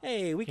 Wow.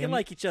 Hey, we can In-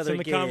 like each other It's in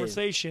the again.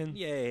 conversation.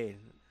 Yay.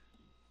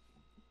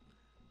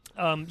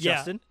 Yeah.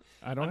 Justin?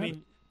 I don't I have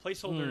mean,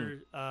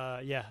 placeholder.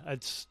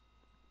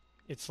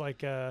 It's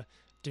like a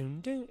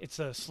dun, dun. It's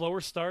a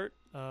slower start,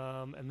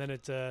 and then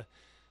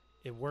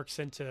it works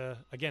into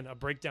again a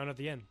breakdown at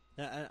the end.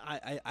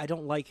 I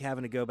don't like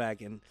having to go back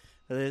and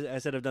I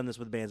said I've done this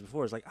with bands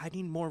before. It's like I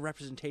need more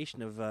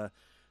representation of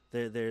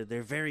their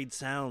varied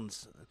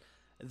sounds.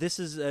 This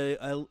is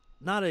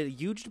not a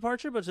huge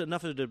departure, but it's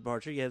enough of a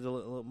departure. You have a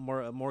little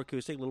more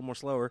acoustic, a little more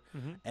slower,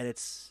 and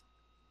it's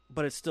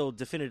still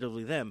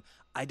definitively them.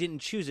 I didn't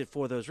choose it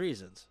for those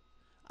reasons.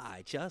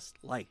 I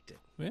just liked it.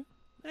 Yeah.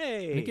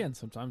 Hey, And again,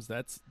 sometimes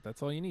that's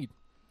all you need.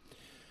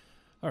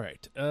 All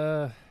right.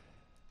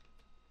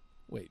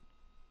 Wait.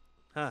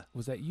 Huh.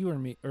 Was that you or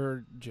me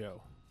or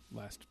Joe?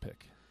 Last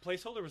pick.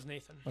 Placeholder was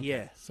Nathan. Okay,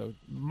 Yeah. So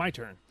my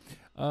turn.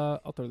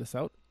 I'll throw this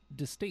out.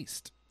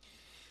 Distaste.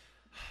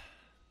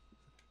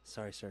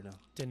 Sorry, sir. No.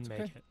 Didn't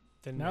make okay. it.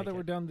 Didn't Now make that it.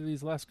 we're down to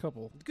these last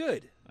couple,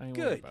 Good. I ain't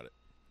Good. worried about it.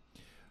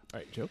 All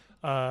right,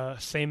 Joe.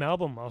 Same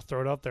album. I'll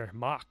throw it out there.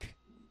 Mock.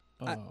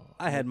 I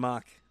Oh, had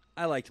Mock.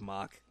 I liked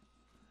Mock.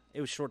 It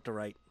was short to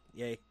write.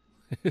 Yay.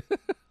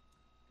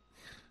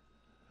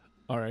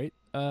 all right.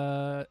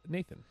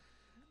 Nathan.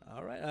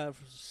 All right.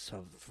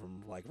 So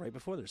from like right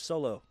before there's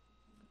Solo,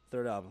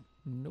 third album.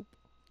 Nope.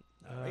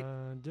 All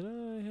right. Did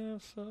I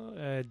have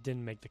so?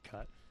 Didn't make the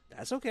cut.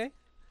 That's okay.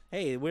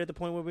 Hey, we're at the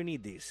point where we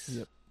need these.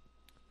 Yep.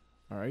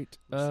 All right.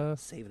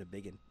 Saving a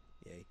biggin.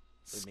 Yay.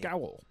 for me.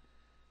 Scowl.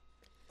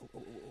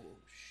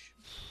 Shh.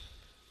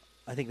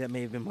 I think that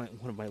may have been one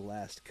of my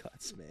last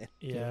cuts, man.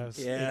 Yeah,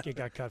 Yeah. It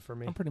got cut for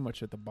me. I'm pretty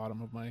much at the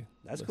bottom of my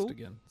That's list cool.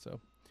 again. So,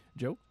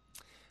 Joe.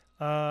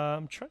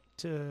 I'm trying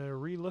to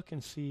relook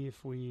and see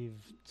if we've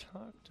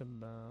talked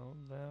about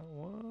that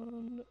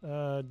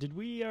one. Did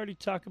we already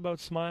talk about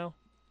Smile?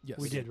 Yes.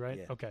 We did, right?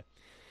 Yeah. Okay.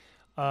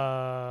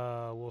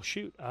 Well,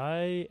 shoot.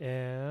 I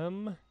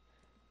am.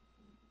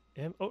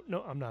 Oh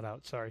no, I'm not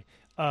out. Sorry.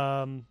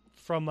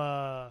 From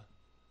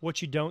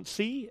What You Don't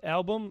See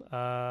album,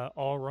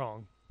 All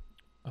Wrong.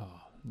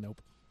 Oh,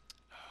 nope.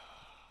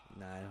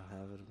 Nah, I don't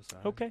have it. I'm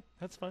sorry. Okay,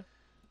 that's fine.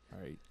 All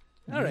right.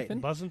 All right. Nathan?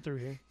 Buzzing through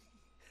here.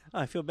 Oh,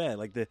 I feel bad.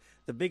 Like the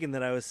big one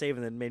that I was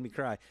saving that made me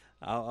cry.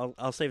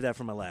 I'll save that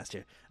for my last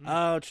year.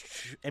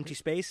 Empty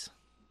Space.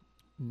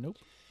 Nope.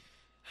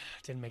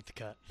 Didn't make the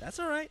cut. That's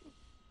all right.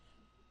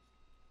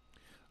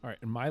 All right,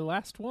 and my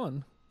last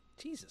one.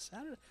 Jesus,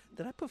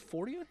 did I put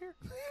 40 on here?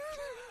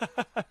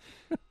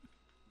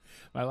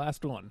 My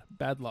last one.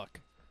 Bad Luck.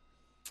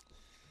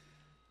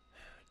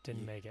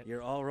 Didn't make it.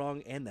 You're all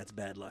wrong, and that's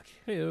bad luck.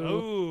 Hey-o.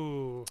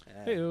 Oh.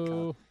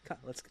 Hey-o.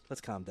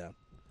 Let's calm down.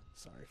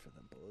 Sorry for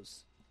the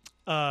blows.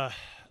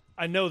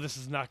 I know this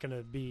is not going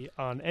to be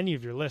on any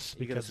of your lists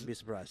You're because gonna be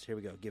surprised. Here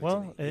we go. Give it to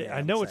me. Yeah, I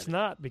I'm know it's excited.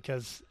 not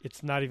because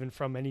it's not even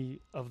from any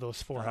of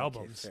those four Okay,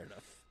 albums. fair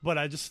enough. But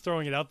I'm just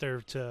throwing it out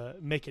there to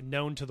make it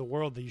known to the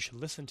world that you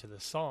should listen to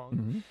this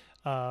song.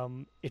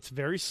 It's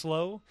very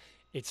slow.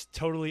 It's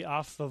totally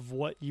off of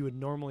what you would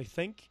normally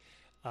think.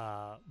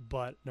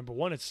 But number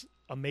one, it's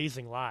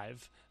amazing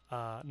live.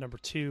 Number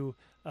two,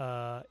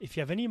 if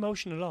you have any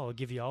emotion at all, it'll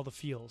give you all the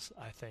feels,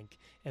 I think.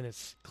 And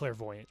it's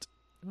Clairvoyant.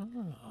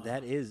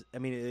 That is, I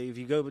mean, if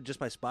you go just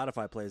by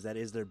Spotify plays, that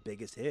is their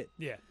biggest hit.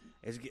 Yeah.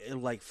 It's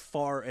like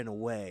far and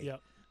away.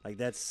 Yep. Like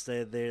that's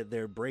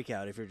their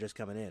breakout if you're just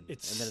coming in. And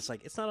then it's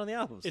like it's not on the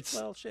albums.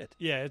 Well, shit.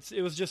 Yeah,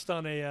 it was just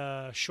on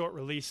a short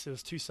release. It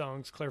was two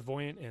songs,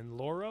 Clairvoyant and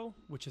Loro,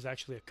 which is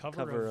actually a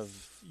cover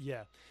of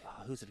yeah,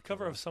 who's it?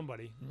 cover of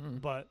somebody.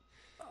 But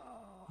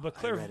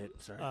I read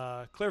it.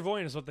 Sorry.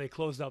 Clairvoyant is what they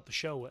closed out the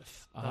show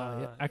with.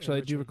 Yeah. Actually,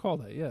 I do originally. recall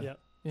that. Yeah.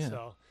 Yeah.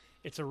 So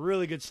it's a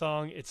really good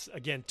song. It's,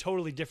 again,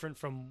 totally different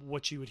from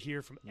what you would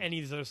hear from any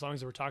of these other songs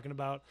that we're talking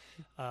about.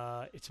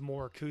 It's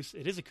more acoustic.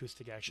 It is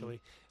acoustic,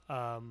 actually.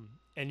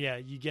 And yeah,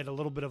 you get a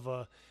little bit of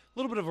a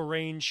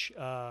range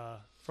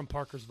from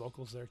Parker's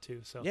vocals there too.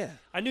 So Yeah.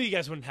 I knew you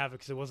guys wouldn't have it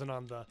because it wasn't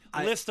on the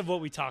list of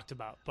what we talked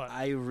about. But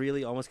I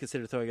really almost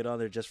considered throwing it on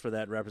there just for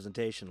that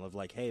representation of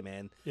like, hey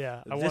man,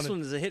 yeah, this one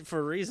is a hit for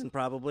a reason,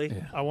 probably.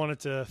 Yeah. I wanted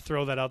to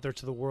throw that out there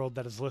to the world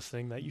that is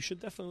listening that you should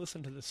definitely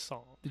listen to this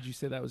song. Did you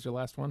say that was your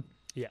last one?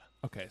 Yeah.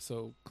 Okay,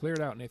 so clear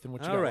it out, Nathan.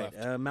 What you All got right,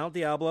 left? Mount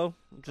Diablo,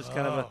 just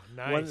kind of a one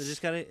that nice.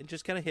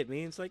 just kind of hit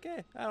me. It's like,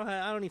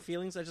 I don't need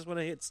feelings. I just want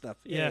to hit stuff.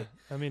 Yeah. Yay.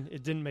 I mean,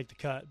 it didn't make the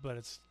cut, but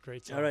it's a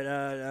great song. All right,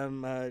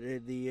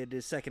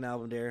 the second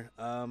album there,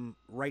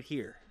 Right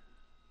Here.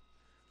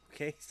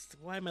 Okay,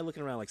 why am I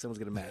looking around like someone's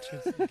gonna match?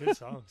 Good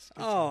songs.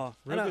 Good songs.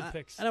 Real good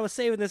picks. And I was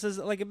saving this as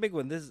like a big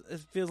one. This it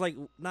feels like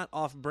not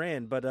off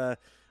brand, but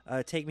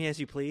Take Me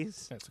As You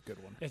Please. That's a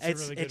good one. It's a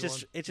really good one.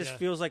 It just Yeah.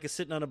 feels like a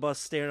sitting on a bus,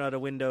 staring out a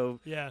window,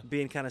 Yeah.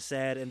 being kind of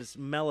sad, and it's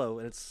mellow,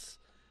 and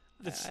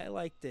I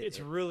liked it. It's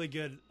really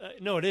good.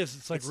 No, it is.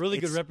 It's like really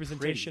good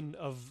representation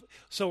of.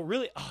 So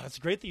really, it's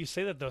great that you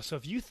say that though. So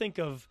if you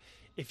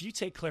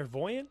take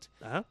Clairvoyant,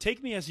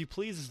 Take Me As You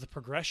Please is the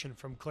progression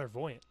from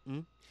Clairvoyant.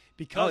 Mm-hmm.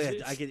 Because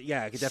I could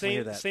definitely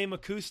hear that. Same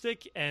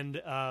acoustic and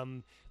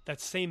that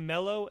same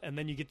mellow, and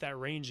then you get that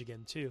range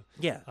again too.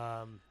 Yeah.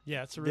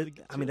 It's a really.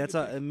 I mean, that's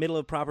a middle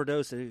of Proper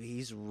Dose.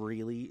 He's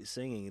really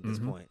singing at this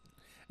point.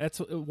 That's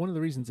one of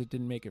the reasons it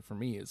didn't make it for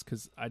me is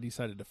because I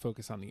decided to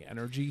focus on the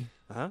energy.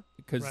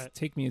 Because Right.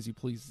 Take Me As You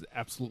Please is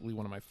absolutely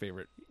one of my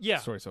favorite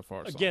stories so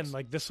far. Again, songs.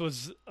 like this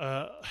was,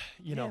 But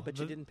you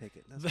didn't pick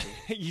it. That's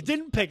cool. You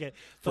didn't pick it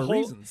For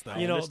whole, reasons, though.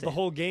 You I know, understand. the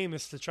whole game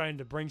is to trying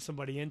to bring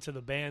somebody into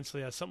the band. So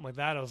yeah, something like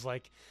that. I was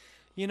like,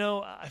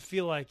 I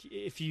feel like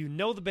if you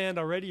know the band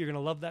already, you're gonna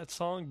love that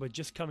song. But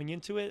just coming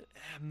into it,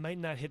 might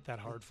not hit that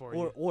hard for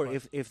you. Or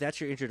But- if that's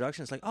your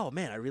introduction, it's like, oh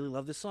man, I really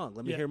love this song.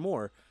 Let me Yeah. hear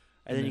more.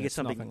 And then you get it's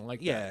something nothing like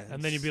yeah, that.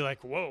 and then you'd be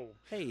like, whoa,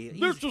 hey,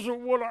 this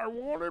isn't what I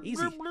wanted.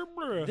 Easy. Blah, blah,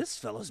 blah. this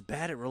fellow's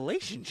bad at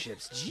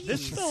relationships. Jeez.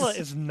 This fella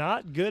is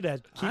not good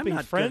at I'm keeping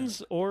not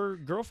friends or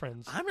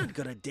girlfriends. I'm not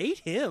gonna date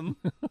him.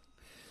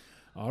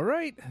 All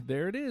right,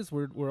 there it is.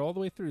 We're all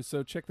the way through.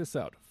 So check this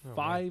out.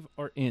 5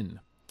 are in.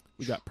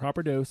 We got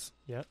Proper Dose,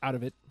 Yep. Out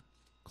of It,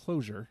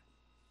 Closure,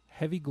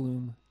 Heavy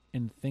Gloom,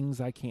 and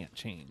Things I Can't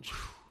Change.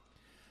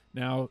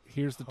 Now,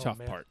 here's the tough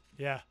man. part.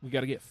 Yeah. We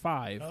got to get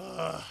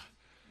 5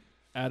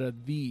 out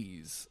of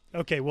these.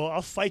 Okay, well,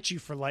 I'll fight you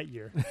for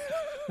Lightyear.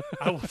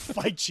 I will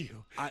fight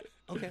you.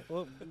 Okay,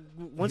 well,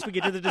 once we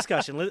get to the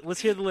discussion,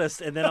 let's hear the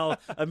list, and then I'll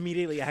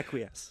immediately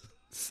acquiesce.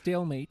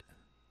 Stalemate,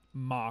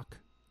 Mock,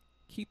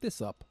 Keep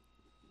This Up,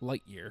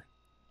 Lightyear,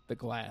 The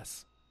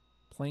Glass,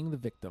 Playing the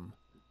Victim,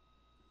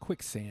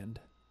 Quicksand,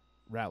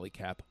 Rally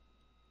Cap,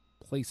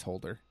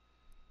 Placeholder,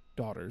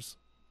 Daughters,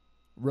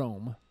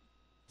 Rome,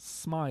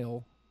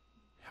 Smile,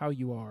 How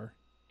You Are,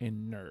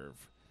 and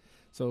Nerve.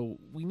 So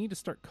we need to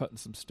start cutting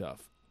some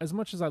stuff. As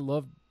much as I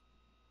love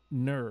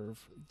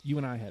Nerve, you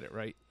and I had it,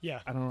 right?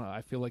 Yeah. I don't know.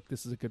 I feel like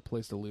this is a good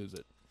place to lose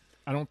it.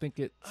 I don't think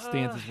it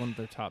stands as one of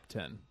their top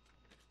 10.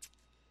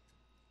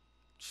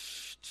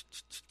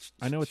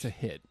 I know it's a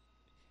hit.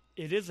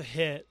 It is a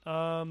hit.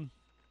 I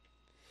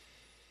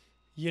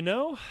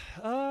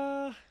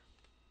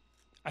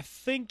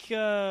think we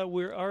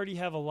already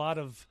have a lot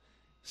of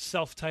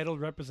self-titled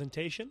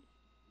representation.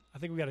 I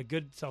think we got a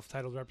good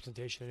self-titled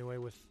representation anyway,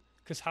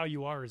 because How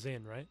You Are is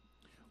in, right?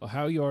 Well,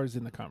 How You Are is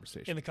in the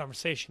conversation. In the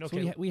conversation. So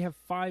Okay. we have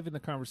 5 in the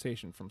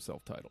conversation from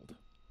self-titled.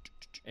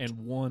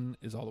 And 1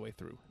 is all the way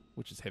through,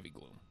 which is Heavy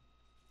Gloom.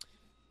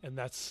 And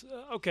that's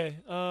okay.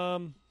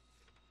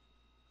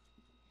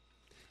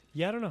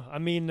 Yeah, I don't know. I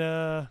mean,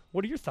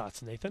 what are your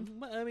thoughts,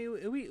 Nathan? I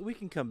mean, we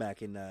can come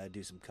back and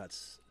do some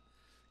cuts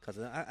Because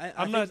I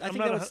I'm think, not- I I'm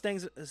think not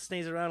that one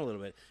stays around a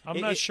little bit.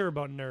 I'm not sure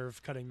about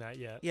Nerve cutting that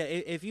yet. Yeah,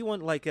 if you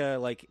want like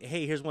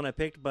hey, here's one I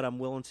picked, but I'm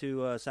willing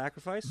to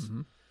sacrifice.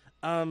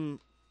 Mhm.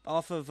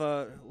 Off of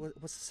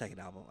what's the second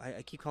album?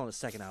 I keep calling it the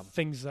second album.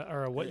 Things that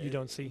are what you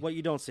don't see. What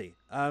you don't see.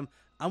 I'm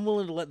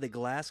willing to let the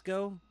Glass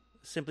go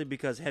simply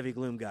because Heavy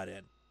Gloom got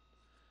in,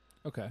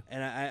 Okay.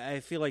 and I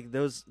feel like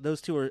those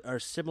two are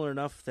similar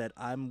enough that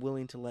I'm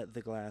willing to let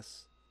the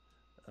Glass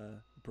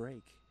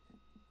break.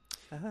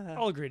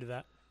 I'll agree to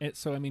that. And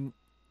so I mean,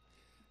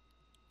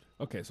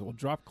 okay, so we'll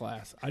drop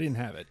Glass. I didn't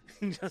have it.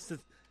 Just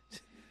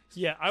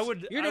Yeah, I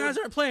would. your I would- guys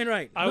aren't playing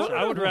right. I would,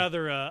 I would no.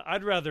 rather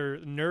I'd rather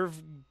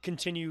Nerve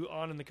continue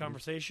on in the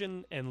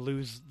conversation and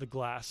lose the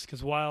Glass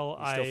because while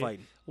He's still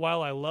fighting.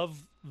 while I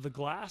love the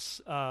Glass,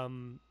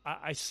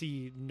 I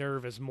see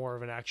Nerve as more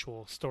of an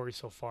actual story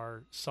so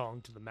far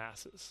song to the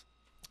masses.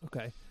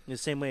 Okay. The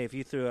same way, if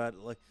you threw out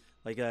like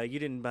you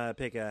didn't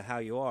pick How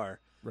You Are,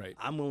 Right.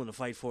 I'm willing to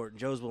fight for it, and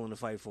Joe's willing to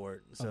fight for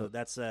it. So Uh-huh.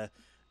 that's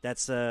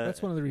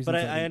One of the reasons. But I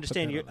didn't I put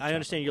understand that you. on the I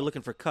understand chopper you're block.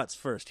 looking for cuts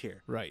first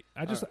here. Right.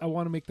 I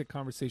want to make the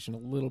conversation a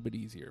little bit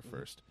easier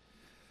first.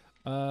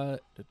 So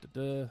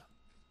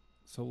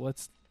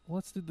let's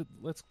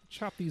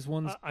chop these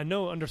ones. I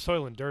know Under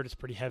Soil and Dirt is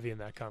pretty heavy in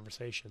that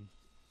conversation,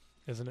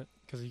 isn't it?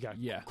 Because you got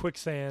Yeah.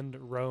 Quicksand,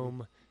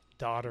 Rome,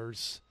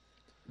 Daughters,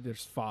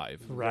 There's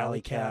 5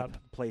 Rally Cap.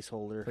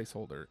 placeholder.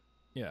 placeholder.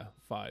 Yeah,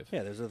 5.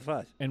 Yeah, there's the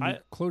 5. And I-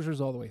 closure's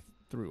all the way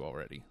through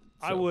already.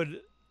 I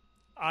would,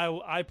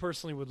 I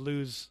personally would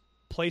lose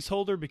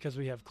Placeholder because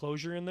we have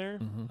Closure in there.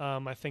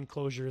 Mhm. I think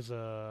Closure is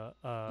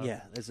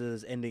Yeah, this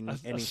is ending a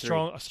ending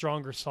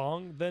stronger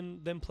song than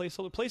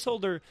Placeholder.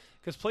 Placeholder,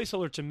 because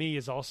Placeholder to me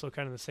is also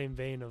kind of the same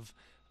vein of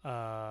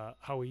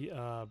how we.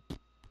 Oh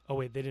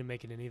wait, they didn't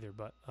make it in either.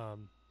 But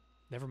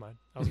never mind.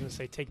 I was going to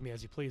say Take Me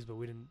As You Please, but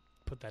we didn't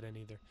put that in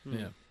either.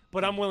 Yeah.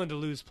 But I'm willing to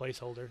lose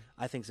Placeholder.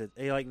 I think so.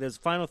 Like those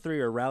final 3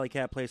 are Rally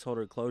Cap,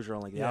 placeholder, closure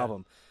on like the Yeah.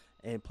 album,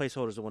 and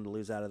placeholder's the one to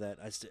lose out of that.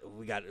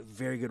 We got a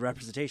very good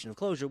representation of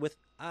closure with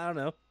I don't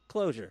know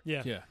closure.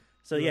 Yeah. Yeah.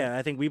 So Right. yeah,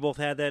 I think we both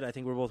had that. I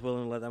think we're both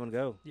willing to let that one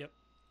go.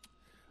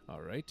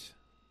 All right.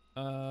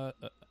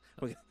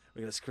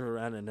 We're gonna screw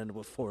around and end up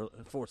with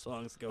four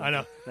songs going. I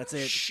know. That's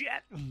it. Shit.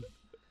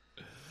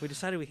 We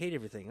decided we hate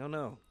everything. Oh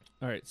no.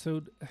 All right.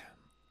 So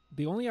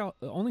the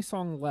only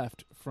song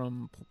left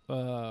from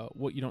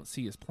What You Don't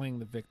See is Playing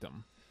the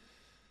Victim.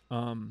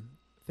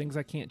 Things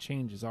I Can't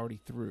Change is already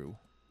through.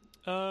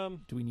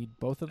 Do we need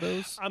both of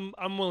those?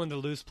 I'm willing to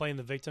lose Playing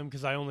the Victim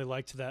because I only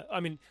liked that. I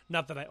mean,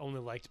 not that I only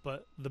liked,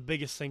 but the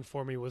biggest thing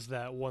for me was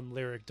that one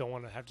lyric: "Don't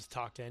want to have to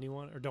talk to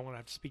anyone, or don't want to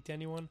have to speak to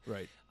anyone."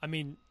 Right. I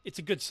mean, it's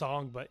a good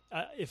song, but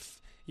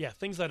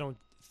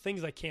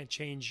things I can't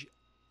change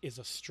is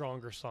a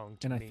stronger song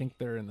to And me. I think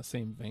they're in the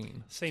same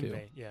vein. Same too.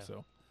 vein, yeah.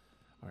 So,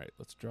 all right,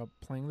 let's drop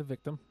Playing the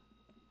Victim.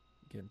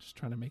 Again, just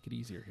trying to make it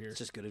easier here. It's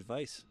just good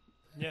advice.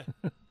 yeah,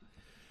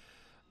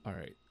 All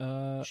right.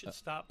 you should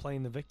stop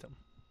playing the victim.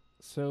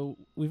 So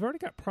we've already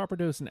got Proper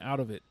Dose and Out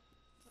of It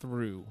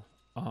through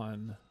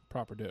on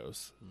Proper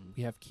Dose.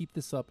 We have Keep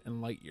This Up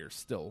and Lightyear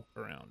still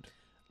around.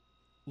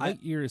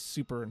 Lightyear is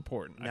super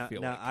important, I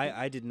feel like.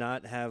 I did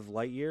not have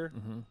Lightyear.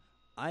 Mm-hmm.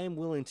 I am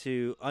willing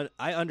to.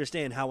 I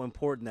understand how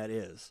important that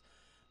is,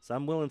 so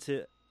I'm willing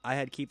to. I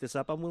had Keep This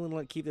Up. I'm willing to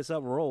let Keep This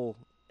Up roll.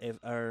 If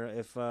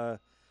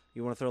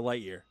you want to throw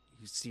Lightyear,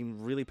 you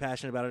seem really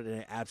passionate about it,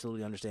 and I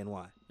absolutely understand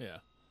why. Yeah.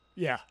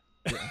 Yeah,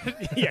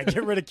 yeah.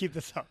 Get rid of Keep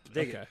This Up.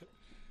 Dig Okay. it.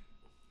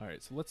 All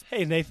right, so let's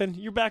Hey Nathan,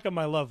 you're back on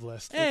my love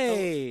list.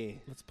 Hey,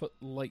 let's put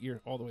Lightyear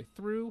all the way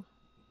through.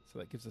 So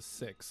that gives us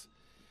 6.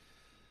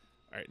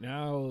 All right,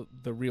 now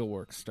the real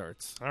work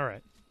starts. All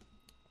right,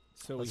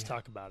 So let's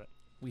talk about it.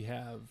 we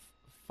have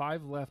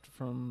 5 left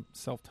from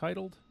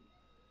Self-Titled,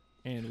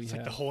 and we It's have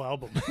like the whole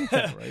album.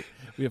 right.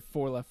 We have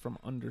 4 left from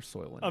Under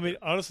Soil. And I mean,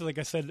 honestly, like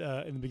I said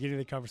in the beginning of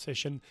the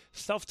conversation,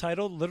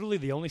 self-titled, literally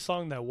the only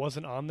song that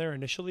wasn't on there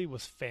initially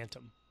was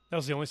Phantom. That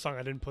was the only song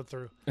I didn't put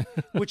through,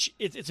 which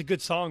it's a good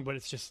song, but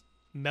it's just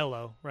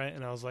mellow, right?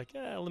 And I was like,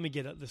 let me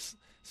get at this.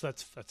 So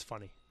that's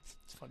funny.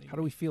 It's funny. How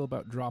do we feel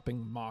about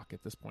dropping Mock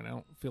at this point? I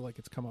don't feel like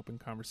it's come up in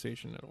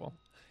conversation at all.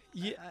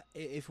 Yeah,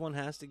 if one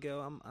has to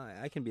go,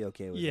 I can be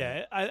okay with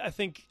yeah. I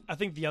think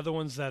the other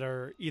ones that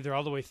are either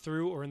all the way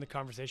through or in the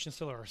conversation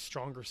still are a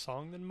stronger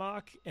song than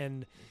Mock.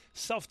 And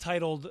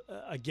self-titled,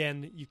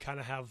 again, you kind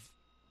of have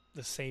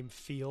the same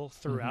feel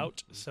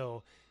throughout.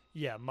 So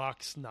yeah,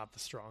 Mock's not the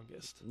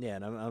strongest. that. Yeah,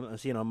 and I'm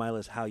seeing on my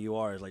list How You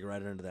Are is like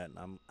right under that,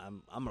 and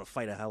I'm gonna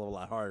fight a hell of a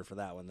lot harder for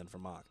that one than for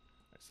Mock. All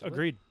right, so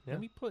Agreed. Let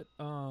me put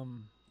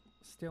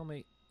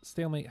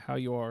Stalemate, How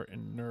You Are,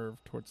 and Nerve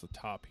towards the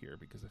top here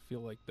because I feel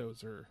like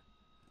those are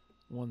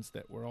ones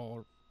that we're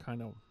all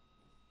kind of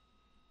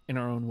in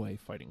our own way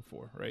fighting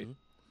for, right? Mhm.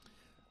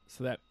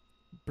 So that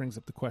brings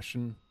up the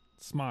question.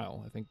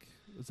 Smile, I think,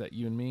 is that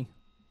you and me?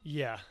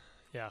 Yeah.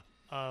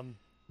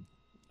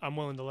 I'm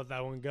willing to let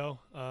that one go.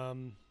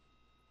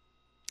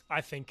 I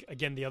think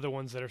again the other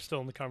ones that are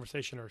still in the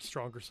conversation are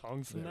stronger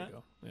songs than There that. we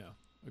go.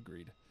 Yeah,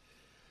 agreed.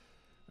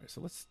 All right, so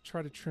let's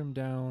try to trim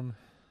down.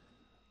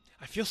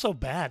 I feel so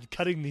bad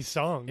cutting these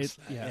songs.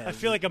 Yeah. I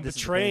feel like I'm This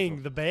is betraying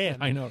painful. the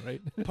band. I know,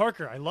 right?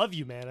 Parker, I love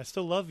you, man. I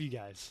still love you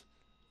guys.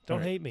 Don't All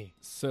right. hate me.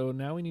 So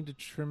now we need to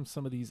trim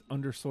some of these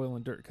under soil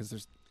and dirt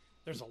because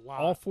There's a lot.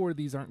 all 4 of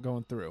these aren't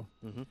going through.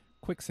 Mm-hmm.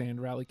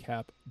 Quicksand, Rally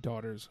Cap,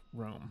 Daughters,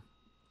 Rome.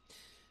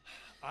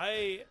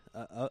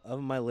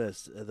 Of my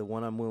list, the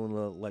one I'm willing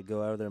to let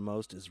go out of there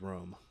most is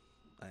Rome.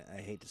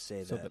 I hate to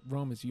say So that. that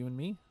Rome is you and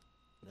me?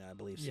 Yeah, I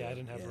believe so. Yeah, I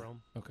didn't have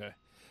Rome. Okay.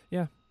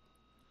 Yeah.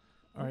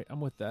 All right, I'm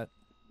with that.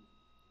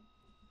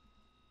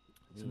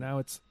 So now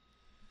it's,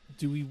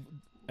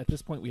 at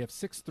this point we have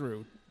 6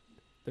 through.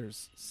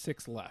 There's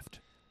 6 left.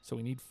 So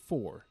we need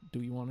 4. Do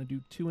we want to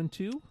do 2 and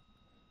 2?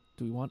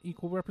 Do we want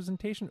equal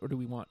representation or do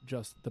we want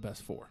just the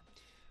best 4?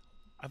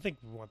 I think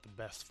we want the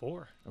best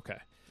 4. Okay.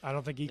 I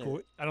don't think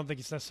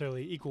it's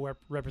necessarily equal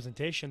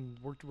representation.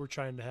 We're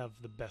trying to have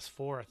the best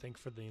 4. I think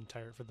for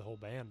the whole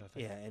band. I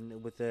think. Yeah,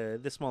 and with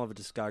this small of a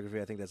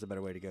discography, I think that's a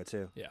better way to go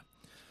too. Yeah.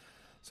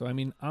 So I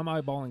mean, I'm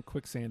eyeballing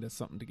Quicksand as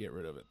something to get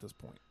rid of at this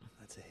point.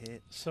 That's a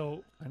hit.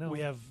 So I know. we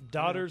have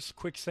Daughters,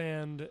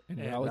 Quicksand, And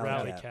and Rally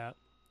Rally Cat. Cat.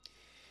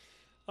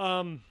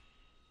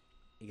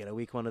 You got a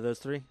weak one of those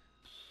 3?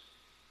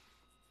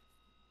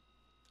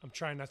 I'm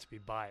trying not to be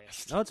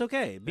biased. No, it's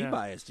okay. Be Yeah.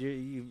 biased.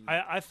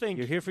 I think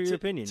You're here for your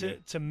opinion.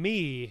 To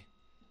me,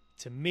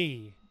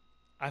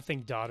 I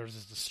think Daughters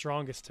is the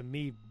strongest to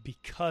me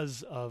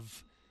because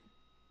of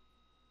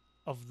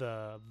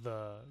the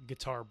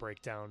guitar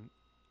breakdown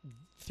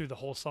through the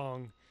whole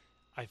song.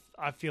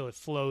 I feel it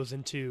flows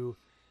into,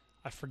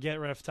 I forget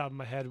right off the top of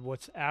my head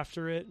what's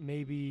after it.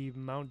 Maybe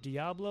Mount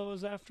Diablo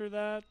is after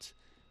that,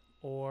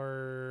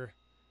 or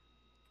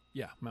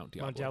Yeah, Mount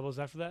Diablo. Mount Diablo is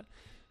after that.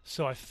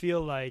 So I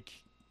feel like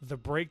the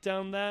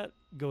breakdown that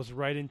goes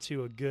right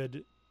into a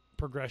good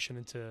progression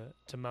into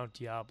Mount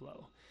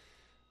Diablo.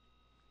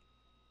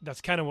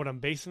 That's kind of what I'm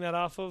basing that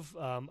off of.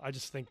 I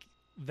just think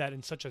that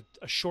in such a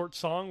short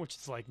song, which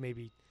is like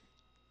maybe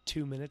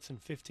 2 minutes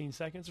and 15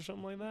 seconds or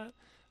something like that,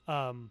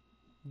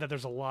 that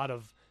there's a lot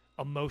of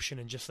emotion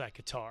in just that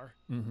guitar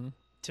Mm-hmm.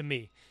 to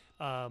me.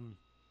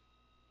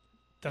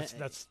 That's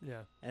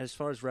yeah. And as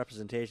far as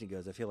representation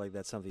goes, I feel like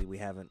that's something we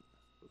haven't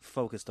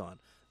focused on.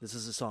 This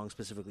is a song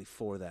specifically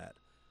for that.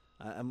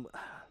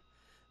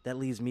 That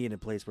leaves me in a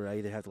place where I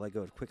either have to let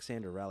go of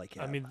Quicksand or Rally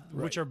Cap. I mean,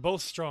 Right. which are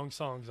both strong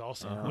songs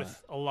also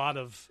with a lot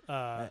of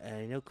and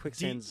I know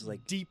Quicksand's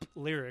deep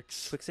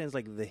lyrics. Quicksand's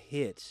like the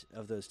hit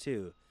of those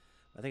 2.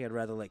 I think I'd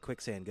rather let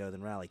Quicksand go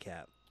than Rally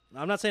Cap.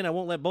 I'm not saying I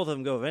won't let both of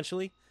them go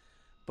eventually,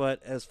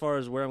 but as far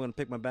as where I'm going to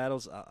pick my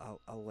battles, I'll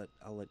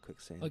let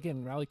Quicksand.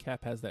 Again, Rally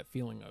Cap has that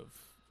feeling of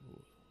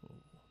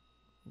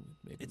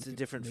maybe It's we a could-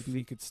 different Maybe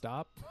we could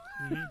stop.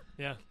 Mhm,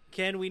 yeah.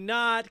 Can we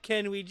not?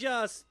 Can we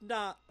just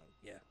not?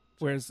 Yeah.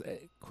 Whereas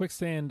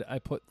Quicksand, I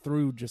put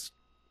through just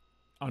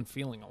on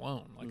feeling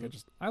alone. Like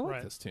I like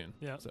Right. this tune.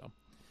 Yeah. So,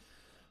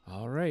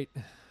 all right.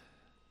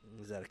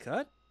 Is that a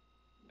cut?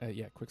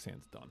 Yeah,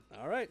 Quicksand's done.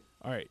 All right.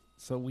 All right.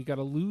 So we got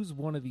to lose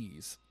one of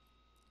these,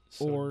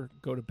 So, or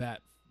go to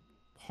bat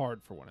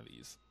hard for one of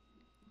these.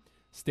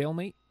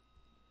 Stalemate,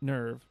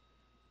 Nerve,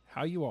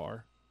 How You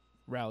Are,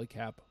 Rally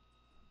Cap,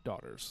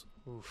 Daughters.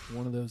 oof,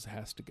 One of those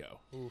has to go.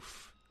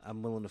 oof.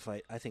 I'm willing to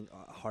fight. I think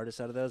hardest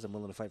out of those, I'm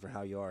willing to fight for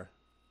How You Are.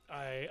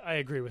 I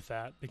agree with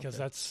that because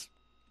Okay. that's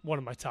one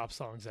of my top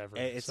songs ever.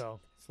 It's- So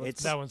So let's,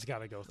 It's that one's got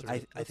to go through.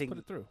 I let's think put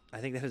it through.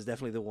 I think that is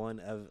definitely the one.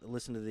 I've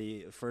listened to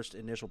the first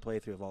initial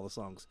playthrough of all the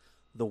songs.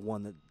 The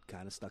one that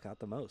kind of stuck out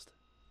the most.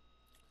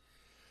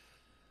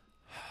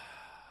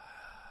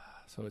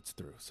 So it's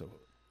through. So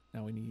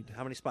now we need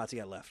How many spots you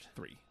got left?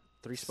 3.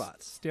 3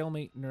 spots.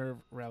 Stalemate, Nerve,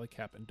 Rally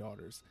Cap, and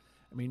Daughters.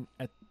 I mean,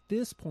 at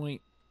this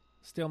point,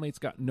 Stalemate's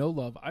got no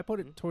love. I put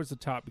it towards the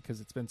top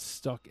because it's been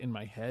stuck in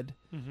my head.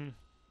 Mm-hmm.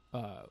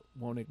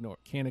 Won't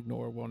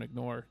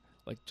ignore,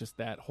 like just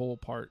that whole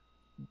part.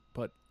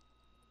 But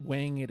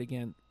weighing it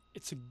against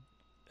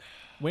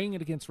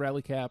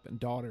Rally Cap and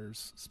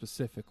Daughters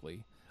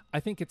specifically, I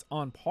think it's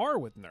on par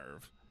with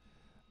Nerve.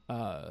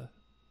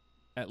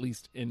 At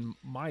least in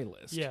my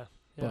list. Yeah.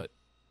 But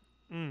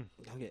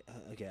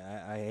Okay.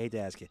 I hate to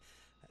ask you.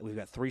 We've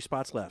got 3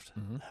 spots left.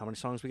 How many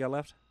songs we got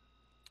left?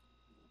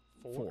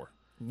 4.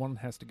 One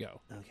has to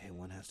go. Okay,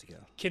 one has to go.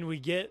 Can we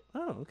get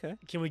Oh, okay.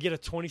 a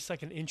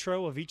 20-second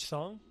intro of each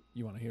song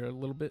You want to hear it a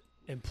little bit?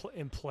 and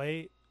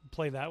play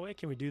that way?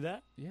 Can we do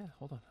that? Yeah,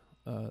 hold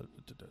on.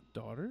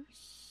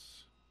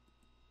 Daughters.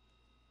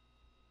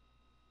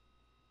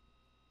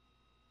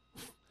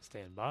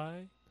 Stand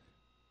by.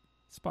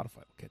 Spotify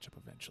will catch up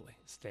eventually.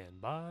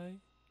 Stand by.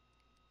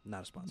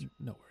 Not a sponsor.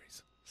 No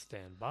worries.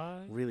 Stand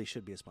by. Really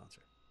should be a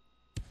sponsor.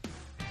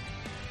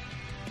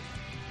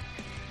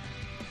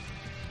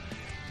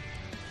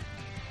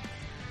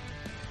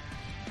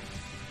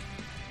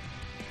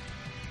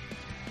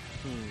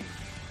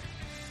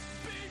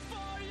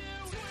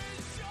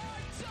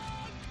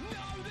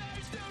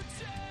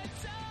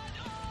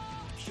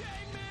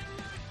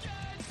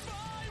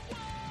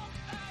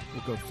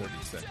 We'll go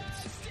 30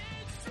 seconds.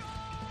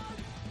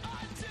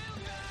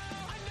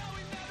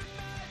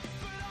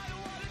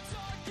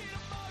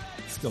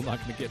 Still not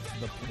going to get to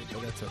the point,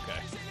 but that's okay.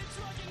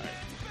 All right,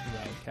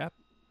 Rally Cap.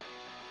 I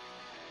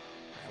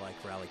like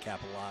Rally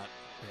Cap a lot.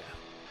 Yeah.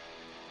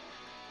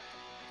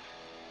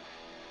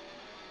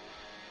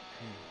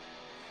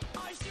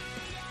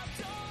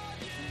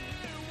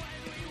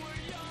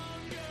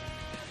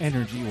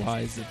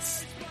 Energy-wise,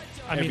 it's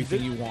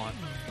everything you want.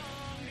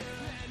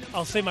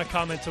 I'll say my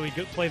comment till we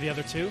play the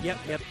other two.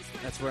 Yep.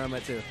 That's where I'm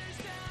at too.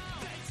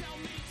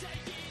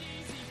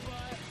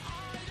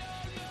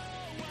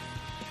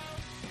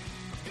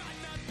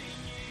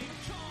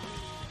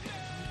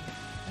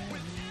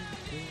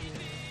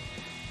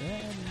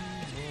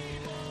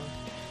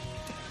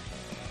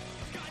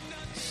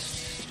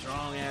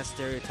 Strong ass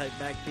stereotype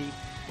backbeat.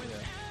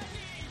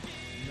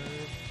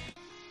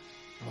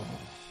 Oh.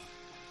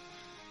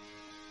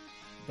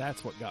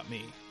 That's what got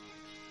me.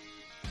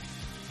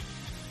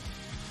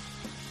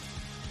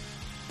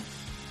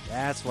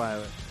 That's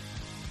why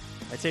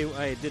I tell you,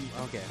 I didn't.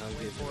 Okay, I'll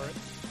Wait for it.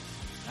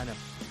 I know.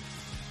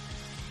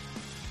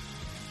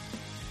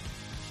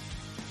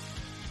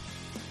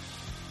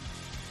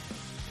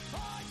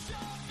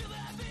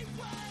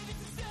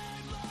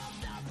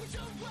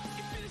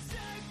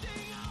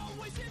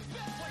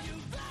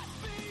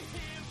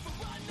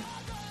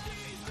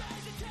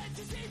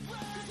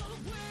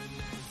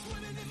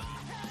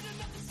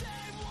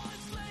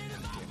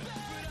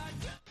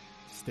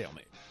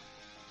 Stalemate.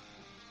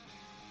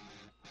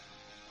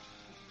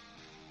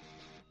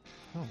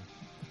 Oh,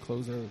 the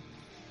closer.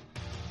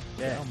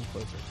 Yeah. The album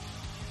closer.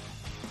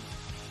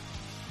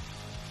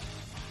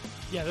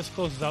 Yeah, this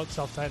closes out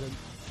self-titled.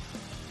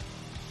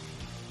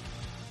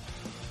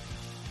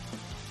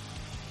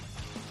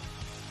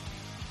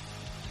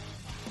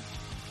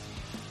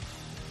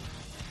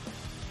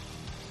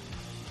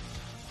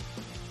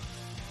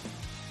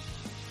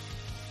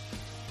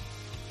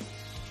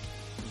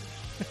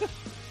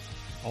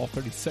 All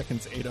 30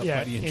 seconds ate up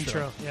by the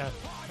intro. Yeah,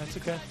 that's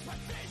okay.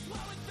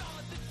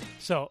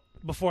 So,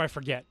 before I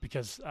forget,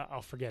 because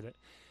I'll forget it,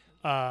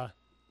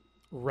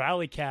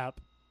 Rally Cap,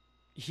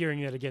 hearing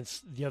it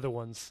against the other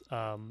ones,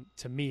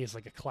 to me is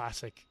like a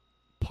classic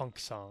punk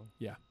song.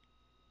 Yeah.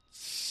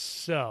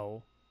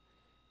 So,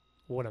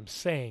 what I'm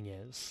saying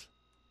is,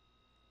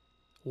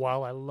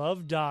 while I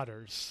love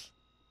Daughters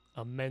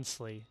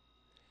immensely,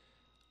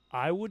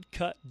 I would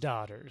cut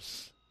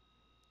Daughters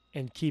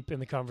and keep in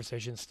the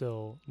conversation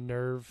still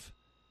Nerve,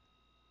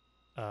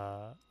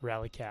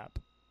 Rally Cap,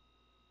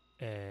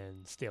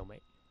 and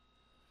Stalemate.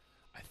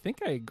 I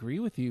think I agree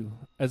with you.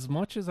 As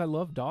much as I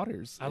love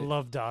Daughters, I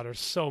love Daughters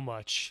so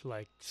much,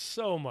 like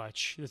so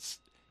much.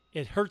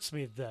 It hurts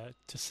me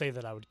to say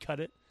that I would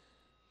cut it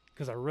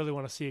because I really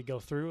want to see it go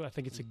through. I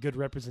think it's a good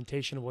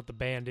representation of what the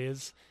band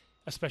is,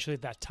 especially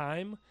at that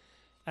time.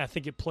 I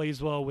think it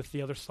plays well with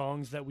the other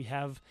songs that we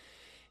have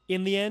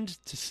in the end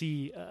to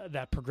see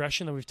that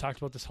progression that we've talked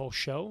about this whole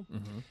show.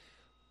 Mm-hmm.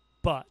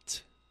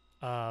 But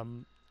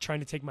trying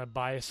to take my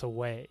bias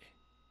away,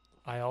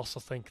 I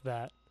also think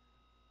that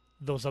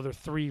those other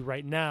three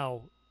right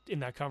now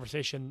in that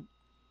conversation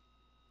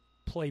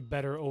play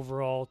better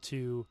overall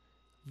to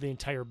the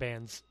entire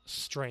band's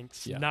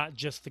strengths, not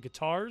just the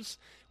guitars,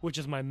 which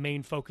is my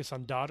main focus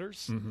on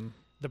Daughters. Mm-hmm.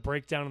 The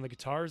breakdown on the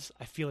guitars,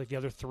 I feel like the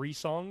other three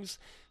songs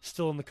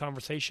still in the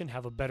conversation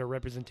have a better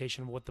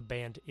representation of what the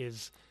band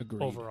is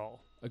overall.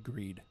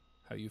 Agreed.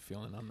 How you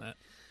feeling on that?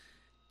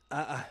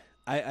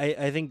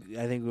 I think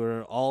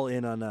we're all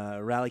in on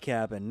Rally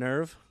Cap and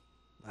Nerve.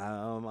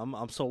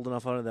 I'm sold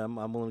enough on them.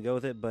 I'm willing to go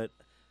with it, but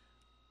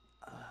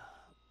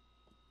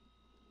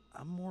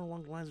I'm more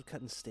along the lines of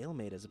cutting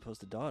Stalemate as opposed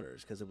to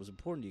Daughters because it was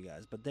important to you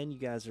guys. But then you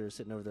guys are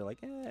sitting over there like,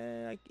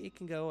 it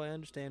can go. I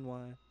understand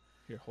why.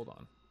 Here, hold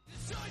on.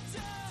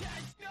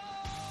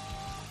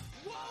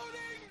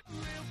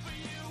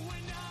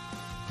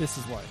 This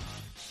is why.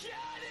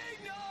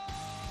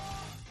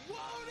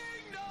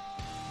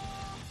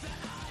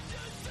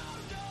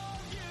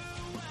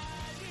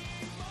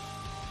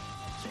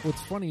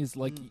 What's funny is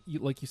like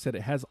you said,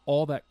 it has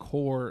all that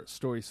core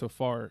Story So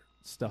Far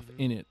stuff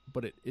in it,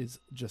 but it is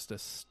just a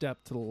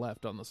step to the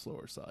left on the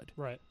slower side,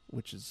 Right.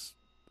 which is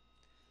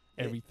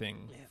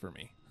everything for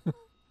me.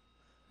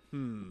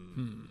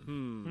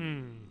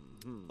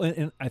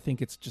 And I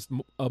think it's just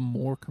a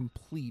more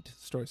complete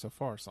Story So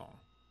Far song.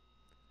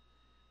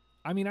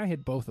 I mean, I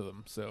had both of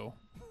them, so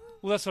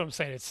Well, that's what I'm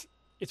saying.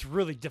 It's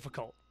really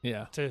difficult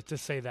yeah. to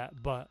say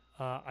that, but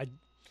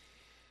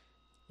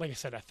like I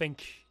said, I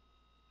think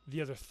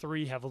the other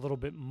three have a little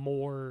bit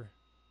more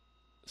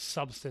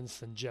substance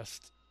than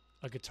just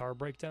a guitar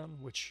breakdown,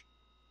 which,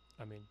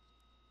 I mean,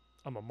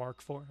 I'm a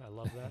mark for. I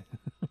love that.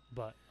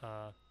 But,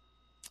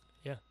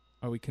 yeah.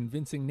 Are we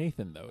convincing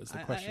Nathan, though, is the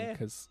question?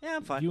 Because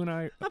I'm fine. you and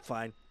I... I'm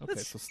fine. Okay,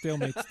 so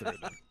Stalemate's through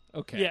then.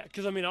 Okay. Yeah,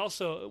 because, I mean,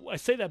 also, I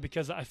say that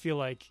because I feel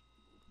like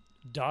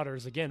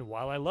Daughters, again,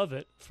 while I love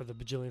it for the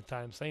bajillionth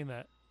time saying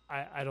that,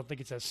 I don't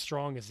think it's as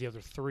strong as the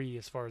other three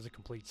as far as a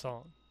complete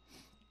song.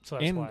 So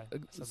that's why I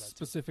said that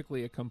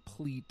specifically a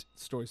complete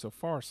Story So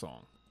Far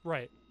song.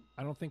 Right.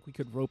 I don't think we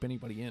could rope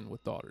anybody in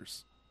with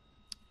Daughters.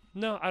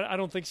 No, I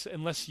don't think so,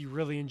 unless you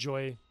really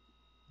enjoy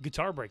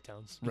guitar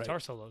breakdowns, Right. guitar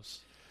solos.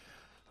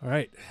 All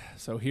right.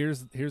 So here's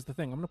the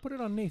thing. I'm going to put it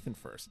on Nathan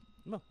first.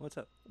 No, what's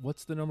up?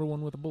 What's the number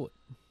one with a bullet?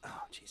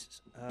 Oh,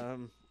 Jesus.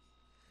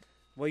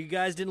 Well, you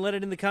guys didn't let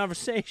it in the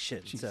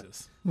conversation.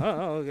 Jesus. So.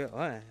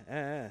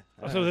 Okay.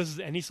 So this is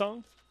any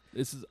song?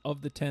 This is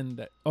of the 10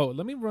 that... Oh,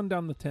 let me run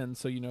down the 10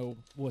 so you know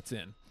what's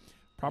in.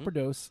 Proper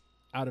Dose,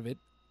 Out of It,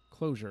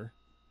 Closure,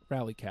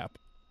 Rally Cap,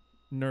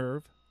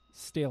 Nerve,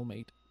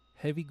 Stalemate,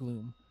 Heavy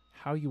Gloom,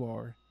 How You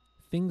Are,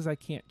 Things I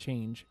Can't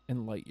Change,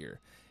 and Lightyear.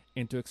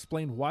 And to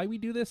explain why we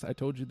do this, I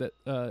told you that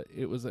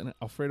it was an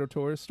Alfredo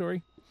Torres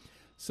story.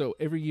 So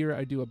every year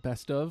I do a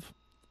best of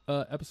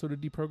episode of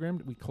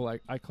Deprogrammed.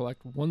 I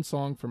collect one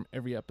song from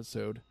every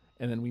episode,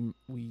 and then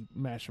we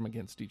mash them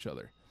against each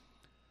other.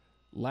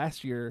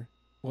 Last year,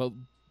 well,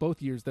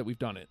 both years that we've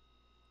done it,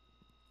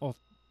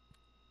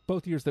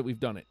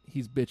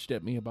 he's bitched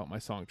at me about my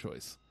song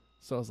choice.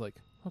 So I was like,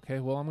 okay,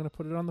 well, I'm going to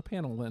put it on the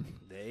panel then.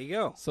 There you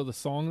go. So the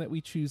song that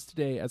we choose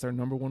today as our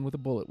number one with a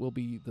bullet will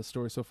be The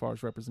Story So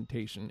Far's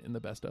representation in the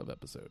best of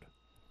episode.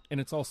 And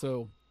it's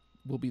also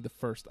will be the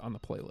first on the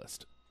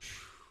playlist.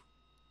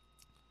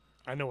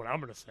 I know what I'm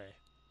going to say.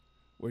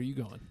 Where are you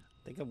going?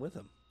 I think I'm with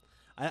him.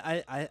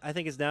 I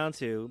think it's down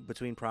to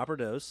between Proper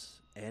Dose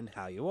and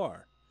How You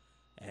Are.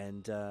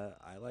 And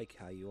I like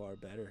How You Are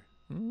better.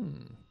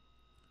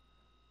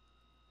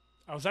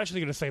 I was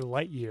actually going to say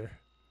Lightyear. You're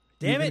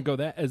Damn gonna it. go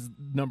that as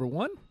number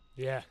one?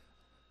 Yeah.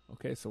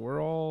 Okay, so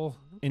we're all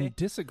Okay. in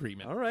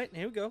disagreement. All right,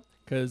 here we go.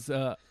 Because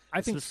I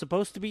This think was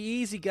supposed to be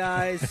easy,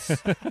 guys.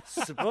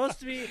 Supposed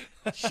to be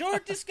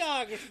short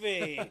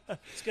discography.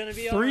 It's going to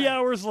be 3 all right.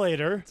 hours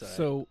later. It's all right.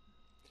 so.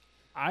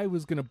 I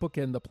was gonna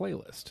bookend the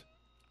playlist.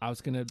 I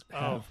was gonna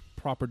have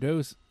Proper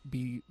Dose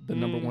be the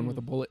number one with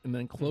a bullet, and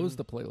then close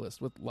the playlist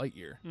with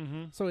Lightyear.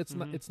 So it's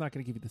not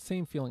gonna give you the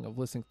same feeling of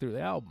listening through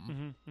the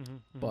album,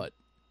 but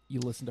you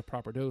listen to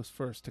Proper Dose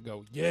first to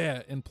go,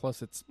 yeah, and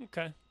plus it's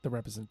Okay. the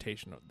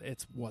representation of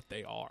it's what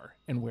they are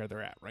and where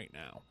they're at right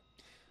now.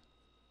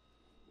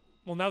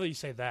 Well, now that you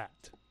say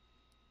that,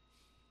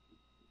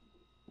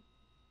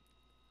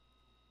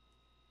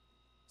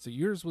 So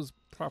yours was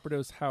Proper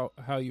Dose, how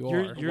you Your-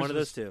 are. yours One of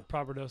was those two.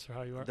 Proper Dose or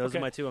How You Are. Those okay.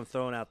 are my two I'm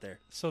throwing out there.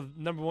 So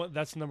number one,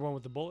 that's number one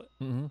with the bullet.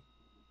 Mm-hmm.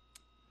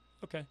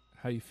 Okay.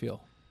 How you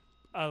feel?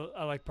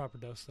 I like Proper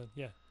Dose then.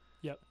 Yeah.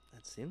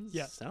 That seems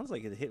Yeah. sounds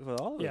like it hit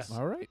with all of Yeah. us.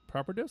 All right,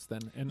 Proper Dose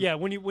then. And Yeah.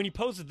 When you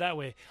posed it that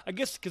way, I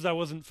guess because I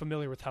wasn't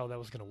familiar with how that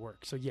was going to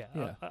work. So yeah,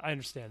 Yeah. I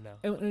understand now.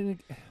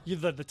 and You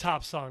the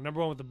top song, number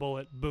one with the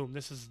bullet. Boom.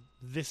 This is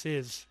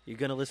You're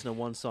going to listen to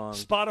one song.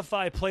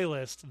 Spotify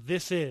playlist.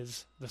 This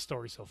is The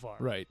Story So Far.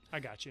 right. I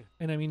got you.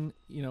 And I mean,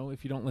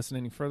 if you don't listen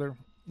any further,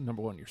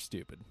 number one, you're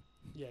stupid.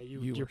 Yeah, You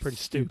you're were pretty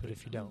stupid stupid.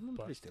 if you don't. I'm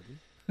But pretty stupid.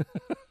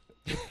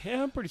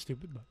 yeah, I'm pretty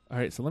stupid. But All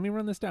right, so let me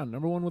run this down.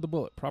 Number one with a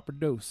bullet, Proper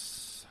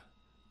Dose.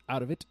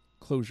 Out of It,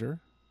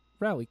 Closure,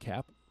 Rally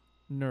Cap,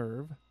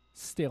 Nerve,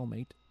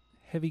 Stalemate,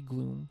 Heavy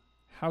Gloom,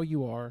 How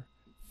You Are,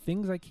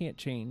 Things I Can't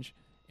Change,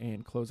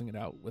 and closing it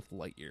out with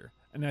Lightyear.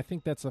 And I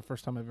think that's the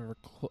first time I've ever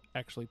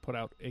actually put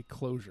out a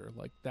closure.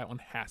 Like, that one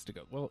has to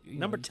go. Well,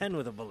 Number 10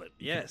 with a bullet.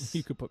 Yes.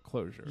 You could put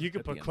Closure. you could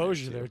at the put end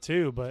closure there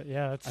too. But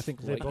yeah, it's, I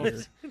think they both-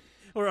 Lightyear.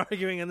 We're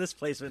arguing on this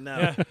placement now.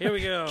 Yeah. Here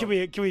we go. Can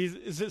we?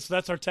 Is it? So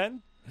that's our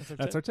 10.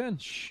 That's our 10. We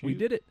Shoot.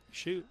 did it.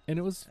 Shoot. And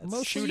it was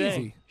mostly Shoot easy.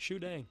 dang. Shoot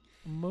dang.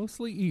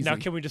 Mostly easy. Now,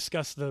 can we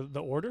discuss the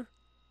order?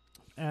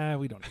 We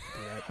don't have to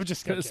do that. I'm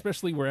just 'Cause okay.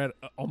 especially we're at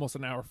almost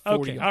an hour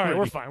 40. Okay, all right, we're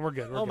already. fine. We're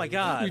good. We're Oh my good.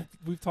 God.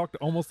 We've talked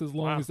almost as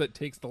long Wow. as that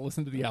takes to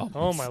listen to the album.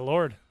 Oh my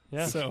lord.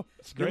 Yeah. So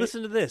it's You great.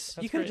 listen to this.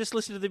 That's You could have great. just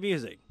listened to the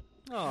music.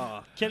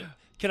 Oh.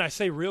 Can I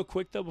say real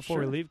quick though before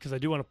Sure. we leave, because I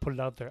do want to put it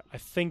out there. I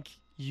think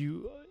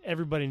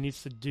everybody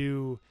needs to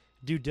do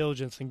due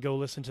diligence and go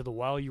listen to the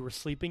While You Were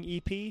Sleeping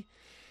EP.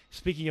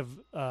 Speaking of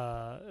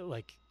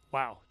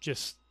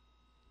just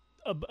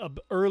a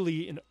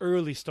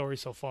early story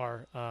so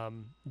far.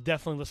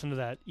 Definitely listen to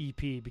that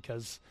EP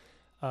because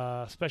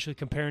especially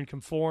Compare and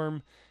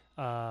Conform,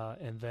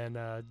 and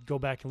then go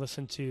back and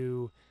listen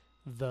to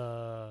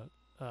the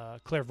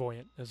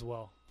Clairvoyant as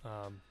well.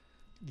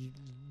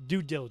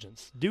 Due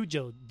diligence. They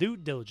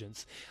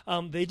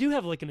do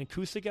have like an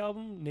acoustic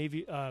album,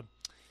 Navy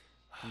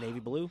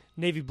Blue?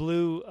 Navy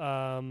Blue.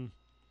 I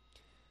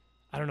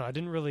don't know. I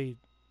didn't really.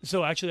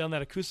 So actually, on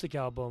that acoustic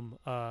album,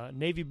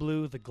 Navy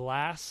Blue, The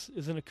Glass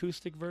is an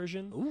acoustic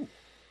version. Ooh.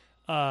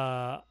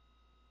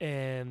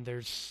 And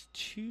there's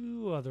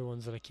two other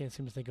ones that I can't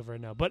seem to think of right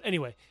now. But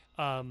anyway,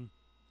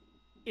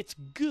 it's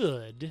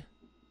good.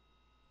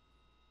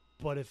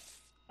 But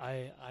if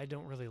I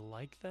don't really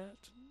like that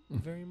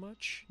very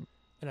much.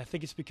 And I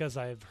think it's because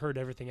I've heard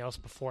everything else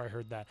before I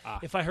heard that.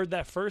 If I heard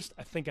that first,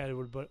 I think I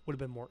would have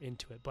been more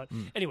into it. But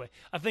anyway,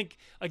 I think,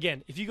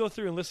 again, if you go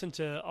through and listen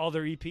to all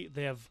their EP,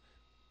 they have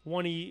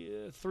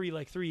three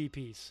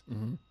EPs.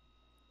 Mm-hmm.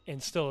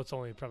 and still it's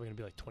only probably going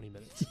to be like 20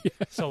 minutes.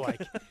 So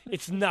like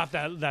it's not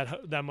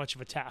that much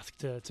of a task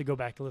to go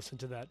back and listen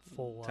to that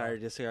full. Entire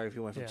discography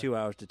went from yeah. 2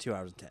 hours to 2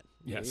 hours and 10.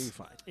 Yes. You're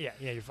fine. Yeah,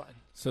 you're fine.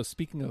 So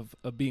speaking of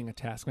being a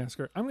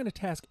taskmaster, I'm going to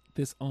task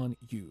this on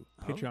you.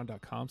 Oh.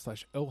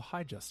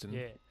 Patreon.com/ohhijustin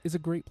Yeah. is a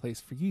great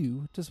place for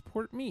you to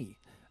support me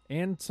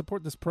and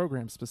support this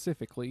program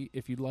specifically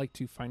if you'd like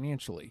to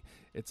financially.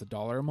 It's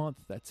 $1 a month.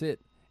 That's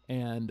it.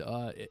 And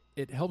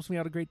it helps me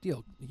out a great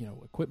deal. You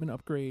know, equipment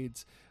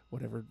upgrades,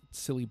 whatever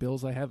silly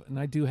bills I have, and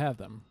I do have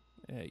them.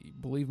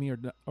 Believe me or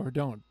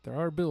don't, there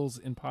are bills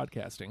in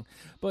podcasting,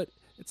 but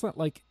it's not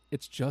like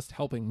it's just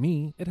helping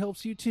me. It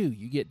helps you too.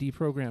 You get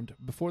deprogrammed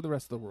before the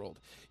rest of the world.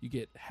 You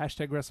get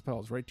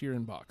 #Recipels right to your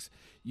inbox.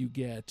 You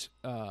get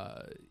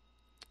Bell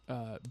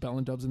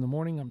and Dubs in the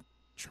morning. I'm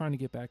trying to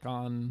get back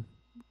on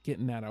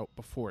getting that out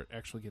before it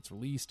actually gets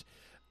released.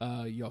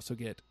 You also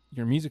get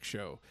your music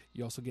show.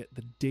 You also get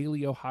the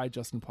daily Oh Hi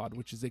Justin pod,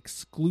 which is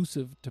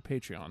exclusive to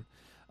Patreon.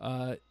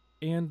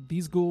 And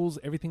these goals,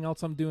 everything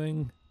else I'm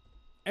doing,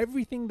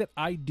 everything that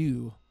I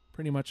do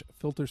pretty much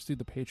filters through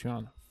the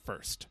Patreon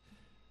first.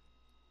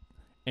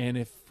 And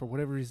if for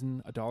whatever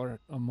reason $1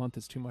 a month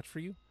is too much for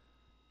you,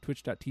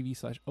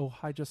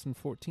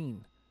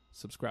 twitch.tv/ohhijustin14.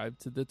 Subscribe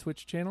to the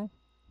Twitch channel.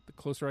 The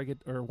closer I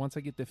get, or once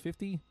I get to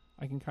 50,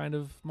 I can kind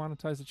of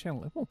monetize the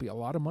channel. It won't be a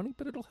lot of money,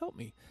 but it'll help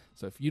me.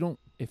 So if you don't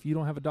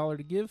have $1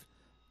 to give,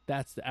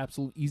 that's the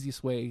absolute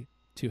easiest way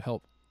to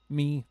help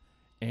me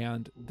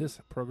and this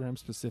program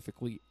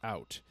specifically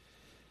out.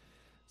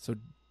 So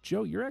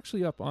Joe, you're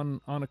actually up on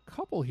a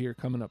couple here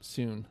coming up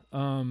soon.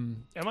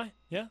 Am I?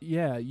 Yeah.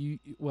 Yeah,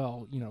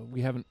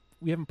 we haven't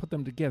put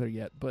them together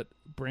yet, but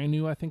Brand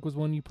New I think was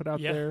one you put out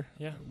there.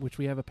 Yeah. Which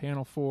we have a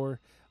panel for.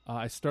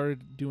 I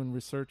started doing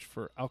research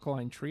for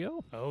Alkaline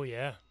Trio. Oh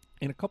yeah.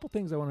 And a couple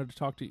things I wanted to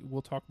talk to you.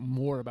 We'll talk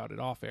more about it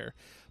off air,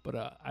 but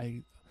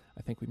I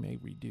think we may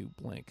redo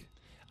Blink.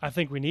 I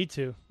think we need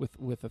to.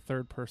 With a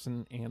third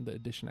person and the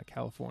addition of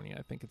California.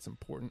 I think it's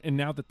important. And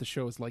now that the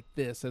show is like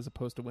this, as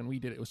opposed to when we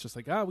did it, it was just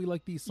like, we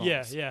like these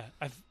songs. Yeah.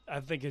 I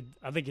think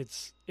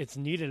it's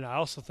needed. And I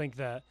also think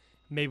that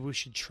maybe we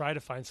should try to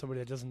find somebody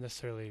that doesn't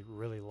necessarily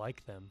really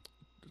like them.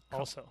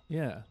 Also,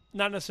 yeah,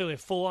 not necessarily a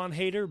full-on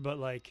hater, but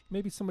like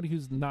maybe somebody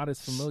who's not as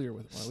familiar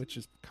with it, which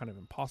is kind of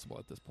impossible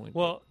at this point.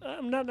 Well,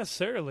 not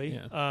necessarily.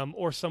 Yeah.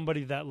 Or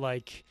somebody that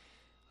like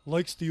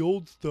likes the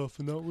old stuff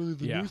and not really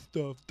the new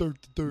stuff.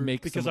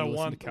 Because I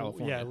want to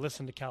California. Yeah,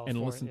 listen to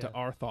California and listen to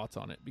our thoughts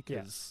on it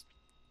because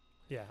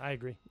yeah, I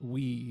agree.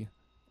 We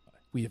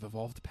have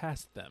evolved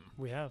past them.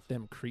 We have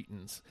them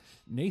cretins.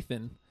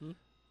 Nathan.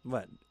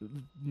 What?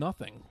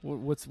 Nothing.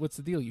 What's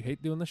the deal? You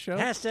hate doing the show?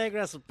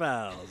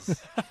 #WrestlePals.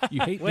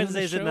 You hate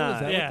Wednesdays doing the show?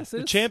 at 9. Is that yeah, what this the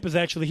is? champ is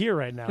actually here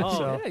right now. Oh,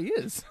 so. Yeah, he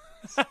is.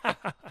 Yeah, I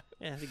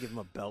have to give him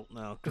a belt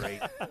now.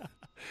 Great. I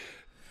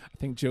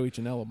think Joey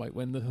Janela might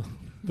win the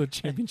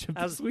championship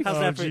this week. How's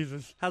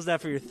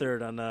that for your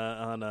third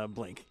on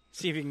Blink?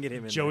 See if you can get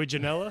him in Joey there.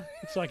 Janela,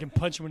 so I can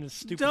punch him in his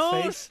stupid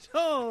face.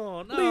 No.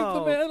 Leave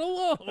the man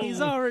alone.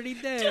 He's already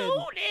dead.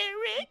 Don't,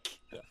 Eric.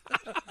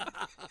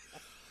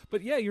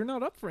 But yeah, you're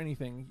not up for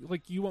anything.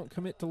 Like you won't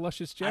commit to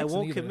Luscious Jackson. I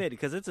won't either. commit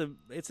because it's a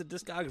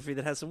discography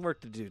that has some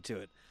work to do to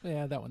it.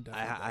 Yeah, that one does.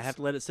 I have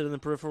to let it sit in the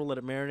peripheral, let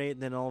it marinate,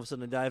 and then all of a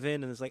sudden I dive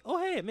in, and it's like, oh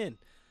hey, I'm in.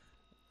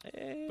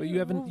 But you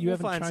haven't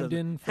find chimed something.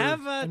 in for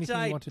Haven't anything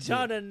I you want to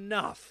done do.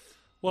 enough?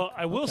 Well,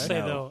 I will Okay.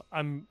 say No. though,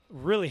 I'm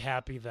really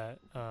happy that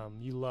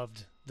you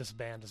loved this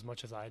band as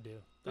much as I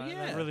do. Well, That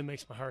yeah. really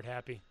makes my heart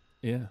happy.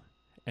 Yeah,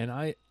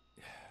 and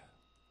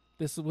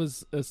this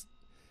was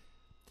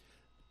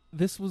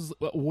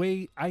a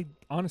way. I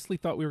honestly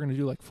thought we were going to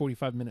do like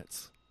 45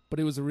 minutes, but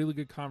it was a really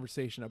good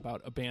conversation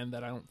about a band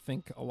that I don't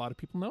think a lot of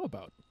people know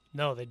about.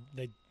 No, they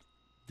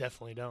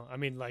definitely don't. I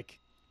mean, like,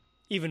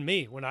 even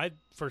me, when I'm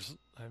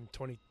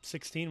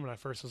 2016, when I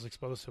first was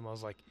exposed to them, I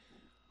was like,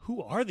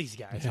 who are these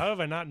guys? How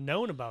have I not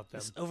known about them?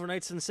 This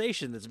overnight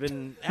sensation that's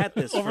been at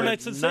this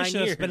Overnight for 9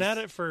 sensation years. that's been at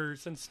it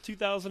since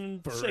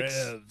 2006.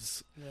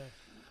 Brevs. Yeah.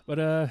 But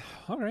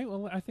all right.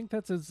 Well, I think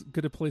that's as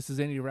good a place as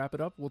any to wrap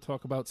it up. We'll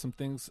talk about some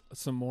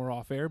more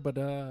off air. But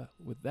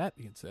with that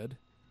being said,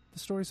 the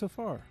story so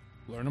far: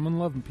 learn them and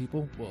love them,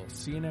 people. We'll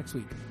see you next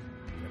week.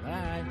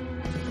 Goodbye.